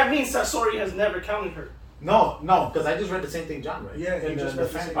puppets. But that means Sasori has never counted her. No, because I just read the same thing John read. Yeah, he In just the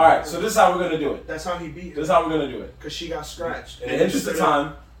read the fan- same. All right, so this is how we're gonna do it. That's how he beat This is her. how we're gonna do it. Because she got scratched. In the interest of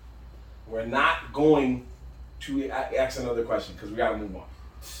time, we're not going to ask another question because we gotta move on.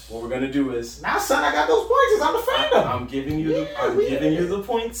 What we're gonna do is Now, son, I got those points 'cause I'm the fandom. I'm giving you the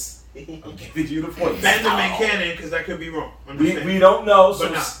points. I'm giving you the points. Bend them in canon because that could be wrong. We don't know. So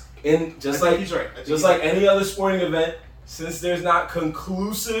But nah. in just like he's right. just like any other sporting event, since there's not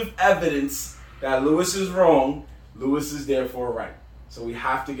conclusive evidence that Lewis is wrong, Lewis is therefore right. So we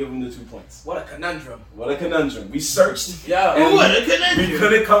have to give him the 2 points. What a conundrum. What a conundrum. We searched. Yeah. and What a conundrum. We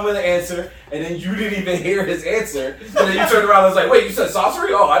couldn't come with an answer, and then you didn't even hear his answer. And then you turned around and was like, wait, you said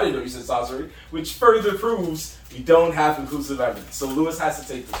sorcery? Oh, I didn't know you said sorcery. Which further proves we don't have conclusive evidence. So Lewis has to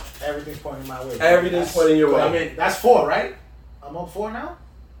take this. Everything's pointing my way. Everything's pointing your way. I mean, that's 4, right? I'm up 4 now?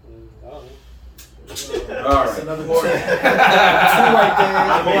 All That's right. another 4. 2 right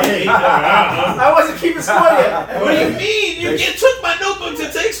there. I wasn't keeping score yet. What do you mean? You took my notebook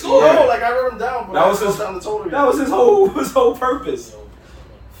to take school. No, like I wrote them down, but That I was wrote his- down the total. That was his whole purpose.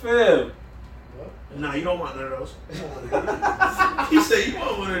 Fam. Nah, you don't want none of those. He said you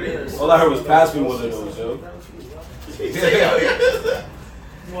want one of these. All I heard was pass me one of those, yo.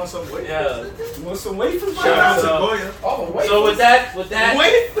 You want some weight? Yeah. You want some wafers? Shout out to So- Goya. Oh, wait. So with that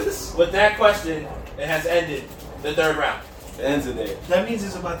Wafers. with that question, it has ended the third round. It ends it there. That means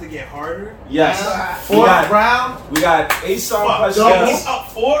it's about to get harder. Yes. We 4th got, round. we got 8 song Fuck, questions. he's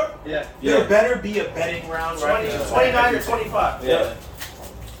up 4? Yeah. There Yeah. better be a betting round right now. 29 or 25. Yeah.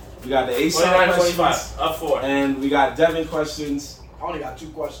 We got the 8 song 29, questions. 25. Up 4. And we got Devin questions. I only got 2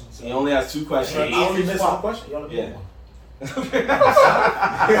 questions. He only has 2 questions. I only missed 1 question. You only Yeah. missed 1.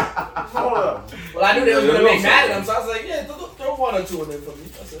 Hold up. Well, I knew they was Yeah, gonna you make know mad at something. him, so I was like, yeah, throw 1 or 2 in there for me.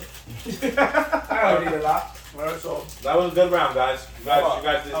 That's it. I don't need a lot. Alright, so That was a good round, guys. You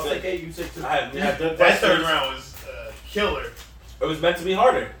guys did I'll good. take 8, you take 2. We had good That third questions. round was killer. It was meant to be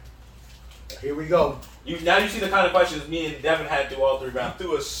harder. Here we go. Now you see the kind of questions me and Devin had through all 3 rounds.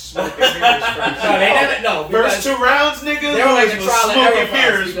 Through a smoke and mirrors first. No, they never. No, First because 2 rounds, nigga. they were like a was trial and smoke error and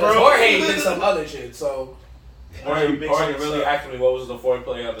mirrors, process, bro. Jorge did some other shit, so. Jorge really asked me what was the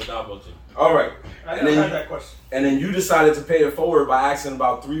foreplay of the double team. All right. I And never then, had that question. and then you decided to pay it forward by asking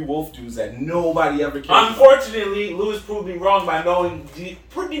about 3 wolf dudes that nobody ever cared about. Unfortunately, Lewis proved me wrong by knowing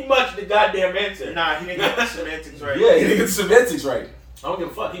pretty much the goddamn answer. Nah, he didn't get the semantics right. Yeah, he didn't get the semantics right. I don't give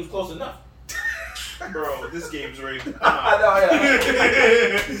a fuck. He was close enough. Bro, this game's rigged. I know,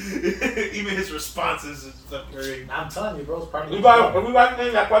 Even his responses is stuff rigged. I'm telling you, bro. It's part of We the got to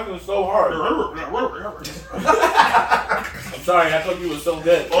think that question was so hard. I'm sorry, I thought you was so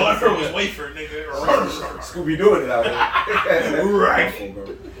good. All I heard was wafer, nigga. Scooby doing it out there. Right.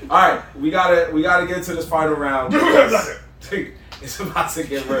 All right, we gotta get to this final round. It's about to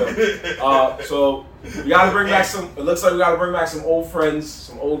get real. So we gotta bring back some. It looks like we gotta bring back some old friends,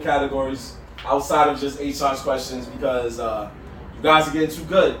 some old categories outside of just H-Son's questions because you guys are getting too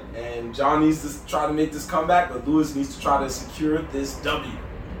good, and John needs to try to make this comeback, but Lewis needs to try to secure this W.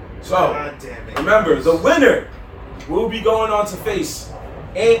 So God damn it. remember, the winner will be going on to face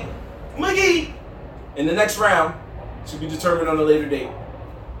Aunt McGee in the next round, to be determined on a later date,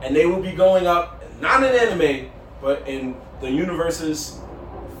 and they will be going up not in anime, but in the universes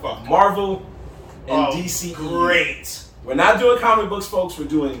Marvel and DC. Great. We're not doing comic books, folks. We're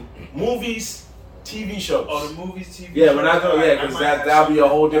doing movies, TV shows. Oh, the movies, TV Yeah, shows? we're not doing because that'll be a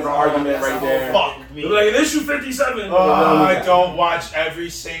whole different argument right there. Fuck me. They'll be like in issue 57. I don't watch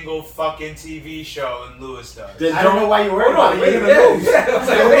every single fucking TV show, and Lewis does. Then I don't know why you worried hold on, about it. wait, You're gonna lose. yeah. I was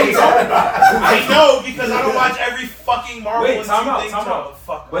like, wait, I know because I don't watch every fucking Marvel Wait, and time out, TV time show. out.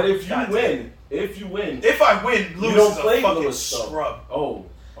 Fuck. But if you God damn. win, If I win, Lewis don't is a play fucking Lewis, though. scrub. oh.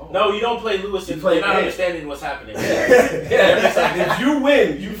 No, you don't play Lewis. You You're play not Ant. understanding what's happening. Yeah. If you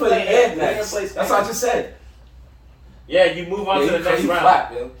win, you play Ant next. play That's what I just said. Yeah, you move on to the next round.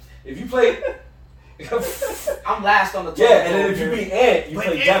 Flat, man. If you play, I'm last on the top. yeah, and then if you beat Ant, you But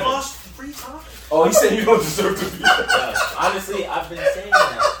play Ant Devin. lost 3 times. Oh, he said you don't deserve to be. Honestly, I've been saying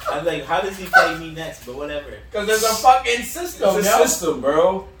that. I'm like, how does he play me next? But whatever. Because there's a fucking system, It's a system,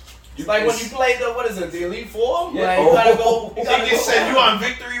 bro. It's like when you play the, what is it, the Elite Four? Yeah. Like, you gotta go. You gotta Nigga go. said you on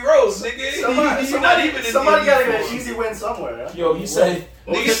victory road, nigga. Somebody gotta get an easy win somewhere. Huh? Yo, he said.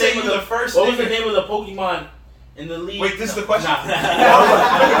 What Nigga was the say name you of the first What was the nigga. name of the Pokemon in the league? Wait, this is the question? Nah.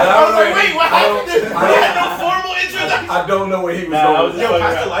 I was like, wait, what happened? We had no formal introduction. I don't know where he was Nah, I was going. just Yo, fucking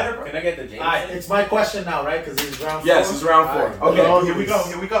pass the around. lighter, bro. Can I get the James? Alright. It's my question now, right? Because it's round 4. Yes, it's round 4. Alright. Okay. Oh, here we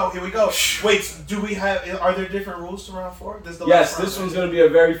go. Wait, do we have? Are there different rules to round 4? This is the Yes, last this round, one's gonna be a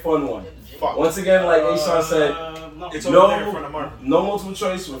very fun one. Fuck. Once again, like Aishan said, No. It's No. over there in front of Marvin. no multiple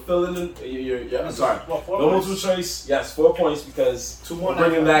choice. We're filling in. Yeah, I'm sorry. What, 4 No points? multiple choice. Yes, 4 points because 2 more we're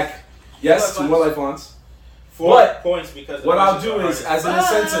bringing lifelines. back. Yes, 2 more lifelines. 4 But points because the what I'll questions do are is, hard. as an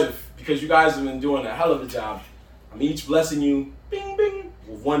incentive, because you guys have been doing a hell of a job, I'm each blessing you, bing bing,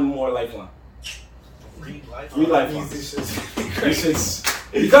 with 1 more lifeline. 3 lifelines. This is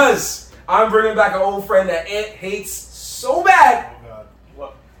because I'm bringing back an old friend that Ant hates so bad.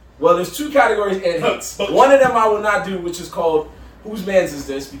 Well, there's 2 categories Ant hates. One of them I will not do, which is called "Whose Man's Is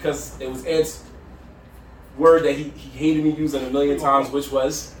This?" because it was Ant's word that he hated me using a million times, which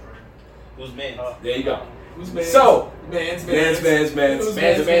was Who's man? there you go. Who's man's? So Man's. man's. Who's man's? Whose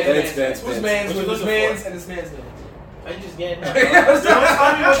man's With whose man's and his man's name. Are you just getting up? Don't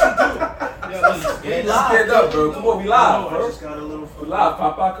tell me what to Just getting up. Stand up, bro. Come on, we live, I bro. just got a little. We live,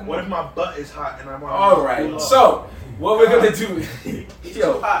 Papa. Come What on. if my butt is hot and I'm on? All right. So what we're gonna do?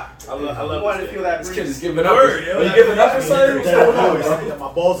 Yo, I You love wanted to this feel that this breeze. kid is giving up. Word, Are you giving up or something? What's going on?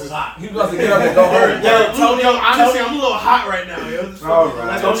 My balls is hot. He about to get up and go hurt. Yo, Tony, honestly, I'm a little hot right now, yo. All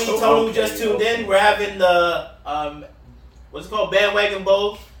right. Tony, who Okay, just tuned in. We're having the what's it called, Bandwagon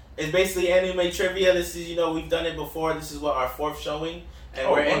Bowl. It's basically anime trivia. This is, we've done it before. This is what our 4th showing, and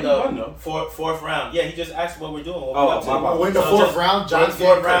we're in the fourth round. Yeah, he just asked what we're doing. What we up to. my bad. We're in the So 4th just- round. John's Fourth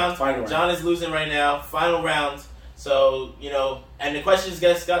getting round. Final round. John is losing right now. Final round. So and the questions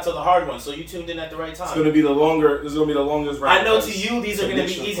got to the hard one. So you tuned in at the right It's time. gonna be the longer. This is gonna be the longest round. I know to because you these are going to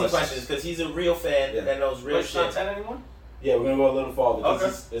be initial easy questions because he's a real fan Yeah. that knows real Wait, it's not shit. 10 anymore? Yeah, we're gonna go a little farther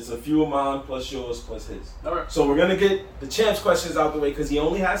because Okay. it's a few of mine plus yours plus his. All right. So we're gonna get the champ's questions out the way because he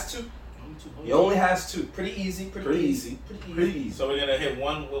only has 2. He only has 2. Pretty easy. Pretty easy. Pretty easy. So we're gonna hit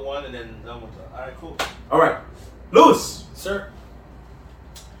one with one and then done with all right, cool. All right, Lewis. Sir.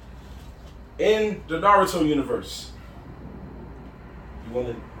 In the Naruto universe, you want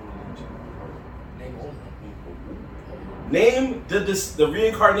to Name only. name the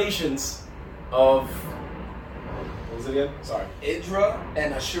reincarnations of what was it again? Sorry. Idra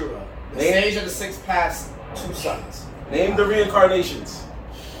and Ashura. The Name- sage of the 6 paths, 2 sons. Name the reincarnations.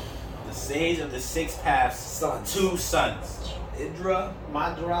 The sage of the 6 paths, Sons. 2 sons. Idra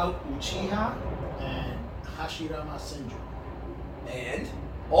Madara Uchiha and Hashirama Senju. and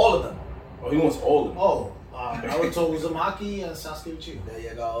all of them. Oh, he wants all of them. Oh, Naruto Uzumaki and Sasuke Uchiha. There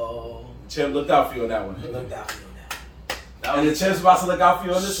you go. Champ looked out for you on that one. Look out for you now. And the champ's about to look out for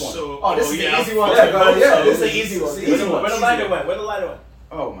you on this one. So, Oh, this is the easy one. Yeah, go ahead, yeah, This is this the easy one. it's the easy one. Where the lighter went? Where the lighter went?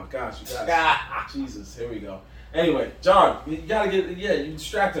 Oh my gosh, you guys. Jesus, here we go. Anyway, John, you gotta you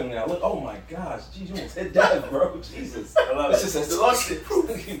distract him now. Look, oh my gosh, jeez, you almost hit that, bro. Jesus. I love It's it. just a Lost it.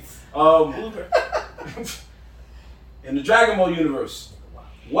 In the Dragon Ball universe,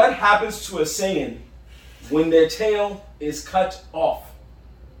 what happens to a Saiyan when their tail is cut off?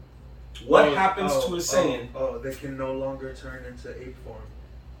 What happens to a Saiyan? Oh, they can no longer turn into ape form.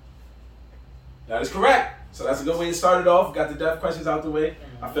 That is correct. So that's a good way to start it off. Got the death questions out the way.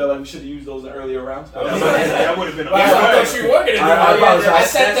 I feel like we should have used those in earlier rounds. that would have been a Well, I thought you were gonna do I apologize. I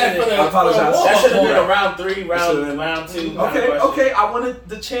said that for the. I apologize. For the That should have been wall. a round 3, should've been- round 2. Okay. I wanted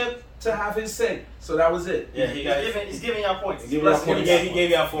the champ to have his say, so that was it. Yeah, he got He's giving y'all points. He's giving y'all points. He gave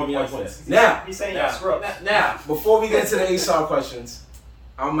you out 4 Give me your points. points. Now, He's saying y'all scrubs. Now, before we get to the ASAR questions,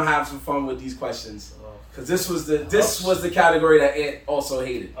 I'm gonna have some fun with these questions because this was the category that Ant also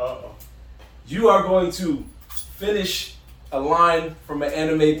hated. Uh-oh. You are going to finish a line from an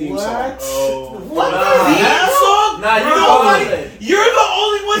anime theme song. What theme song? Nah, You're the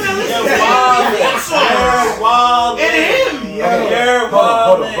only one that listens to You're wild. and him. You're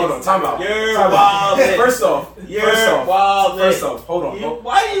Hold wild. on, time out. You're Time out. wild. First off, hold on.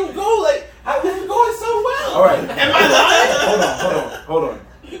 Why do you go like? How is it going so well? All right. Am I lying? Hold on.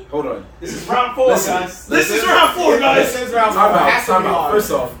 This is round 4, guys. This is round 4, guys. This is round Time 4. out. Has to Time be out. hard.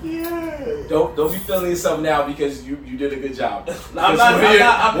 First off, don't be feeling yourself now because you did a good job. I'm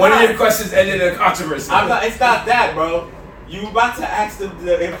not- One of your questions ended in a controversy. It's not that, bro. You about to ask them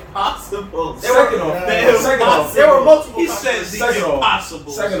the impossible. Second off, there were multiple. He says Second the off,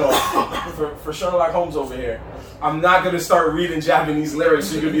 impossible. Second off, for Sherlock Holmes over here, I'm not gonna start reading Japanese lyrics.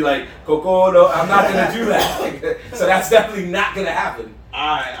 So you're gonna be like, Kokoro. I'm not gonna do that. So that's definitely not gonna happen.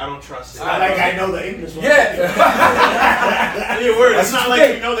 I don't trust it. I know the English one. Yeah. Your word. That's It's what not you like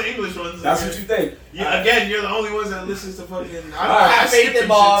think. you know the English ones. That's what you think. Again, you're the only ones that listens to fucking. I have faith in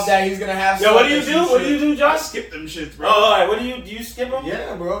Bob that he's gonna have. Yo, what do you do? What do you do, I Josh? skip them shits, Oh, bro. all right. What do you skip them?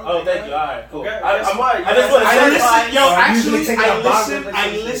 Yeah, bro. Oh, thank you. All right, cool. Okay, I that's why. I just want to I listen, yo, I usually actually, take I out Bob listen. Rivers I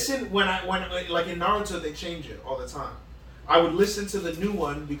and shit. listen when like in Naruto they change it all the time. I would listen to the new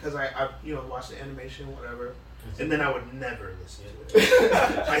one because I watch the animation, whatever, and then I would never listen to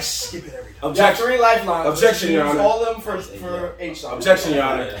it. I skip it every time. Objection. 3 lifelines. Objection, Your Honor. All of them for H song. Objection, Your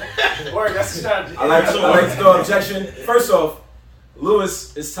Honor. Or that's the strategy. I like to throw objection. First off,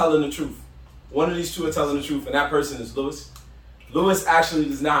 Lewis is telling the truth. One of these two are telling the truth, and that person is Lewis. Lewis actually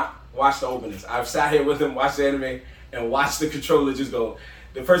does not watch the openings. I've sat here with him, watched the anime, and watched the controller just go.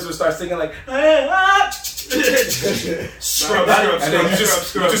 The person would start singing like, Scrub, and then you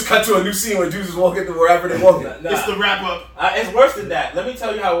just cut to a new scene where dudes is walking to wherever they're walking. It's the wrap up. It's worse than that. Let me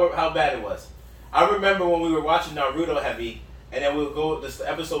tell you how bad it was. I remember when we were watching Naruto heavy, and then we'll go. This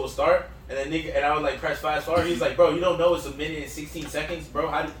episode will start, and then I would like press fast forward. He's like, "Bro, you don't know it's a minute and 16 seconds, bro.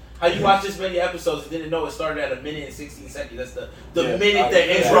 How you watch this many episodes and didn't know it started at a minute and 16 seconds? That's the minute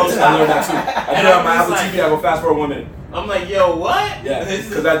the intro I learned started." that too. I do it on my Apple TV. I go fast forward 1 minute. I'm like, yo, what? Yeah,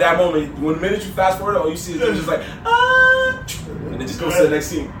 because at that moment, when the minute you fast forward, all you see is them just like, ah, and it just goes to the next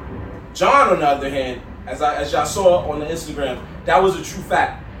scene. John, on the other hand, as y'all saw on the Instagram, that was a true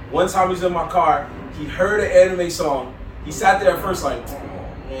fact. One time he was in my car, he heard an anime song. He sat there at first like, oh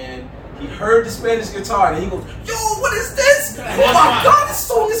man. He heard the Spanish guitar and he goes, yo, what is this? Oh my God, this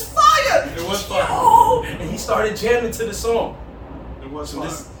song is fire! It was fire. Yo! And he started jamming to the song. It was So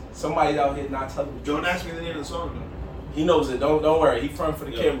fun. somebody out here not telling the Don't truth. ask me the name of the song though. He knows it. Don't worry. He front for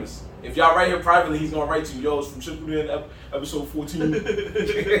the cameras. If y'all write him privately, he's gonna write to you. Yo, it's from Shippuden episode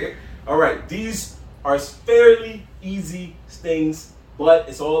 14. All right, these are fairly easy things, but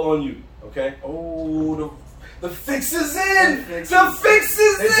it's all on you. Okay. Oh, the fix is in. The fix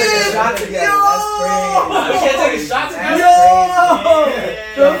is They take a shot in. together. Yo! That's We can't take a shot together. Yo!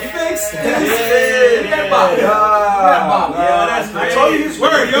 The fix is in. Give me that bottle. Give me that bottle. Yeah, that's I told you his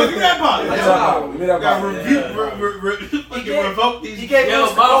word, yo. Give me that bottle. Give me that bottle. Give me that Gotta bottle. revoke these. He gave Yo,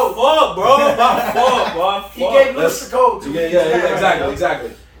 Lewis the my code. fault, bro. My fault, bro. He gave Lewis the code. Yeah,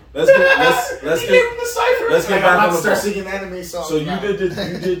 exactly. Let's get back on the start ball. singing anime songs. So you now. did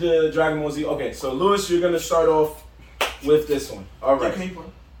the Dragon Ball Z. Okay, so Lewis, you're gonna start off with this one. All right,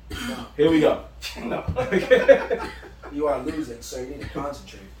 here we go. No. You are losing, so you need to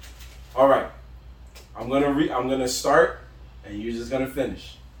concentrate. All right, I'm gonna start, and you're just gonna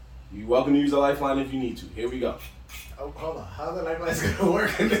finish. You're welcome to use a lifeline if you need to. Here we go. Oh, hold on. How the lifelines gonna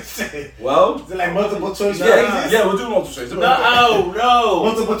work in this shit? Well, Is it like multiple choice phrases? yeah, we'll do multiple choice. No.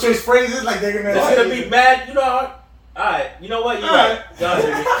 Multiple choice phrases? Like they're gonna It's gonna be mad. You know how? Alright, you know what? You're right.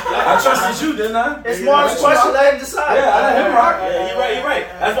 I trusted you, didn't I? It's Mark's question. Let him decide. Yeah, I let him rock. Yeah, you're right.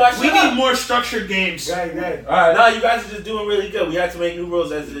 That's why We need more structured games. Right. All right. No, you guys are just doing really good. We had to make new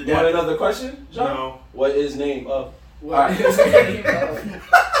rules as the You want another question, John? No. What is name of? What Alright.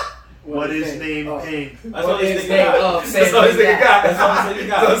 What is name Pain? That's all this nigga name got. of That's all this nigga got. That's all this nigga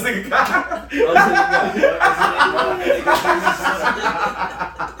got. That's all this nigga got.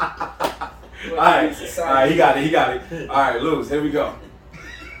 Alright, he got it. Alright, Lewis, here we go.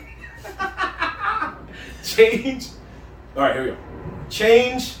 Change. Alright, here we go.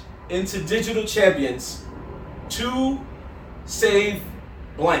 Change into digital champions to save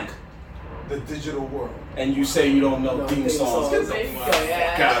blank. The digital world. And you say you don't know No, theme theme songs. songs. Get the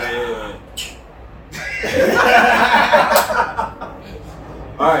Yeah. fuck out of here.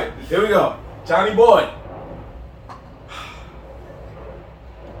 Alright, here we go. Johnny Boy.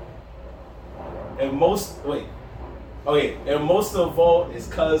 And most of all is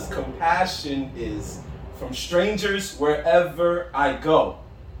cause compassion is from strangers wherever I go.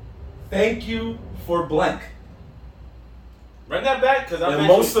 Thank you for blank. Bring that back, because I'm And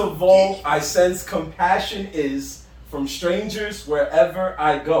most of all, I sense compassion is from strangers wherever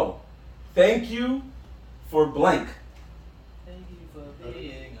I go. Thank you for blank. Thank you for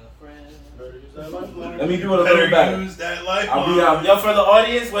being a friend. Let me do it a little better. Use that life. Yo, for the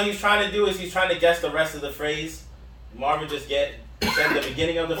audience, what he's trying to do is he's trying to guess the rest of the phrase. Marvin just said the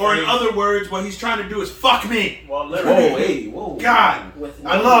beginning of the Or phrase. in other words, what he's trying to do is fuck me. Well, Whoa, literally. hey, whoa. God,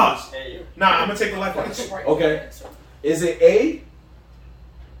 I lost. Hey, Nah, I'm gonna take the lifeline. Okay. Is it A,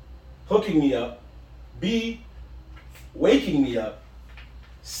 hooking me up, B, waking me up,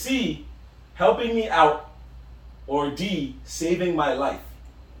 C, helping me out, or D, saving my life?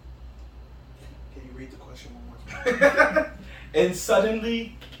 Can you read the question one more time? And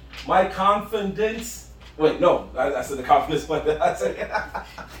suddenly, my confidence... Wait, no, I said the confidence one. I said,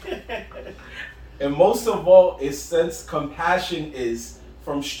 and most of all, is since compassion is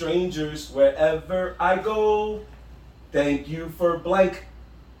from strangers wherever I go. Thank you for blank.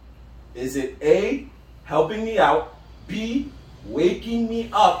 Is it A, helping me out, B, waking me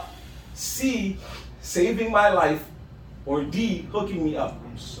up, C, saving my life, or D, hooking me up?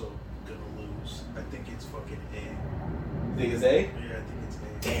 I'm so gonna lose. I think it's fucking A. You think it's A? Yeah, I think it's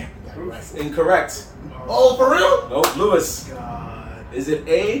A. Damn, you got it right. Incorrect. Oh, for real? Nope, Lewis. God. Is it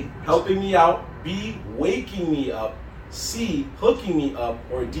A, helping me out, B, waking me up, C, hooking me up,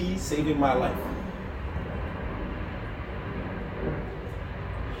 or D, saving my life?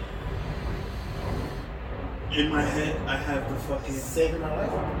 In my head, I have the fucking. Saving my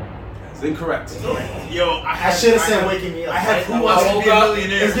life? That's incorrect. Yo, I should have said waking me up. I have Who I Wants to woke Be a up.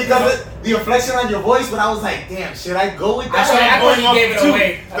 Millionaire. It's because of the inflection on your voice, but I was like, damn, should I go with that? I thought you gave it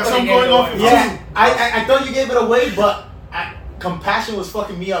away. That's what I'm going off of. Yeah, I thought you gave it away, but compassion was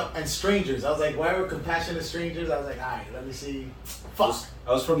fucking me up and strangers. I was like, why were compassion and strangers? I was like, all right, let me see. Fuck.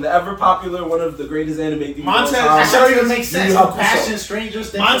 I was from the ever popular, one of the greatest anime thieves. Montez- That shit don't even make sense. Yu Yu Compassion, Hakusho.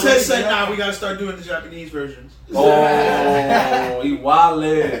 strangers. Montez said, nah, we gotta start doing the Japanese versions. Oh, he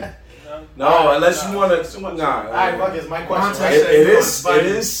wildin'. No, unless you want to. Nah. All right, fuck, it's my question. Montez Right?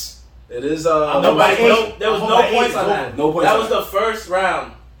 said- It is. Nobody. There was no points on that. No points. That on was the first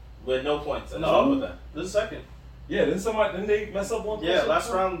round with no points. That's all with that. This is second. Yeah, didn't they mess up one? Yeah, question?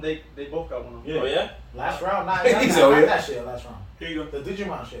 last round they both got one. Yeah. Oh yeah. Last round, not So, yeah. that shit. Last round. Here you go. The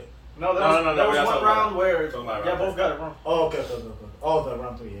Digimon shit. No, there No, was we're not one talking round about where Talking about yeah, round both got it wrong. Oh, okay. Oh, the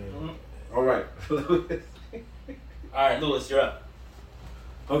round 3. Yeah. All right. All right, Lewis, you're up.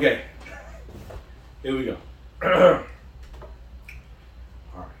 Okay. Here we go. All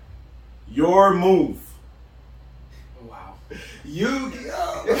right. Your move. Wow.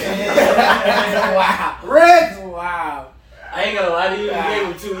 Yu-Gi-Oh! Wow. Red! Wow. I ain't gonna lie to you. You gave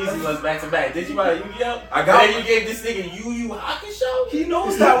him 2 easy ones back to back. Did you buy Yu-Gi-Oh? I got And then you gave this nigga Yu Yu Hakusho. He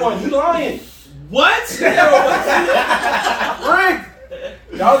knows that one. You lying. What? Rick!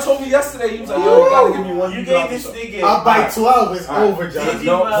 Y'all told me yesterday, he was like, yo, you gotta give me one. You gave this nigga. Up by 12 is All right. over, John. Did you,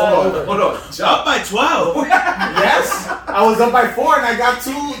 No, hold on. Up by 12. Yes, I was up by 4 and I got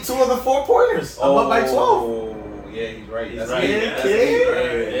two of the 4 pointers. I'm up by 12. Oh, yeah, he's right. He's That's right. it. That's kid.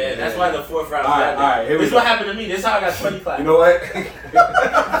 it. Yeah, that's why the 4th round. All right, here we This is go. what happened to me. This is how I got 20 claps. You know what?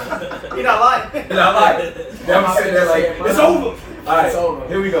 You're not lying. And I lied. I'm sitting there like, it's over. All right, It's over.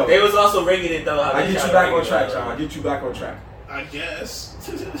 here we go. They was also ringing it though. How I they get tried you to back ring on it, track, though. John. I get you back on track. I guess.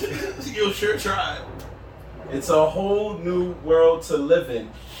 You'll sure try. It's a whole new world to live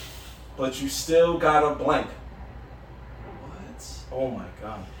in, but you still got a blank. What? Oh my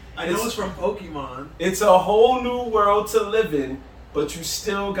god. I know it's from Pokemon. It's a whole new world to live in, but you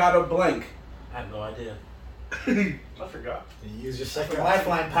still got a blank. I have no idea. I forgot. You use your second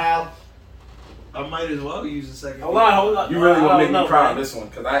lifeline, pal. I might as well use the second. Hold on. You really gonna make me No, proud man. of this one,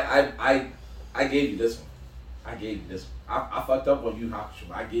 because I gave you this one. I gave you this one. I fucked up on you, Hakusho,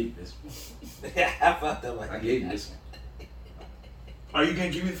 but I gave you this one. I fucked up. I gave you this one. Are you gonna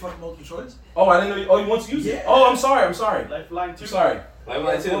give me the fucking multiple choice? Oh, I didn't know. You want to use it? Oh, I'm sorry. Lifeline 2. I'm sorry. Like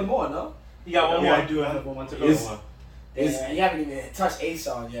one too. One more, no? You got one Yeah, more. I do have One to go. Is, Damn, you haven't even touched Ace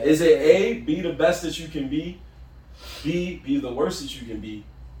on yet. is it A, be the best that you can be, B, be the worst that you can be,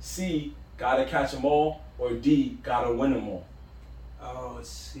 C, gotta catch them all, or D, gotta win them all? Oh, it's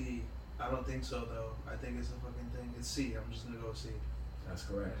C. I don't think so though. I think it's a fucking thing. It's C. I'm just gonna go C. That's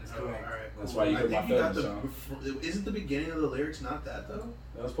correct. That's All correct. right, That's cool. why you I hurt think my you got feelings, Isn't the beginning of the lyrics not that though?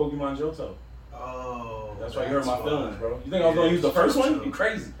 That was Pokemon Johto. Oh. That's why you hurt my why. feelings, bro. You think I was gonna use the first one? You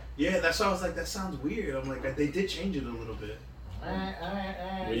crazy. Yeah, that's why I was like, that sounds weird. I'm like, they did change it a little bit.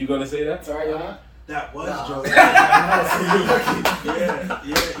 Were you gonna say that? It's alright, Yogi. That was Nah. Joe. Yeah.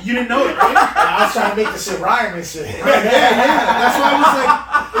 Yeah. You didn't know it, right? I was trying to make the shit rhyme and shit. Yeah. That's why I was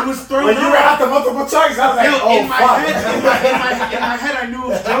like, it was thrown When you out. were at the multiple choice, I was like, Yo, oh, in my fuck. head, in my head, I knew it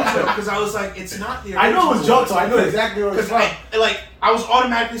was Johto because I was like, it's not the original. I knew it was Johto. I knew exactly what it was Because from. I was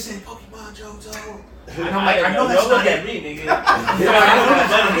automatically saying Pokemon Johto, and I'm like, I know that's Don't not look at it. me, nigga.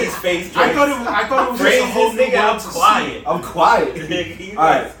 I know his face. I thought it was just a whole Craziest new nigga. world I'm to quiet. I'm quiet. Nigga, All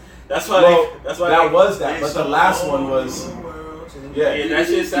right. That's why. Well, That's why. that was see. that, but the last one was Yeah, yeah. that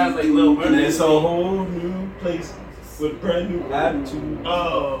shit sounds like Lil And Murder. it's a whole new place with a brand new attitude.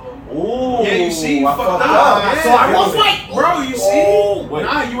 Oh. Ooh. Yeah, you see, I fucked fucked up. up. Yeah. So I was right. Bro, you see? Wait.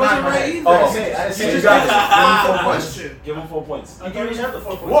 Nah, you wasn't right either. Oh, I didn't say you it. got it. Question. Give him 4 points. You already have the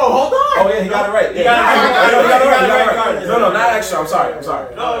 4 points. Whoa, hold on. Oh yeah, he got it right. You got it right. No, not extra. I'm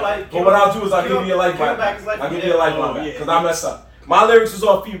sorry. No, like. But what I'll do is I'll give you a lifeline. I'll give you a lifeline because I messed up. My lyrics was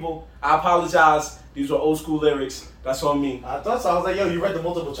off, people. I apologize. These were old school lyrics. That's on me. I thought so. I was like, yo, you read the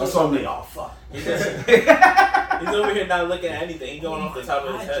multiple choice. That's on me. Oh, fuck. He's over here not looking at anything. He's going off the top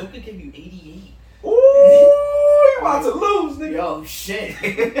of his head. Joker give you 88. Ooh, you about to lose, nigga. Yo, shit.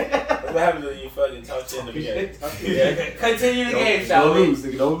 That's what happens when you fucking talk shit in the beginning. Yeah, continue the game, shall Don't we? lose,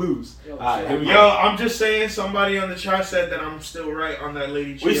 nigga. Don't lose. All right, here we Yo, go. I'm just saying somebody on the chat said that I'm still right on that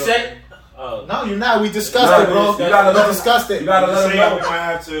lady Chio. We said. Oh. No, you're not. We discussed it, bro. You gotta let him- discussed it. You gotta let him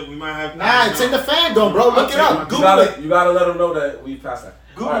know. We might have to. Nah, it's in the fandom, bro. Look it up. You Google it. gotta let him know that we passed that.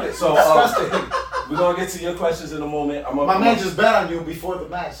 Google All right, it. so Discussed it. we're gonna get to your questions in a moment. My man just bet on you before the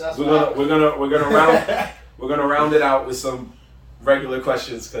match. That's We're gonna round it out with some regular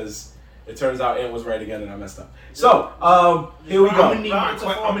questions because it turns out Ant was right again and I messed up. So here we I'm go.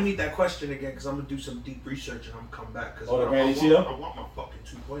 gonna need that question again because I'm gonna do some deep research and I'm gonna come back. Cause Oh, the I Granny want- Chio? I want my fucking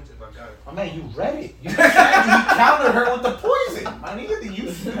 2 points if I got it. Oh, man, you read it. You countered her with the poison. My nigga, you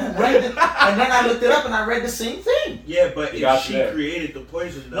read it. And then I looked it up and I read the same thing. Yeah, but You got if she that. created the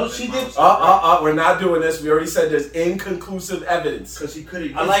poison, No, she did. We're not doing this. We already said there's inconclusive evidence. because he could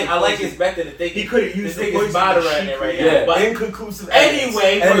have. I like his method to think. He could have used this the nigga's poison that moderating she it right created. now. But inconclusive evidence.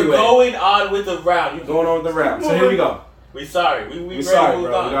 anyway, we're going on with the round. Going on with the round. So here we go. We sorry. We We're ready sorry, to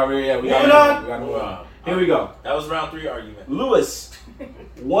move bro. on. We Moving gotta on. move on. Here we go. That was round 3 argument. Lewis,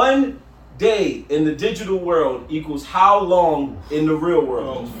 1 day in the digital world equals how long in the real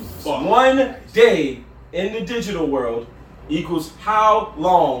world? fuck. 1 day in the digital world equals how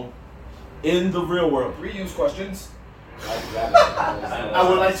long in the real world? Reuse questions. I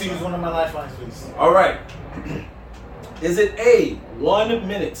would like to use one of my lifelines, please. All right. Is it A, 1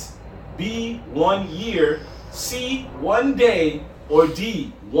 minute, B, 1 year, C, 1 day, or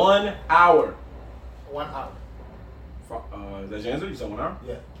D, 1 hour? 1 hour. Is that your answer? You said 1 hour?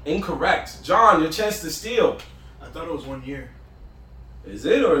 Yeah. Incorrect. John, your chance to steal. I thought it was 1 year. Is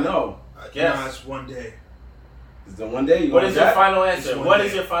it or no? Yes. Nah, it's 1 day. Is it 1 day? What is your final answer? It's one What day.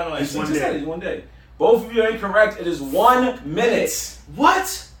 is your final It's answer? one Just day. said it's 1 day. Both of you are incorrect. It is 1 minute.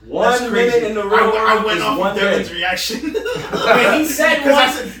 What? 1 minute in the real world I went is off 1 of Devin's day. reaction. He said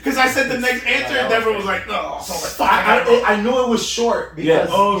Because I said the next answer, and Devin was like, no. So I'm like, fuck, I gotta go. I knew it was short because, Yes.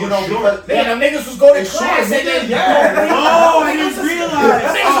 Oh, it you was know, short. because Man, them niggas was going to It's class short, and then nigga. Oh, I didn't realize.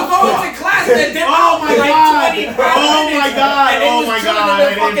 Them niggas was going to class and then Oh my like God. 25 Oh my minutes, God. and they Oh was my chilling God. in I the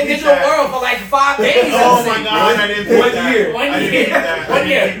didn't fucking think digital that. world for like 5 days. Oh my God, I didn't think 1 that. year. One I didn't year. think that. 1 I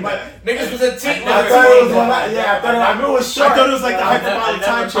year. didn't think that. Niggas was a team. I thought it was 1 hour. Yeah, I knew it was short. I thought it was like the hyperbolic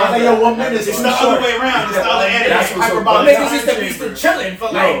time I was like, chamber. yo, 1 minute. It's the other way around. It's the other end. That's what's so Hyperbolic Niggas used to be chamber. chilling for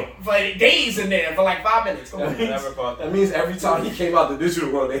like days in there for like 5 minutes. Come on. Never caught That that. means every time he came out the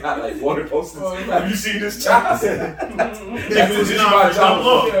digital world, they had like water posters. Have you seen this child? Niggas was not John.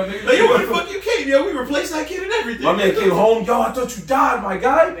 Like, yo, where the fuck you came? Yo, we replaced that kid and everything. My man came home. Yo, I thought you died, my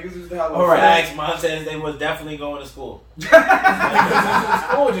guy. Niggas used to have All right. Facts, Mom says they was definitely going to school.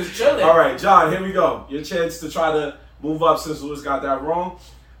 school just chilling. All right, John, here we go. Your chance to try to move up since Lewis got that wrong.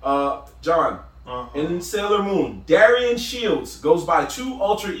 John, in Sailor Moon, Darian Shields goes by 2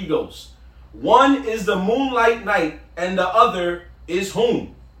 alter egos. One is the Moonlight Knight, and the other is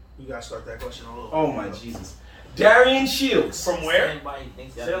whom? You gotta start that question all over. Oh my Jesus. Darian Shields. From where? Everybody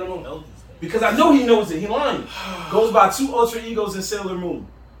thinks Sailor that Moon. knows these things. Because I know he knows it. He lying. Goes by 2 alter egos in Sailor Moon.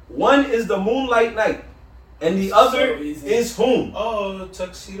 One is the Moonlight Knight, and the other is whom? Oh,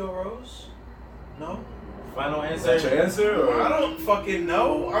 Tuxedo Rose? No? Final Is that answer. your answer? Or? I don't fucking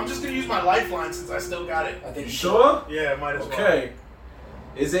know. I'm just gonna use my lifeline since I still got it. I think You sure? Yeah, might as well. Okay.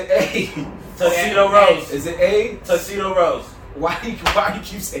 Is it A? Tuxedo Rose. Is it A? Tuxedo Rose. Why you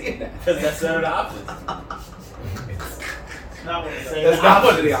keep saying that? Because that's the opposite. Not what it said. That's not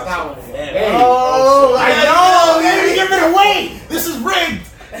one of the Not options. one of them. Damn. Hey. Oh, I know. You're gonna give it away. This is rigged.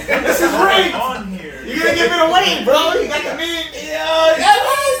 This is rigged. On here. You're gonna give it away, bro. You got the man.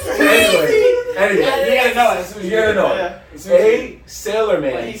 Anyway, You gotta know it. you gotta know. Yeah. A, Sailor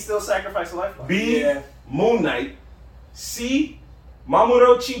But he Man. still sacrificed a lifeline. B, Moon Knight. C,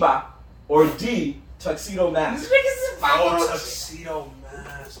 Mamoru Chiba. Or D, Tuxedo Mask. Oh, Tuxedo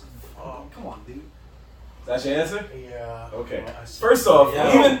Mask. Oh, Come on, dude. That's your answer? Yeah. Okay. First off,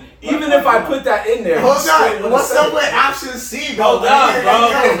 Yeah. even if I put that in there, Hold you still on. would've What's said up it. with option C, bro? Hold on, bro.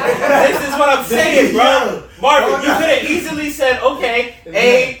 This is what I'm saying, bro. Yeah. Marvin, you could have easily said, okay,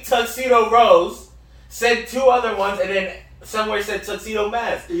 A, Tuxedo Rose, said 2 other ones, and then somewhere said tuxedo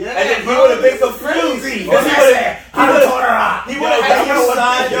mask. Yeah, and then he would have been confused. He would have had you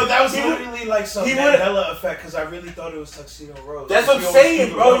sign. Yo, that was literally like some Mandela effect because I really thought it was Tuxedo Rose. That's what I'm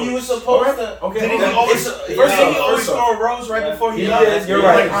saying, bro. You were supposed to. Okay, did he always throw a rose right before he left? You're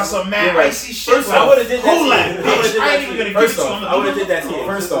right. Like on some mad icy shit. First, I would have did that. I ain't even gonna give it to him. I would have did that to you.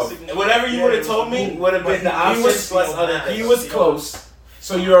 First off, whatever you would have told me would have been the option plus other things. he was close,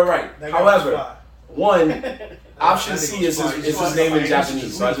 so you're right. However, one. Option C is his name in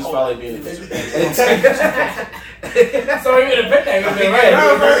Japanese, so I just felt like being a bitch. So we would have picked that.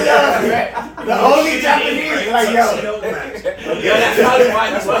 Right. The only Japanese, like, yo. Yeah, that's probably why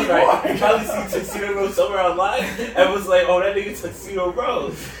he was right. You probably see Tuxedo Rose somewhere online and was like, oh, that nigga Tuxedo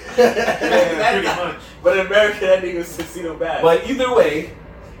Rose. Pretty much. But in America, that nigga was Tuxedo Bad. But either way,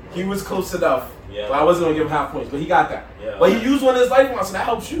 he was close enough. Yeah. But I wasn't gonna give him half points, but he got that. Yeah. But he used one of his lifelines, so that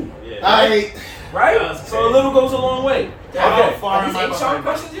helps you. Yeah. Right? So a little goes a long way. How Okay. far am I Eight behind?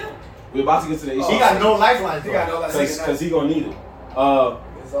 questions yet? We're about to get to the issue. He got no lifelines. He got no lifelines. Because he gonna need it.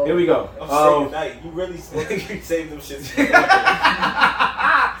 Here we go. I'm saying night. You really saved them shits.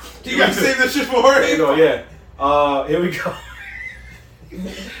 You gotta save this shit for her. Here we go, yeah. Here we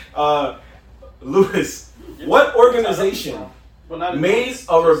go. Lewis, what organization made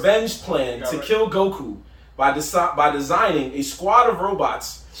a revenge plan to kill Goku by designing a squad of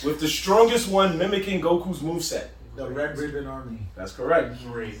robots with the strongest one mimicking Goku's moveset? The Red Ribbon Army. That's correct.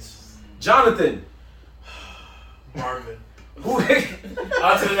 Great. Jonathan. Marvin. On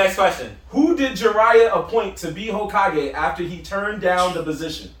to the next question. Who did Jiraiya appoint to be Hokage after he turned down the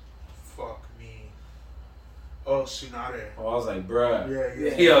position? Fuck me. Oh, Tsunade. Oh, I was like, bruh.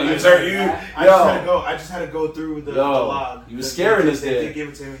 Yeah. Yo, you turned you. I just had to go through the log. You was scaring us They there. did give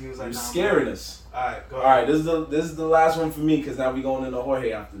it to him. He was like, You nah, scaring us. Alright, go All ahead. right, this is the last one for me because now we going into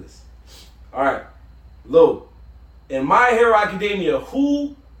Jorge after this. All right, Lou. In My Hero Academia,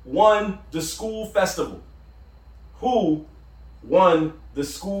 who won the school festival? Who won the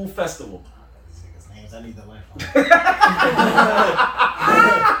school festival? These niggas' names, I need the lifeline.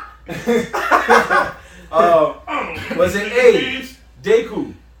 Was it A,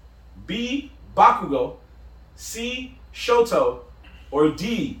 Deku, B, Bakugo, C, Shoto, or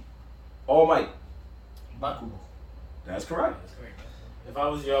D, All Might? Bakugo. That's correct. If I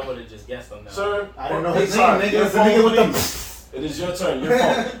was you, I would have just guessed on that. Sir, I don't know hey, his sorry, name, nigga. your It's the nigga with phone, the. please. It is your turn. Your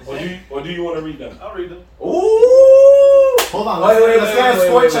phone. Or do you want to read them? I'll read them. Ooh! Hold on, Wait, let's get a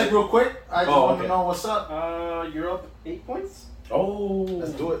score wait. check real quick. I just want okay. to know what's up. You're up 8 points. Oh.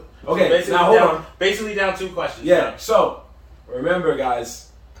 Let's do it. Okay, basically now hold down, on. Basically down 2 questions. Yeah, so remember,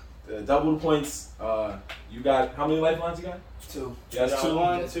 guys, double the points. You got how many lifelines you got? 2. Yes, 2.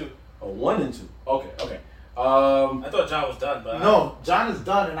 1, 2. Oh, 1 and 2. Okay. I thought John was done, but No, John is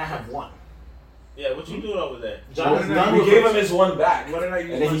done and I have one. yeah, what you doing over there? John is done. We gave him his one back. What did I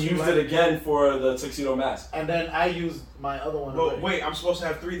use? And then he used it again for the tuxedo mask. And then I used my other one. But already. wait, I'm supposed to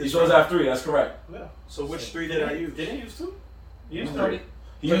have 3 He this shows time. have 3, that's correct. Yeah. So which 3 did I use? Didn't you use 2? You used 3. 3.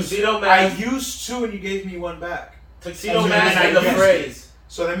 He used Tuxedo I Mask. used 2 and you gave me 1 back. Tuxedo And Mask then and the I used phrase.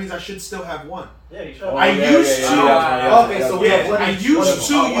 So that means I should still have 1. Yeah, you should. Oh, I used to. Okay, so we have one. I used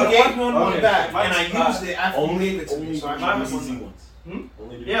 2, you gave me 1 Okay. back, and I Mine's used it after you Only gave it to me. So I mine should was have easy 1. ones.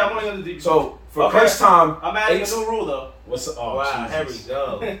 Only the Yeah, I'm only gonna do. So for Okay. first time, I'm adding 8 a new rule though. What's oh Wow, here we Jesus.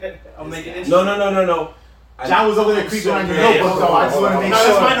 go. I'm making it. No. John was over there creeping on your Yeah, notebook, though. I just want to make No, sure.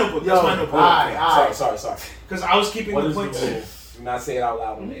 that's my notebook. That's my notebook. Alright. Sorry. Because I was keeping What the is the points. rule? Do not say it out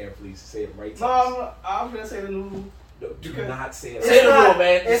loud on the air, please. Say it right. No, I'm gonna say the new rule. No, do not say it. Say the not- rule,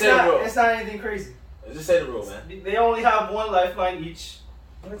 man. Just It's say the not. rule. It's not anything crazy. Just say the rule, man. They only have 1 lifeline each,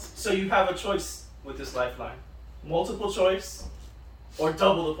 so you have a choice with this lifeline: multiple choice or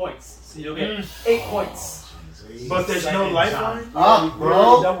double the points. So you'll get 8 points. But there's no lifeline? Up, We already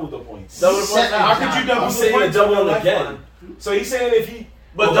bro. doubled the points. Double the points. How could you double I'm the saying to points? double with no it again. lifeline? So he's saying if he.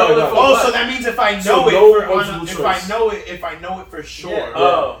 But Oh, double no, it for Oh, what? so that means if I know So it no for multiple if choice. I know it for sure, Yeah.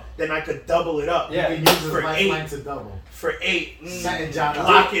 Oh. then I could double it up. Yeah. You can use his For lifeline 8. to double. For 8. Setting John up.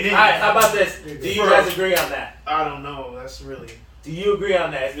 Lock it in. Alright, how about this? Do you guys agree on that? I don't know. That's really. Do you agree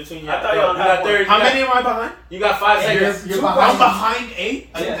on that? It's between y'all. I thought y'all you had got one. 30. How many am I behind? You got 5 seconds. You're I'm behind. behind 8.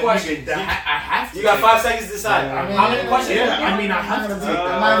 Yeah. Question. I have to. You got 5 seconds to decide. Yeah. How many questions? Yeah, I mean, I I'm have not to.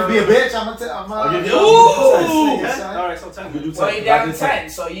 gonna be a bitch. I'm I'll give you- Ooh. All right, so 10. We do Well, 10. you're down Back to 10. 10,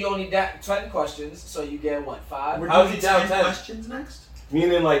 so you only down 10 questions, so you get what, 5? We're How's doing he down 10? questions next?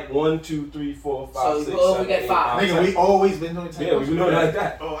 Meaning like 1, 2, 3, 4, 5, So 6, we 7, get 8, five. 9, Nigga, 10. we always been doing 10 Yeah, we do it like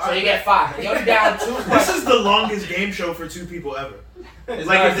that. Oh, So you get 5. You're only down 2 This questions. is the longest game show for 2 people ever. It's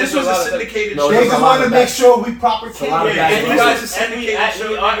Like not- if this there's was a lot of syndicated No, show, They there's just a lot want to of make that. sure we proper It's a lot of cater. that. if And this you guys- was a syndicated and show,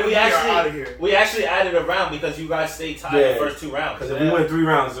 we we are actually- out of here. We actually added a round because you guys stayed tied Yeah. the first 2 rounds. Because if we went 3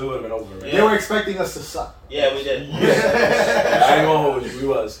 rounds, it would have been over. Right? They were expecting us to suck. Yeah, we did. Yeah, I ain't gonna hold you. We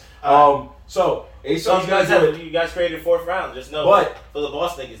was. So So you guys created 4th round. Just know, But for the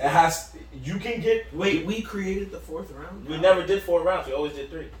boss niggas, it has. You can get. Wait, we created the 4th round? we never did 4 rounds. We always did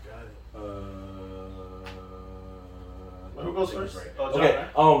 3. Got it. Who goes first? Oh, John, Okay.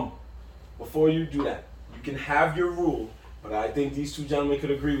 right? Before you do that, you can have your rule, but I think these 2 gentlemen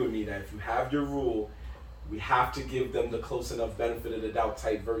could agree with me that if you have your rule, we have to give them the close enough benefit of the doubt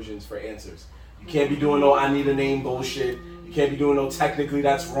type versions for answers. You can't be doing no I need a name bullshit. You can't be doing no technically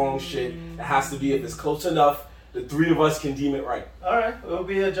that's wrong shit. It has to be if it's close enough, the 3 of us can deem it right. All right, it'll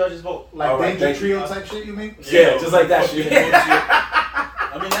be a judge's vote. Like All right, Danger thank you. Trio type shit, you mean? Yeah, just like that shit.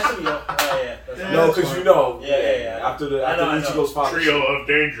 I mean, that should be. Yeah. That's No, because you know. Yeah. After I know. Ichigo's father. of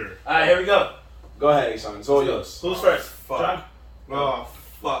danger. All right, here we go. Go ahead, Sean. It's all yours. Who's first? Fuck. John? Oh,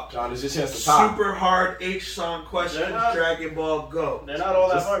 fuck. John, it's your chance to top. Super hard H-song questions, They're not- Dragon Ball Go. They're not all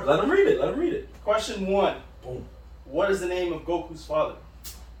that Just hard. let him read it. Let him read it. Question 1. Boom. What is the name of Goku's father?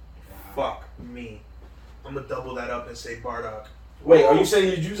 Fuck me. I'm gonna double that up and say Bardock. Wait, are you saying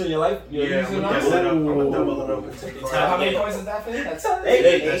you're using your life? You're Yeah, using I'm yours? gonna double it up and say It's Bardock. How many Yeah. points is that for you? That's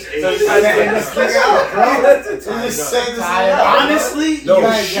Hey, That's so 8. you guys Just say this out. Honestly, No. you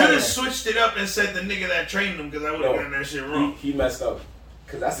guys should got have it. switched it up and said the nigga that trained him because I would have No. gotten that shit wrong. He messed up.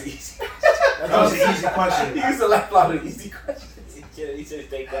 Because that's easy. That was an easy question. He used to laugh out of easy questions. He should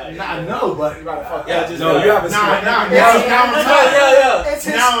take that. I know, but you gotta fuck Yeah, up. just No, you have a Now I'm tired. It's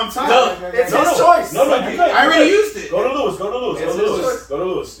his, Now I'm tired. it's No, his no. choice. No, you good. I already used it. Go to Lewis. Go to Lewis. Go It's to his Lewis. choice. Go to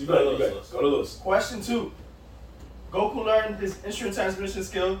Lewis. You good. You good. Go to Lewis. Question 2. Goku learned his instant transmission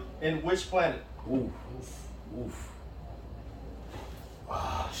skill in which planet? Oof.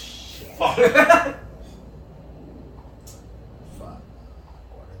 Oh, shit. Fuck. Fuck.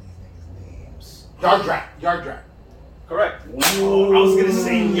 What are these niggas' names? Yard Drak. Correct. Oh, I was gonna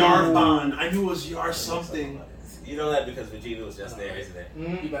say Yarthon. I knew it was Yar something. You know that because Vegeta was just there, isn't it?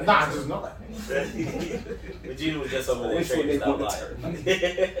 Nah, I just know that. Vegeta was just over there Which one training they out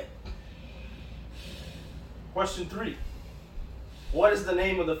wanna Question 3. What is the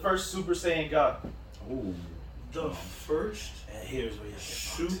name of the first Super Saiyan God? Ooh. The first And here's where you get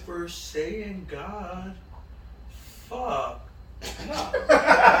Super Saiyan God. Fuck.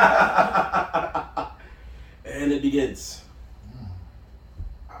 And it begins.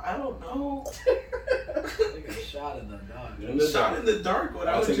 I don't know. Like a shot in the dark. Shot in the dark. What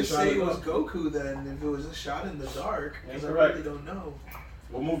I I'll would take a just shot say in the was dark. Goku then, if it was a shot in the dark. Because I Incorrect. really don't know.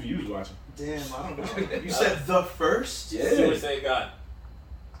 What movie you was watching? Damn, I don't know. You said the first? Super Yeah. Saiyan God.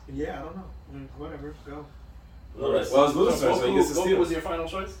 Yeah, I don't know. Whatever, go. Lewis. Well, it's Lewis' turn, so he gets to Goku steal. was your final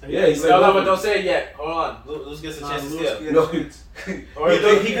choice? Yeah, he said. No, but don't say it yet. Hold on. Lewis gets a chance to Lewis steal. gets No, it. Or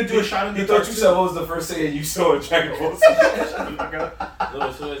He could do a shot in the He dark thought you too. said what was the first Saiyan you saw in Dragon Ball Z.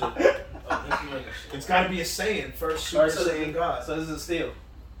 Lewis, who is it? It's got to be a Saiyan. First Super Alright, so Saiyan God. So this is a steal.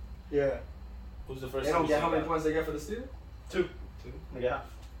 Yeah. Who's the first They don't Super get how Saiyan many God? points they get for the steal? 2. Yeah.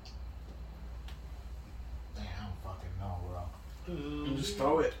 Damn, I don't fucking know, bro. Just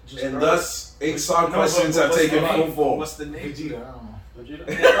throw it. Just And throw thus, 8 song No, questions but have what's taken the full name? form. What's the name? Vegeta, I don't know.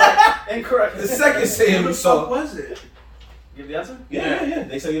 Vegeta? Incorrect. The second Saiyan Who we the saw. fuck was it? Give the answer? Yeah.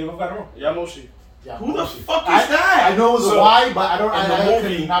 They said you didn't got it wrong. Yamoshi. Yeah, Who the bullshit. fuck is that? I know it was So, a Y, but I don't. In I the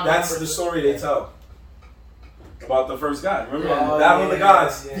could movie, not that's remember. the story they tell about the first god. Remember Oh, Battle of the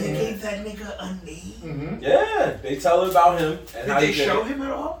Gods? yeah, They yeah. gave that nigga a name? Mm-hmm. Yeah, they tell about him and Did how they he did show it. him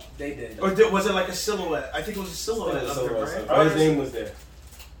at all? They did. Or was it like a silhouette? I think it was a silhouette of him, right? But his name was there.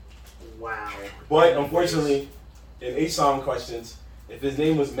 Wow. But unfortunately, in 8 song questions, if his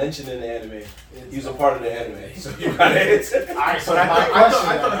name was mentioned in the anime, he was a part of the anime. So you gotta answer. Alright, so But my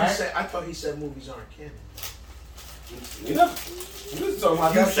question, I thought he said movies aren't canon. You know, we was talking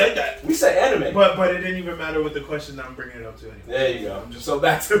about You that. said that. We said anime. But it didn't even matter with the question that I'm bringing it up to anyway. There you go. So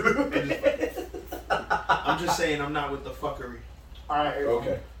back to I'm just saying I'm not with the fuckery. Alright,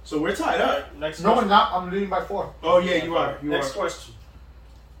 Okay. So we're tied up. Next No, question. I'm not. I'm leading by 4. Oh yeah, you are. You Next are. question.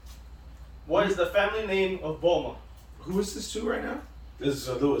 What is the family name of Bulma? Who is this to right now? This is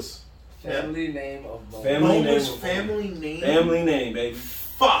Lewis. Family name of Bulma. Family name. Bulma's family name. Family name, baby.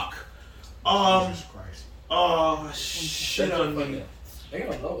 Fuck. Jesus Christ. Oh shit on me. They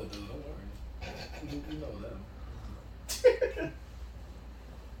gonna know it though. Don't worry. You know them.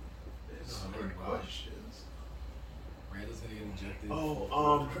 There's so many questions. Randall's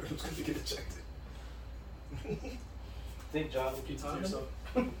Oh, Who's gonna get ejected? Think, John. Keep to yourself.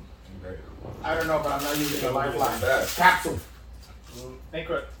 I don't know, but I'm not using a lifeline. Fast. Capsule.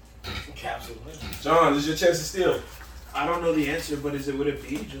 Incorrect. Capsule. John, this is your chance to steal. I don't know the answer, but would it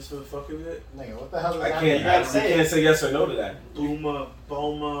be just for the fuck of it? Nigga, what the hell is I that? can't. You gotta You say can't say yes or no to that. Booma,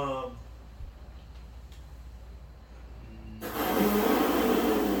 Boma. I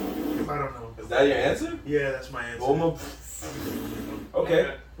don't know. Is that your answer? Yeah, that's my answer. Boma.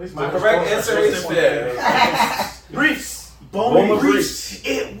 Okay. Please, The mine was correct closer. answer is fair. Briefs. Boma Briefs. Briefs.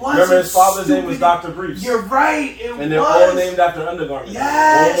 It was. Remember, his father's name was Dr. Briefs. You're right. It And they're was. all named after undergarments.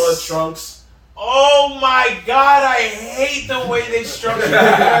 Yes. Boma, trunks. Oh my god, I hate the way they structure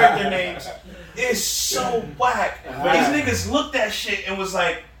their character names. It's so whack. These niggas looked at shit and was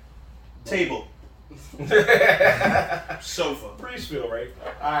like, table, sofa, Briefs feel right.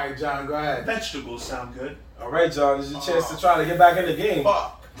 All right, John, go ahead. vegetables sound good. All right, John. This is your chance to try to get back in the game.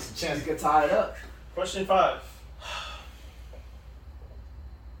 Fuck. It's a chance to get tied up. Question 5.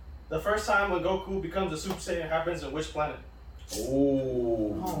 The first time when Goku becomes a Super Saiyan happens in which planet?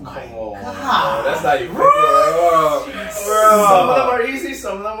 Ooh, Oh come my on. God. That's not even bro. Some of them are easy,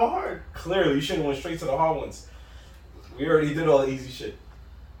 some of them are hard. Clearly, you should have went straight to the hard ones. We already did all the easy shit.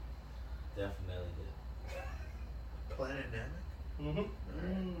 Definitely did. Planet Namek?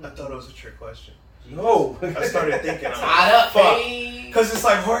 Mm-hmm. I thought it was a trick question. No. I started thinking, I'm Tied like, up, fuck. baby. Because it's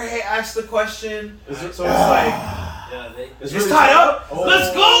like Jorge asked the question, Is it- so it's like, Yeah, they. It's it's really tied up. Oh.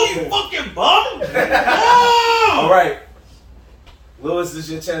 Let's go, you fucking bum. Oh! All right. Lewis, this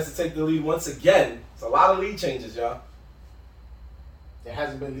is your chance to take the lead once again. It's a lot of lead changes, y'all. There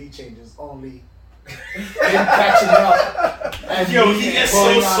hasn't been lead changes, only him catching up. And Yo, me he gets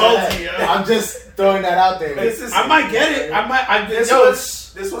going so on salty, ahead. yo. I'm just throwing that out there. I might get it.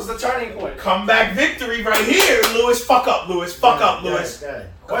 This was the turning point. Comeback victory right here. Lewis, fuck up, Lewis. Fuck up, Lewis. Go ahead.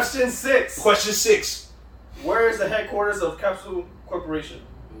 Question 6. Question 6. Where is the headquarters of Capsule Corporation?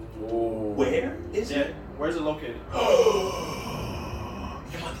 Ooh. Where is Yeah. it? Where's it located? You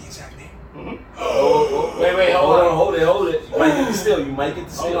want the exact name? Oh, Wait, hold hold on, hold it. You might get the steal. You might get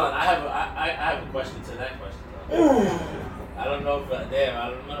the Hold steal. on, I have a question to that question. Though. I don't know if I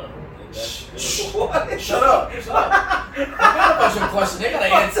don't know. What? Shut up. I got a bunch of questions. They gotta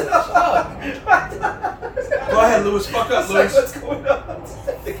answer. Shut up. Go ahead, Lewis. Fuck up, Lewis. What's going on?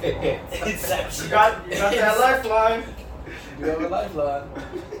 Inception. You got that lifeline. You have a lifeline.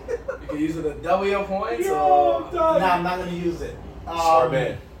 You can use it at double your points Yo, or. I'm done. Nah, I'm not gonna use it. Smart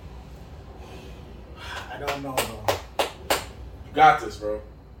man. I don't know though. You got this, bro.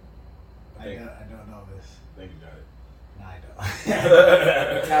 I don't know this. I think you got it. Nah, I don't.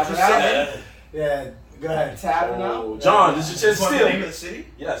 Tap it out. Yeah, go ahead. Tap it out. Oh, John, this is your chance to What's the name steal. of the city?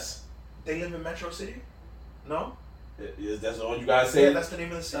 Yes. They live in Metro City? No? That's all you guys Yeah, say. that's the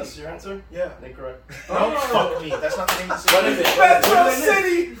name of the city. That's your answer? Yeah. Incorrect. No, fuck me. That's not the name of the city. What is it? Metro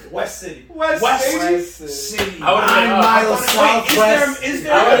City. West City. West City. I would've been, 9 miles Wait, southwest. is I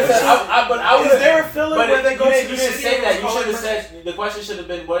would have there said. is there a filler But where they go you to the didn't city? say that. You call should it have said the question should have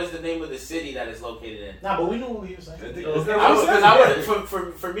been what is the name of the city that it's located in. Nah, but we knew what he was saying.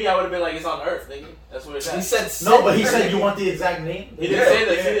 For me, I would have been like it's on Earth, nigga. That's where it's at. He said No, but he said you want the exact name. He didn't say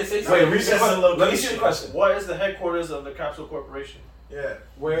that. He didn't say Wait, something. read the question. Let me see the question. What is the headquarters of the Capsule Corporation? Yeah.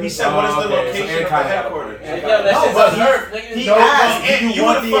 Where He said, what is the okay, location so of the Ant kinda got a headquarters? point. Yeah, that No, shit's but on he- Earth, nigga. he No, asked, And you you would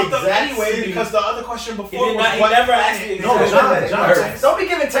want have the fucked up exact anyway city. because the other question He before did was not. He what never asked me. No, John. Don't be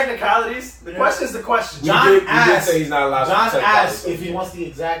giving technicalities. The question's the question. John You did asked- say he's not allowed John to check asked that. if he wants the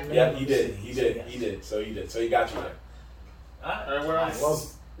exact name. Yeah, of he the did. city. He did. He did. So he did. So he got you there. Alright, we're on. Well,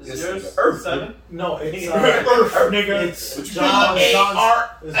 Is this yours is Earth, 7? no, it's Earth, nigga. It's What you John's mean, it's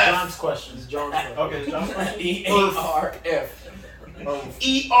John's question. It's John's question. Okay, John. EARF.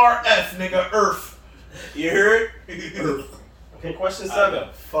 ERF, nigga. Earth. You heard? Earth. Okay, question 7.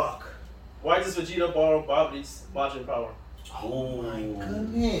 Fuck. Why does Vegeta borrow Babdi's Majin power? Oh my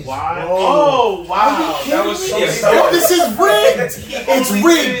Goodness. Why? bro. Oh, wow. Are you That was so kidding me? sad. This is rigged. It's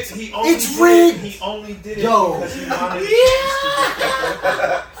rigged. It's rigged. He only did it Yo. because he wanted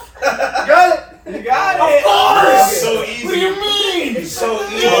Got it! You got it! Of course. So easy. What do you mean? It's so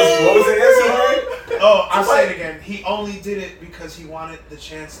easy. What was the answer? Oh, I'll say it again. He only did it because he wanted the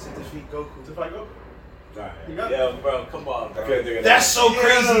chance to defeat Goku. To fight Goku. Alright. You got it? Yo, bro, come on, bro. I couldn't think of That's so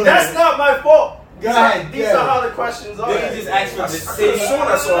crazy. That's not my fault. Go ahead. These are how the questions are. Nigga just asked for the city.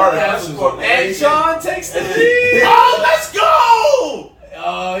 That's so hard. And Sean takes the lead. Oh, let's go!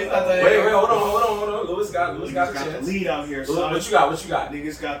 Oh, he's not there. Wait, hold on. Lewis got a Niggas got the chance. lead out here, Lewis, son. what you got?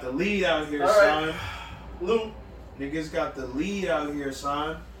 Niggas got the lead out here, All right. son. Lou. Niggas got the lead out here,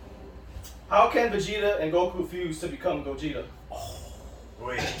 son. How can Vegeta and Goku fuse to become Gogeta?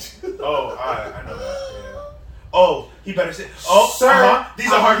 Wait. Oh, I know that. Yeah. Oh, he better say. Oh, Sir,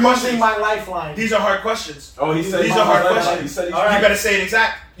 these are hard I'm using questions. my lifeline. These are hard questions. Oh, he said These are hard questions. He said he's You better say it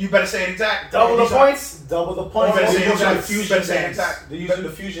exact. You better say it exact. Double the points. Double the points. You better say They're it using the exact. You fusion better say it dance. exact. They're using the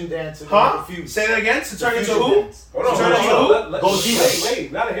fusion dance. To Huh? fuse. Say that again. To turn into Fusion who? dance. Hold on, Turn into who? Gogeta.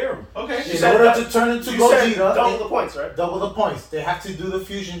 Wait, now to hear him. Okay. In order to turn into You said Gogeta, double the points, right? double the points. They have to do the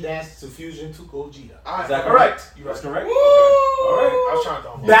fusion dance to fusion to Gogeta. Is that Correct. That's correct. Woo! All right. I was trying to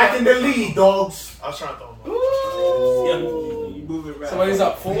throw him. Back in the lead, dogs. I was trying to throw him. You move it around. Somebody's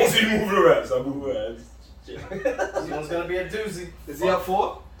up 4. He moved the reps. I moved the reps. This one's gonna be a doozy. Is he up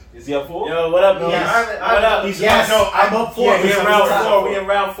 4? Is he up 4? Yo, what up, Yes. Yes. What up? Yes, I'm up 4. Yeah, we in He's round up 4. We in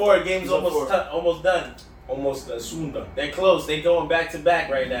round 4. Game's He's up almost 4. almost done. Almost soon done. They're close. They going back to back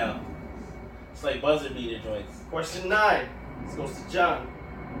right now. It's like buzzer beater joints. Question 9. This goes to John.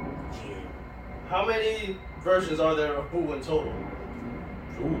 How many versions are there of Boo in total?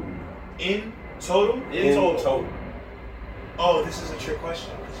 Ooh. In total? In total. Oh, this is a trick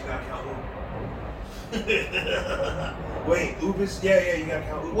question because you gotta count Oob. Wait, Oob is you gotta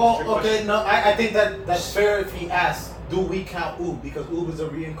count Oob. Well, Trick okay, question. no, I think that's fair if he asks, do we count Oob? Because Oob is a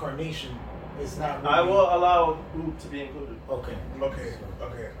reincarnation. It's not really... I will allow Boo to be included. Okay.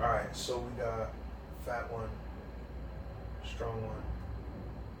 Okay, alright. So we got fat one, strong one,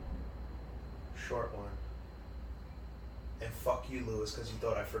 short one, and fuck you, Lewis, because you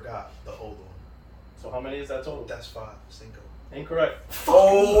thought I forgot the old one. So how many is that total? That's 5, cinco. Incorrect.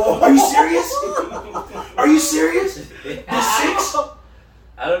 Oh, are you serious? Are you serious? The 6?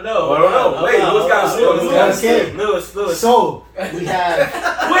 I don't know. I don't know. Wait, Lewis got to Lewis Lewis got got to skip. Lewis. So, we have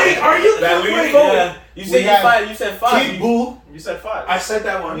Wait, are you? That lead Wait, forward. Yeah. You We said have 5. You said 5. Kid Boo. You said 5. I said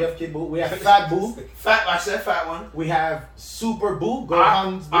that one. We have Kid Boo. We have Fat Boo. I said fat one. We have Super Boo.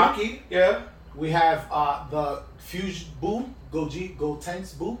 Gohan's Boo. Aki, yeah. We have the Fusion Boo.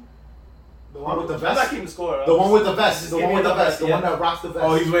 Gotenks Boo. The one with the I'm not vest. keeping score. The one with the vest. The give one me with a the number, vest. The yeah. one that rocks the vest.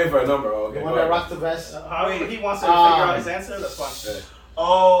 Oh, he's waiting for a number. Oh, okay. The one that rocks the vest. However he wants to figure out his answer, that's fine. Yeah.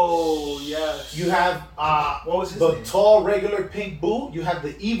 Oh, yes. You have What was his the name? tall regular pink Boo. You have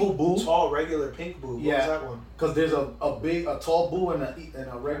the evil Boo. Tall, regular pink Boo. What Yeah. was that one? Because there's a tall Boo and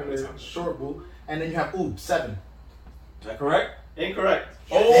a regular short Boo. And then you have Oob, 7. Is that correct? Incorrect.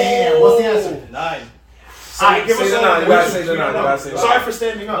 Damn, what's the answer? 9. Alright, give Say us the a nine. You gotta number. say the nine. You gotta say the Sorry nine. for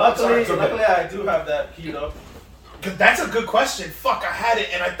standing up. Luckily, Sorry. luckily, I do have that keyed up. That's a good question. Fuck, I had it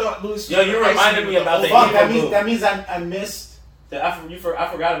and I thought Lewis. Yo, you reminded me about the Fuck, Evil Boo. that means I missed. I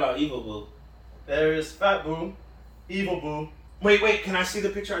forgot about Evil Boo. There is Fat Boo, Evil Boo, Wait, can I see the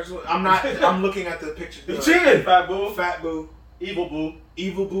picture? I'm looking at the picture. You cheated. Fat Boo, Fat Boo. Evil Boo,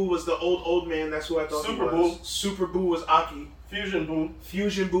 Evil Boo was the old man. That's who I thought Super he was. Boo. Super Boo was Aki. Fusion Boo,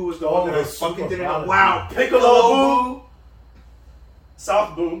 Fusion Boo was the Oh, one that I the fucking super didn't know. valid Wow. Boo. Piccolo Boo.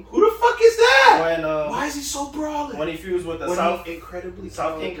 South Boo. Who the fuck is that? When Why is he so brawling? when he fused with the When South he incredibly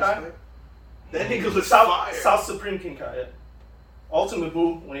South talented King Kai? player. That nigga was fire. South Supreme King Kai. Yeah. Ultimate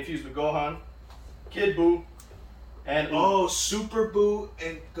Boo when he fused with Gohan, Kid Boo, and Oob. Oh, Super Boo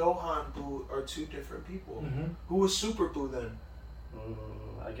and Gohan Boo are 2 different people. Mhm. Who was Super Boo then?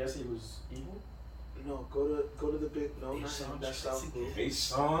 I guess he was evil. No, go to the big. No, not him. That's South Boo.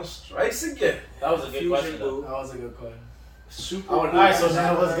 Face on strikes again. That was a good Fusion question, though. Boo. That was a good question. Super. All right, so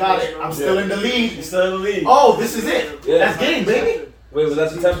none of us got it. I'm still in the lead. He's still in the lead. Oh, this is it. Yeah. That's game, baby. Wait, was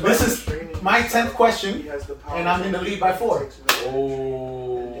that the 10th This question? is my 10th question, and I'm in the lead by 4.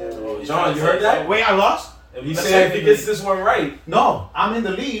 Oh, John, you heard that? Wait, I lost. He said if he gets this one right. No, I'm in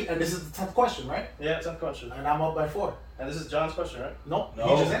the lead, and this is the 10th question, right? Yeah, 10th question. And I'm up by 4. And this is John's question, right? No,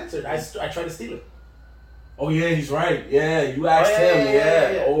 No. he just answered. I tried to steal it. Oh yeah, he's right. Yeah, you asked Oh, yeah, him. yeah, Yeah.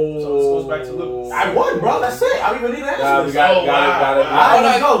 yeah, yeah. Oh. So this goes back to Luke. I won, bro. That's it. I don't even need to answer Nah, we this. got Oh, it. wow. Got it. All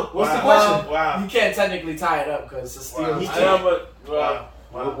right, go. What's the question? Wow. You can't technically tie it up because it's still. Wow. He I can't. know, but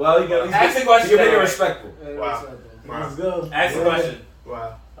Wow. Well, you got to Ask the question. You can make it anyway. respectful. Wow. Let's go. Ask the question.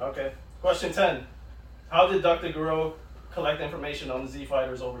 Wow. Okay. Question 10. How did Dr. Gero collect information on the Z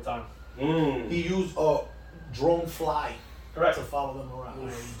Fighters over time? He used a drone fly Correct. to follow them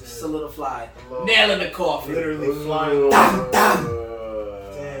around. Solidify. Nail in the coffin. Literally flying.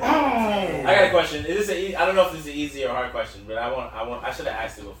 I got a question. Is this I don't know if this is an easy or hard question, but I should have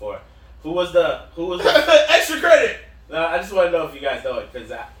asked it before. Who was the Extra credit. No, I just want to know if you guys know it,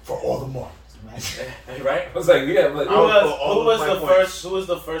 because For all the marks, man. right? I was like, yeah, but Who I'll was put all of my the points. first? Who was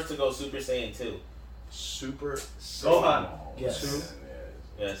the first to go Super Saiyan 2? Super. Gohan. Yes.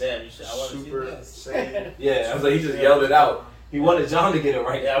 Yeah, damn. You should. I want to see. Super Saiyan. yeah, I was like, he just yelled it out. He wanted John to get it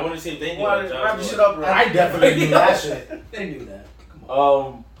right. Yeah, I want to see if they knew. Why what John wrap was your shit doing. up, bro. I definitely knew that shit. They knew that. Come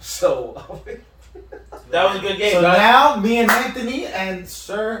So That was a good game. So guys. now, me and Anthony and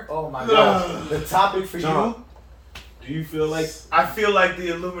Sir, oh my God, the topic for John, do you feel like? I feel like the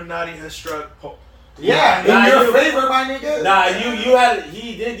Illuminati has struck. Yeah, Nah, in your you- favor, my nigga. Nah, you had.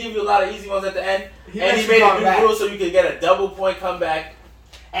 He did give you a lot of easy ones at the end, and he made a new rule so you could get a double point comeback.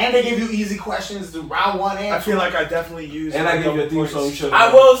 And they give you easy questions to round one answer. I feel like I definitely used. And I my give you a double theme points. song. You should.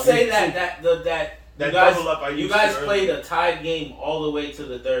 I will say that That you guys, double up I you used guys to played earlier. a tied game all the way to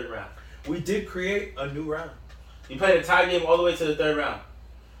the third round. We did create a new round. You played a tied game all the way to the third round,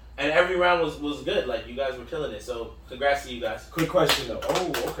 and every round was good. Like you guys were killing it. So congrats to you guys. Quick question though.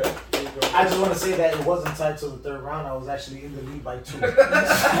 Oh, okay. There you go. I just want to say that it wasn't tied till the third round. I was actually in the lead by 2.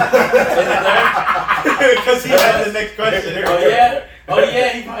 Because he had the next question. Oh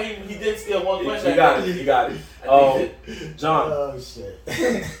yeah. He did steal one question. You got it. You got it. John, Oh shit.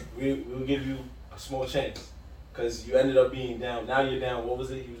 we'll give you a small chance because you ended up being down. Now you're down. What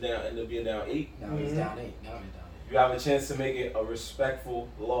was it? You was down. Ended up being down 8. Now he's down 8. You have a chance to make it a respectful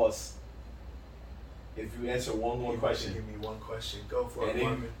loss if you answer one more question. Give me one question. Go for it, And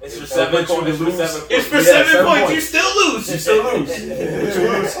Marvin. It's for If 7 you points. lose- It's for Yeah, 7 points. points. You still lose. You still lose. But you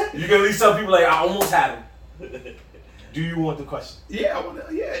lose. You can at least tell people like I almost had him. Do you want the question? Yeah, I wanna.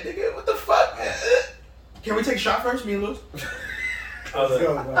 Yeah, nigga. What the fuck? Can we take a shot first? Me and Lewis. Let's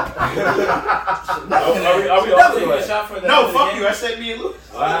go, man. Are we all taking a shot for the No, for the fuck game? you. I said me and Lewis.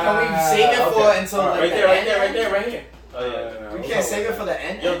 Can we save it for until like Right the there, end? right here. Oh yeah. We can't save it for the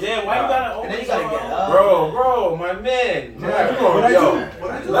end. Yo, Dan, why you gotta open And then you gotta get up. Bro, my man. Yeah, Come on, what I yo.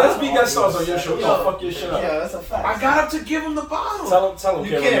 do? Let us be guest stars on your show. Yo. Don't fuck your shit up. Yeah, that's a fact. I got up to give him the bottle. Tell him,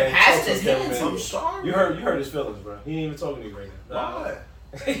 You cameraman. could've passed Talk to his him, hand to cameraman. I'm sorry. You heard his feelings, bro. He ain't even talking to you right now. Why?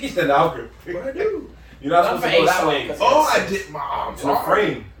 He said, "Now, good." What I do? You're not Not supposed to for go A that song, way. 'cause- Oh, I did. I'm In a sorry.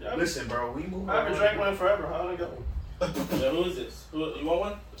 frame. Listen, bro. We move. I haven't drank mine forever. How did I go? Yeah, who is this? You want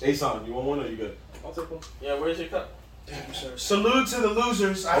one? Jason, you want one or you good? I'll take one. Yeah, where's your cup? Thank you, sir. Salute to the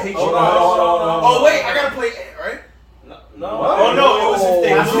losers. I hate you Hold guys. on, hold on. Oh wait, I gotta play it, right? No. What? Oh no, it was if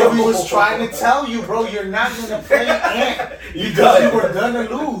they That's lose. what we was trying to tell you, bro. You're not gonna play Ant You because you done. were gonna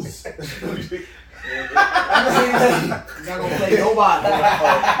lose. He's not gonna play nobody.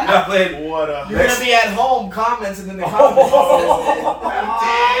 You're not playing. What a. You're gonna be at home commenting in the comments. You're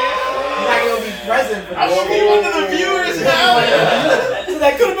not gonna be present for I should be one of the viewers now.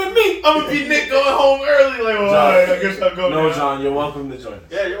 That could have been me. I'm gonna be Nick going home early. Like, well, alright, I guess I'll go. No, now. John, you're welcome to join us.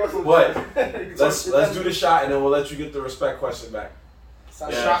 Yeah, you're welcome. But let's do the shot and then we'll let you get the respect question back.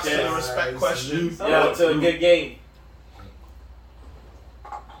 Shots to Yeah. the respect question. Yeah, it's a good game.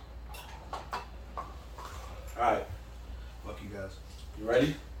 All right, Fuck you guys. you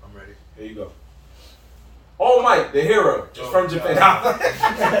ready? I'm ready. Here you go. All Might, the hero, is from Japan.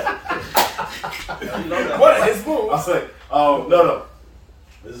 What are his moves? I'll say, no.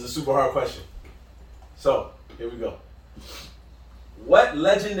 This is a super hard question. So, here we go. What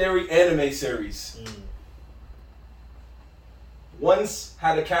legendary anime series once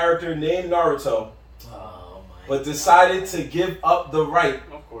had a character named Naruto, Oh my. but decided to give up the right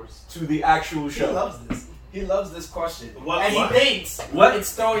Of course. to the actual He show? loves this. He loves this question. What- And what? he thinks What?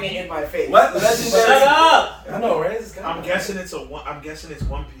 it's throwing it in my face. What legendary? Shut up! I know, right? It's I'm guessing it's I'm guessing it's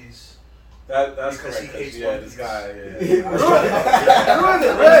One Piece. That's Because correct. he hates Yeah, One this Piece. guy. Yeah. Ruined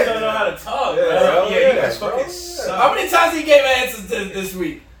it, You right? don't know how to talk, Yeah, bro. Yeah, you guys bro. fucking How suck. many times he gave answers this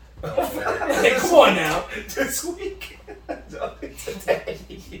week? Hey, come on now. This week. There's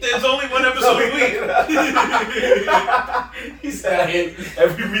only one episode a week. He said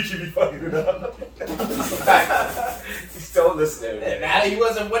every week you be fucking it up. He's still listening, man. Nah, he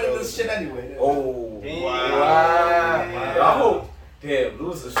wasn't winning this shit anyway. Oh, Wow. I hope. Damn,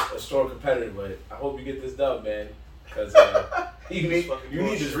 Louis is a strong competitor, but I hope you get this dub, man. Because you need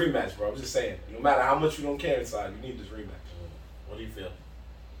this rematch, bro. I'm just saying. No matter how much you don't care inside, you need this rematch. What do you feel?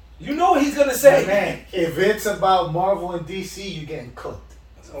 You know what he's gonna say, Man, if it's about Marvel and DC, you're getting cooked.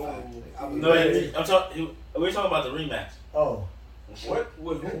 No, I'm talking. We're talking about the rematch. Oh. What?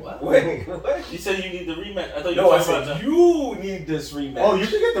 With who? What? Wait, what? You said you need the rematch. I thought you No, were I talking said about. you need this rematch. Oh, you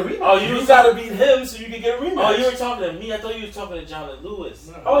can get the rematch. Oh, You gotta beat him so you can get a rematch. Oh, you were talking to me. I thought you were talking to John and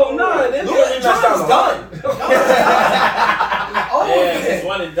Lewis. Oh no, there's no rematch down the line. Yeah, it's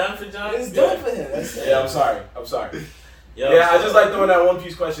one and done for John. It's done for him. That's it. Yeah, I'm sorry. Yo, Yeah, I so- just like throwing that One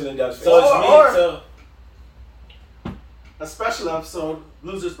Piece question in Dub's face. So it's me. Or- So A special episode,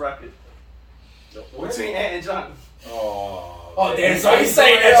 losers bracket between Ant and John. Oh, damn. So he's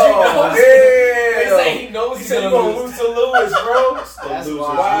saying that you know. He's Damn. saying he knows He he's said gonna you're gonna lose. lose to Lewis, bro. That's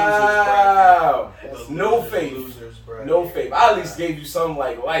Wow. That's No faith. Losers, bro. No faith. I at least gave you some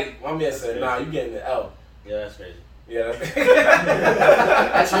like light. My man said, nah, you getting the L. yeah, that's crazy. Yeah.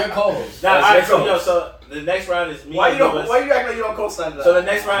 That's your co-host. Nah, That's alright, your so co-host. so the next round is me. Why and you Lewis. act like you don't co-sign that? So the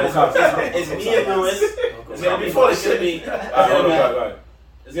next round is me and Lewis. It's gonna be Before it's gonna be Go ahead.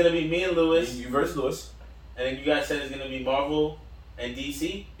 it's gonna be me and Lewis, You versus Lewis. and then you guys said it's gonna be Marvel and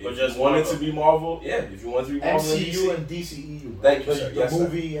DC, or If just you wanted Marvel? to be Marvel, yeah. If you want to be Marvel and MCU DC. and DCEU. Thank you, The, sir. the Yes, sir.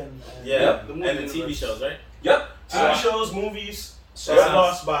 movie and Yeah, Yep. The and movie the TV universe. shows, right? Yep. TV Alright. shows, movies. So I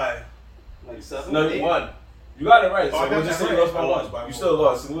lost by. Like 7? No, 8? One. You got it right. Oh, So I got we'll just that say you right. lost by I lost by one. You one. still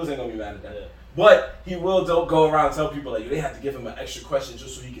lost. So Lewis ain't gonna be mad at that. Yeah. But he will go around and tell people like they have to give him an extra question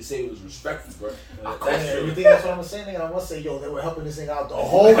just so he can say it was respectful, bro. That's true. everything that's what I'm saying, nigga. I'm gonna say, yo, they were helping this thing out the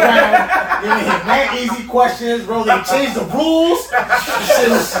whole round. Giving him mad easy questions, bro. They changed the rules. This shit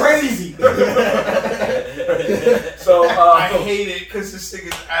was crazy. So I hate it because this thing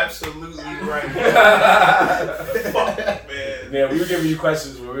is absolutely right. Fuck, man. yeah, we were giving you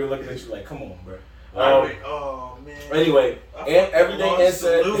questions where we were looking at you like, come on, bro. Oh man. Anyway, and everything Lost Ed to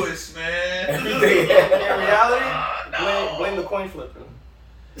said. Lewis, man. Everything. In reality, blame the coin flip.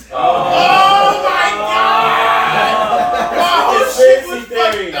 Oh my god! My whole shit was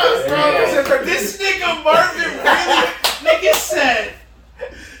Conspiracy fucked up, theory. bro. This nigga Marvin really, nigga said.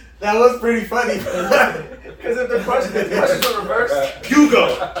 That was pretty funny. Because if the questions are reversed, You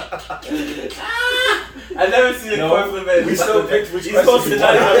go. I never seen a No, coin flip. Man. we still picked which He's supposed to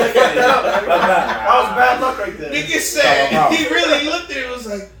not question even look at it. that was bad luck right there. Nigga said he really looked at it and was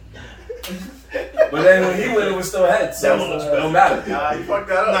like, But then when he went, it was still head, so it don't matter. Nah, you fucked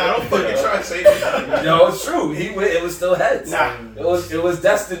that up. nah, don't fucking try to say that. No, it's true. He went, it was still heads. Nah. It was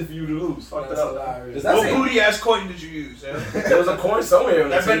destined for you to lose. Fucked it That's up. hilarious. Does that What say booty ass coin did you use? Yeah? there was a coin somewhere?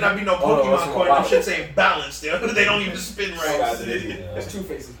 That better not be no Oh, no, Pokemon that's coin. wow. That shit saying balanced. They don't even spin right. There's two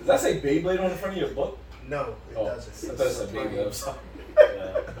faces. Does that say Beyblade on the front of your book? No, it Oh, doesn't. I thought it said Beyblade. I'm sorry.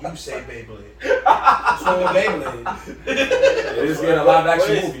 You say Beyblade. What's wrong with Beyblade? It is getting a live action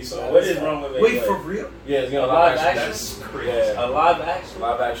What is- movie, so What is wrong with it? Wait, for real? yeah, it's getting a Live live action. action? That's crazy. Yeah, a live action?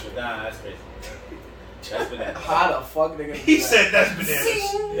 live action. Nah, that's crazy. That's bananas. How the fuck they gonna He do that? said that's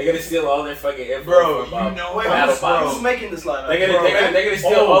bananas. They're gonna steal all their fucking info Bro, from you know Wait, what? Battle who's Bots. making this live? They're gonna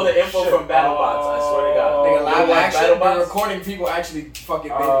steal Oh, all the info shit. from Battle Bots. I swear to God. Nigga, You live watch action, Battle they're Bots? recording people actually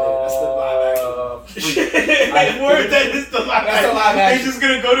fucking Beyblade. That's the live action. Word that is the live That's the live action. They're action. just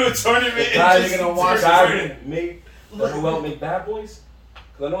gonna go to a tournament The and guy just gonna watch the guy turn it. who made who helped make Bad Boys?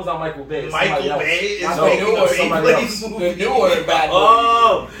 Because I know it's not Michael Bay. It's Michael somebody else. Bay is No, making a it's somebody else. Beyblade The movie. newer bad boy.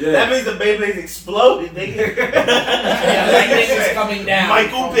 Oh, Yeah. that means the Beyblades exploded, nigga. Yeah, that nigga's coming down.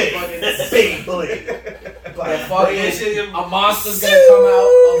 Michael from Bay, fucking- Beyblade. The fucking, a monster's gonna come out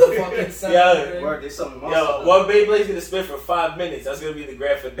of the fucking center. Yeah. Word, they selling Yo, monsters. one Beyblade's gonna spin for 5 minutes. That's gonna be the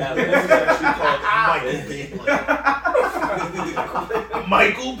grand finale. This is actually called Michael Beyblade.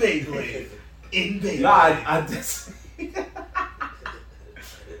 Michael Beyblade in Beyblade. Nah, I just.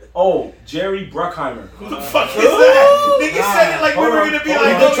 Oh, Jerry Bruckheimer. Who the fuck is that? Nigga said it like we Hold were on, gonna be hold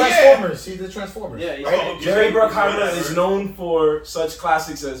like, on. The oh yeah. Transformers. See the Transformers. Yeah, he's Oh, Jerry Bruckheimer whatever. is known for such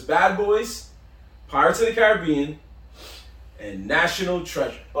classics as Bad Boys, Pirates of the Caribbean, and National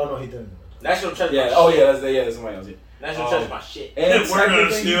Treasure. Oh no, he didn't. National Treasure. Yeah. my Oh shit. yeah, that's somebody else. Yeah. National Treasure, my shit. And We're gonna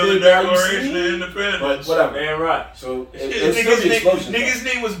technically steal he the did Value Declaration City, of Independence. but whatever. Man, right. So it's still the explosion. Nigga's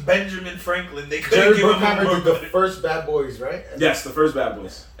name was Benjamin Franklin. They couldn't Jerry give him Bruckheimer more did the money. first Bad Boys, right? Yes, the first Bad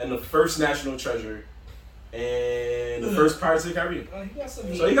Boys and the first National Treasure and the first Pirates of the Caribbean. Oh, he got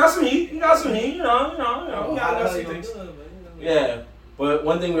some So he got some heat. He got some heat. You know. He got some things. Yeah, but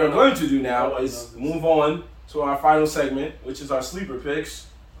one thing we are going to do now is move on to our final segment, which is our sleeper picks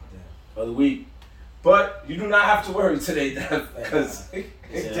of the week. But you do not have to worry today, because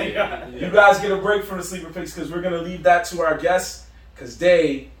you guys get a break from the sleeper picks because we're going to leave that to our guests because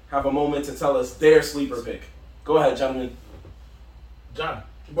they have a moment to tell us their sleeper pick. Go ahead, gentlemen. John.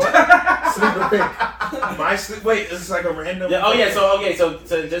 What? Sleeper pick. My sleep. Wait, it's like a random. Yeah, oh yeah, so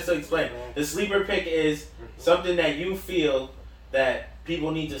just to explain, the sleeper pick is something that you feel that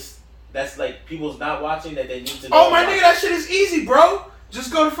people need to. That's like people's not watching that they need to. Oh my nigga, that shit is easy, bro. Just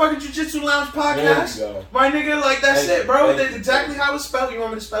go to fucking Jiu-Jitsu Lounge podcast. There you go. My nigga, like that's Thank it, you. bro. Thank That's you. exactly how it's spelled. You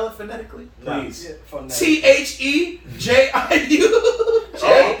want me to spell it phonetically? Please.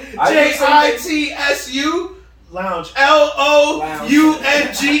 THEJIUJITSU Lounge LOUNGE.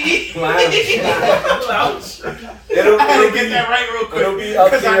 Lounge. I had to get that right real quick. It'll be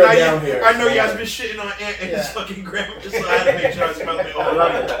up Because here or down here. I know you guys been shitting on Ant and his fucking grammar, so I had to make sure I spelled it all I love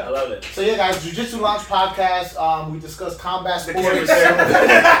right. it. I love it. So yeah, guys, Jiu-Jitsu Lounge podcast. We discuss combat The sports. camera's there.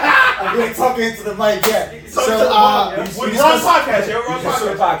 I'm really talking into the mic, yeah. Talk So to the mic, yeah. we We're on discuss, podcast, yo. We're on Just to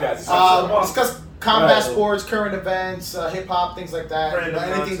the podcast. podcast. we discuss combat Right. sports, current events, hip hop, things like that. Random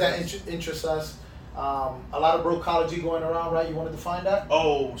Anything that nonsense. interests us. A lot of brocology going around, right? You want to define that?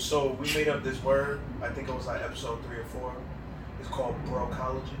 Oh, so we made up this word. I think it was like episode 3 or 4. It's called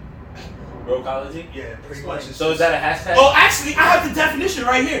brocology. Brocology? Yeah, pretty much. So is that a hashtag? Oh, actually, I have the definition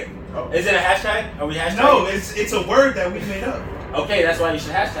right here. Oh. Is it a hashtag? Are we hashtagging? No, it's a word that we made up. Okay, that's why you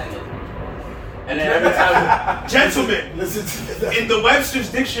should hashtag it. And then every time, gentlemen, listen to that. In the Webster's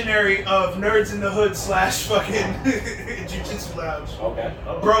Dictionary of Nerds in the Hood / fucking Jiu-Jitsu Lounge. Okay.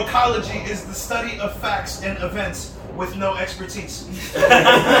 Brocology is the study of facts and events with no expertise.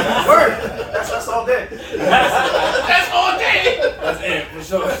 Word. That's all day. That's all day. That's it, for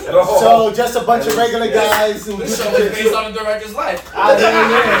sure. So just a bunch of regular guys who do This show is based on the director's life.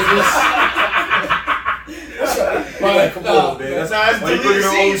 But come on, man. That's how it's deleted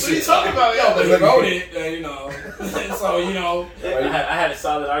scenes. What are you talking about? Yo, but he wrote it, you know. So, you know. I had a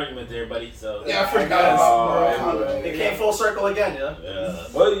solid argument there, buddy. So Yeah, I forgot about It came full circle again, yeah. Yeah.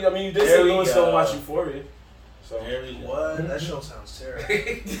 Well, I mean, you did say Lewis don't watch Euphoria. So There we go. What? That show sounds terrible.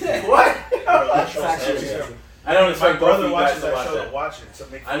 What? That show sounds terrible. I don't My expect both of brother you guys watches to that watch show that. to watch it. To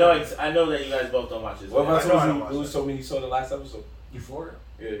make I know that you guys both don't watch this. what if I I told don't you? watch Lewis that. told me he saw the last episode. Euphoria.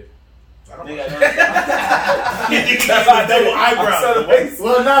 Yeah. I don't Nigga, watch I it. You got a double eyebrow.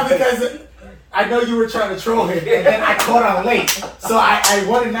 Well, not because I know you were trying to troll him, and then I caught on late, so I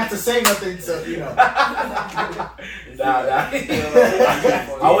wanted not to say nothing. So you know, Nah.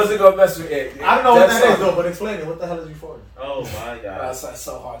 I wasn't gonna mess with it. I don't know what that is though. But explain it. What the hell is Euphoria? Oh my god. That's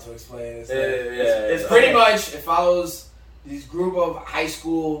so hard to explain. It's, It's pretty much, it follows these group of high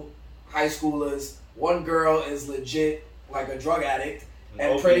schoolers. One girl is legit like a drug addict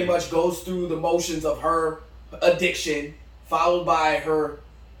and Okay. pretty much goes through the motions of her addiction, followed by her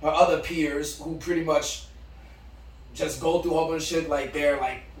other peers who pretty much just go through a whole bunch of shit. Like they're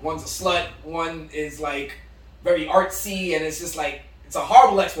like, one's a slut, one is like very artsy, and it's just like, it's a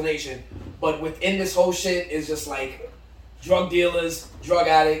horrible explanation. But within this whole shit is just like drug dealers, drug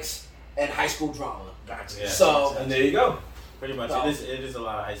addicts, and high school drama. Yeah. So And there you go. Pretty much, No. it is a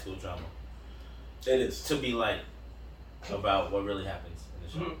lot of high school drama. It is. To be like about what really happens in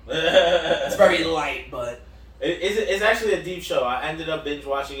the show. it's very light, but It's actually a deep show. I ended up binge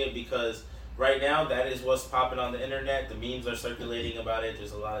watching it because right now that is what's popping on the internet. The memes are circulating about it.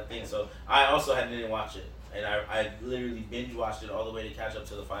 There's a lot of things. So I also didn't watch it, and I literally binge watched it all the way to catch up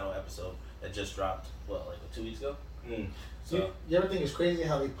to the final episode that just dropped. What, like 2 weeks ago? So You ever think it's crazy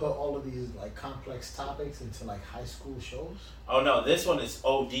how they put all of these like complex topics into like high school shows? oh no, this one is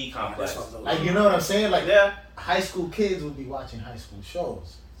OD complex. this one's Like, you know what I'm saying? Like, Yeah. high school kids will be watching high school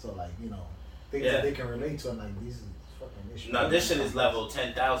shows, so like, you know, things Yeah. that they can relate to, and like these is fucking issues. No, this shit is level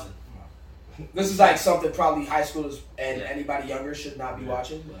 10,000. this is like something probably high schoolers and anybody younger should not be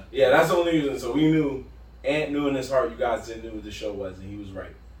watching. But Yeah, that's the only reason. So we knew, Ant knew in his heart you guys didn't know what the show was, and he was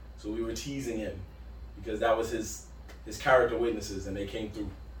right. So we were teasing him because that was his character witnesses, and they came through.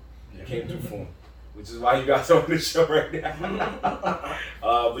 They came through for him, which is why you guys are on the show right now.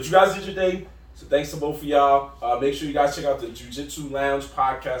 But you guys did your thing, so thanks to both of y'all. Make sure you guys check out the Jiu-Jitsu Lounge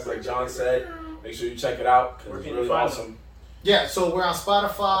podcast, like John said. Make sure you check it out because it's really awesome. Yeah, so we're on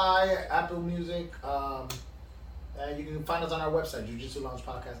Spotify, Apple Music, and you can find us on our website,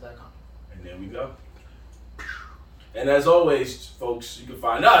 jujitsuloungepodcast.com. And there we go. And as always, folks, you can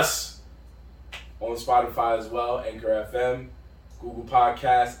find us on Spotify as well, Anchor FM, Google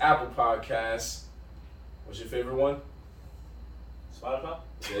Podcasts, Apple Podcasts. What's your favorite one? Spotify?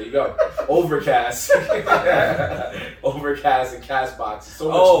 There you go. Overcast. Overcast and Castbox. So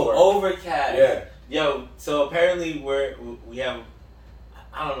much more. Overcast. Yeah. Yo, so apparently we have,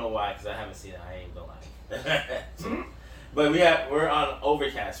 I don't know why, because I haven't seen it. I ain't gonna lie. But we're on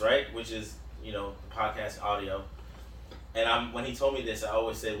Overcast, right? Which is, you know, podcast audio. And when he told me this, I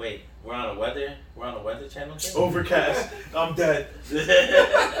always said, "Wait, we're on a weather channel thing?" Overcast. I'm dead.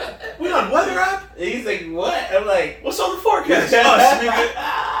 We on weather app? And he's like, "What?" I'm like, What's on the forecast? Us, nigga.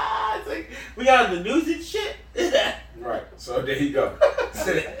 It's like we got the news and shit. Right. So there you go.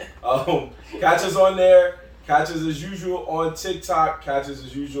 Catch us on there. Catch us as usual on TikTok. Catch us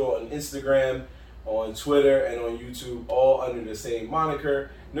as usual on Instagram, on Twitter, and on YouTube, all under the same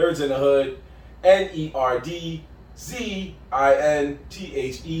moniker, Nerds in the Hood, NERDZINTHEHOOD.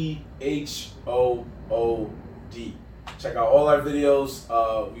 Check out all our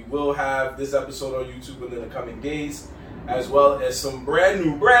videos. We will have this episode on YouTube within the coming days, as well as some brand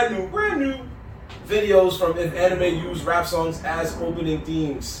new videos from If Anime Used Rap Songs as opening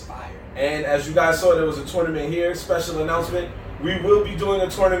themes. And as you guys saw, there was a tournament here. Special announcement. We will be doing a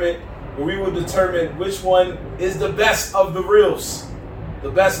tournament where we will determine which one is the best of the reels.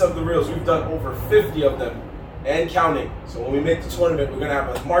 The best of the reels. We've done over 50 of them and counting. So when we make the tournament, we're going to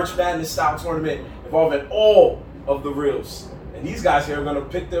have a March Madness style tournament. involving all of the reels. And these guys here are going to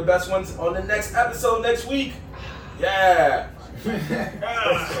pick their best ones on the next episode next week. Yeah.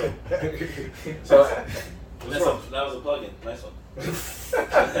 So that was a plug-in. Nice one.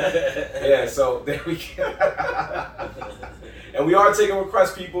 Yeah, so there we go. And we are taking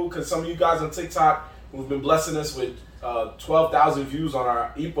requests, people, because some of you guys on TikTok who've been blessing us with 12,000 views on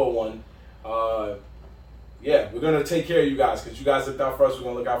our EPO one. Yeah, we're going to take care of you guys because you guys looked out for us. We're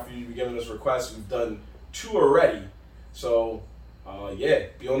going to look out for you. You're giving us requests. We've done 2 already. So, yeah,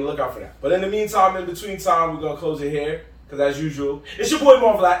 be on the lookout for that. But in the meantime, in between time, we're going to close it here because, as usual, it's your boy,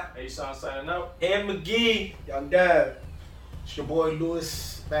 More Black. A-Son signing out. And McGee. Young Dad. It's your boy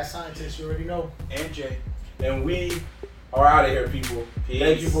Lewis, Mad Scientist, you already know. And Jay. And we are out of here, people. Peace.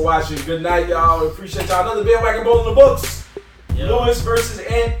 Thank you for watching. Good night, y'all. We appreciate y'all. Another Bandwagon Bowl in the books. Yo. Lewis versus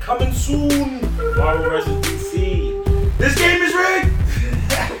Ant coming soon. Marvel versus DC. This game is rigged.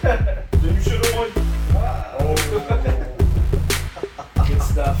 Then you should have won. Oh.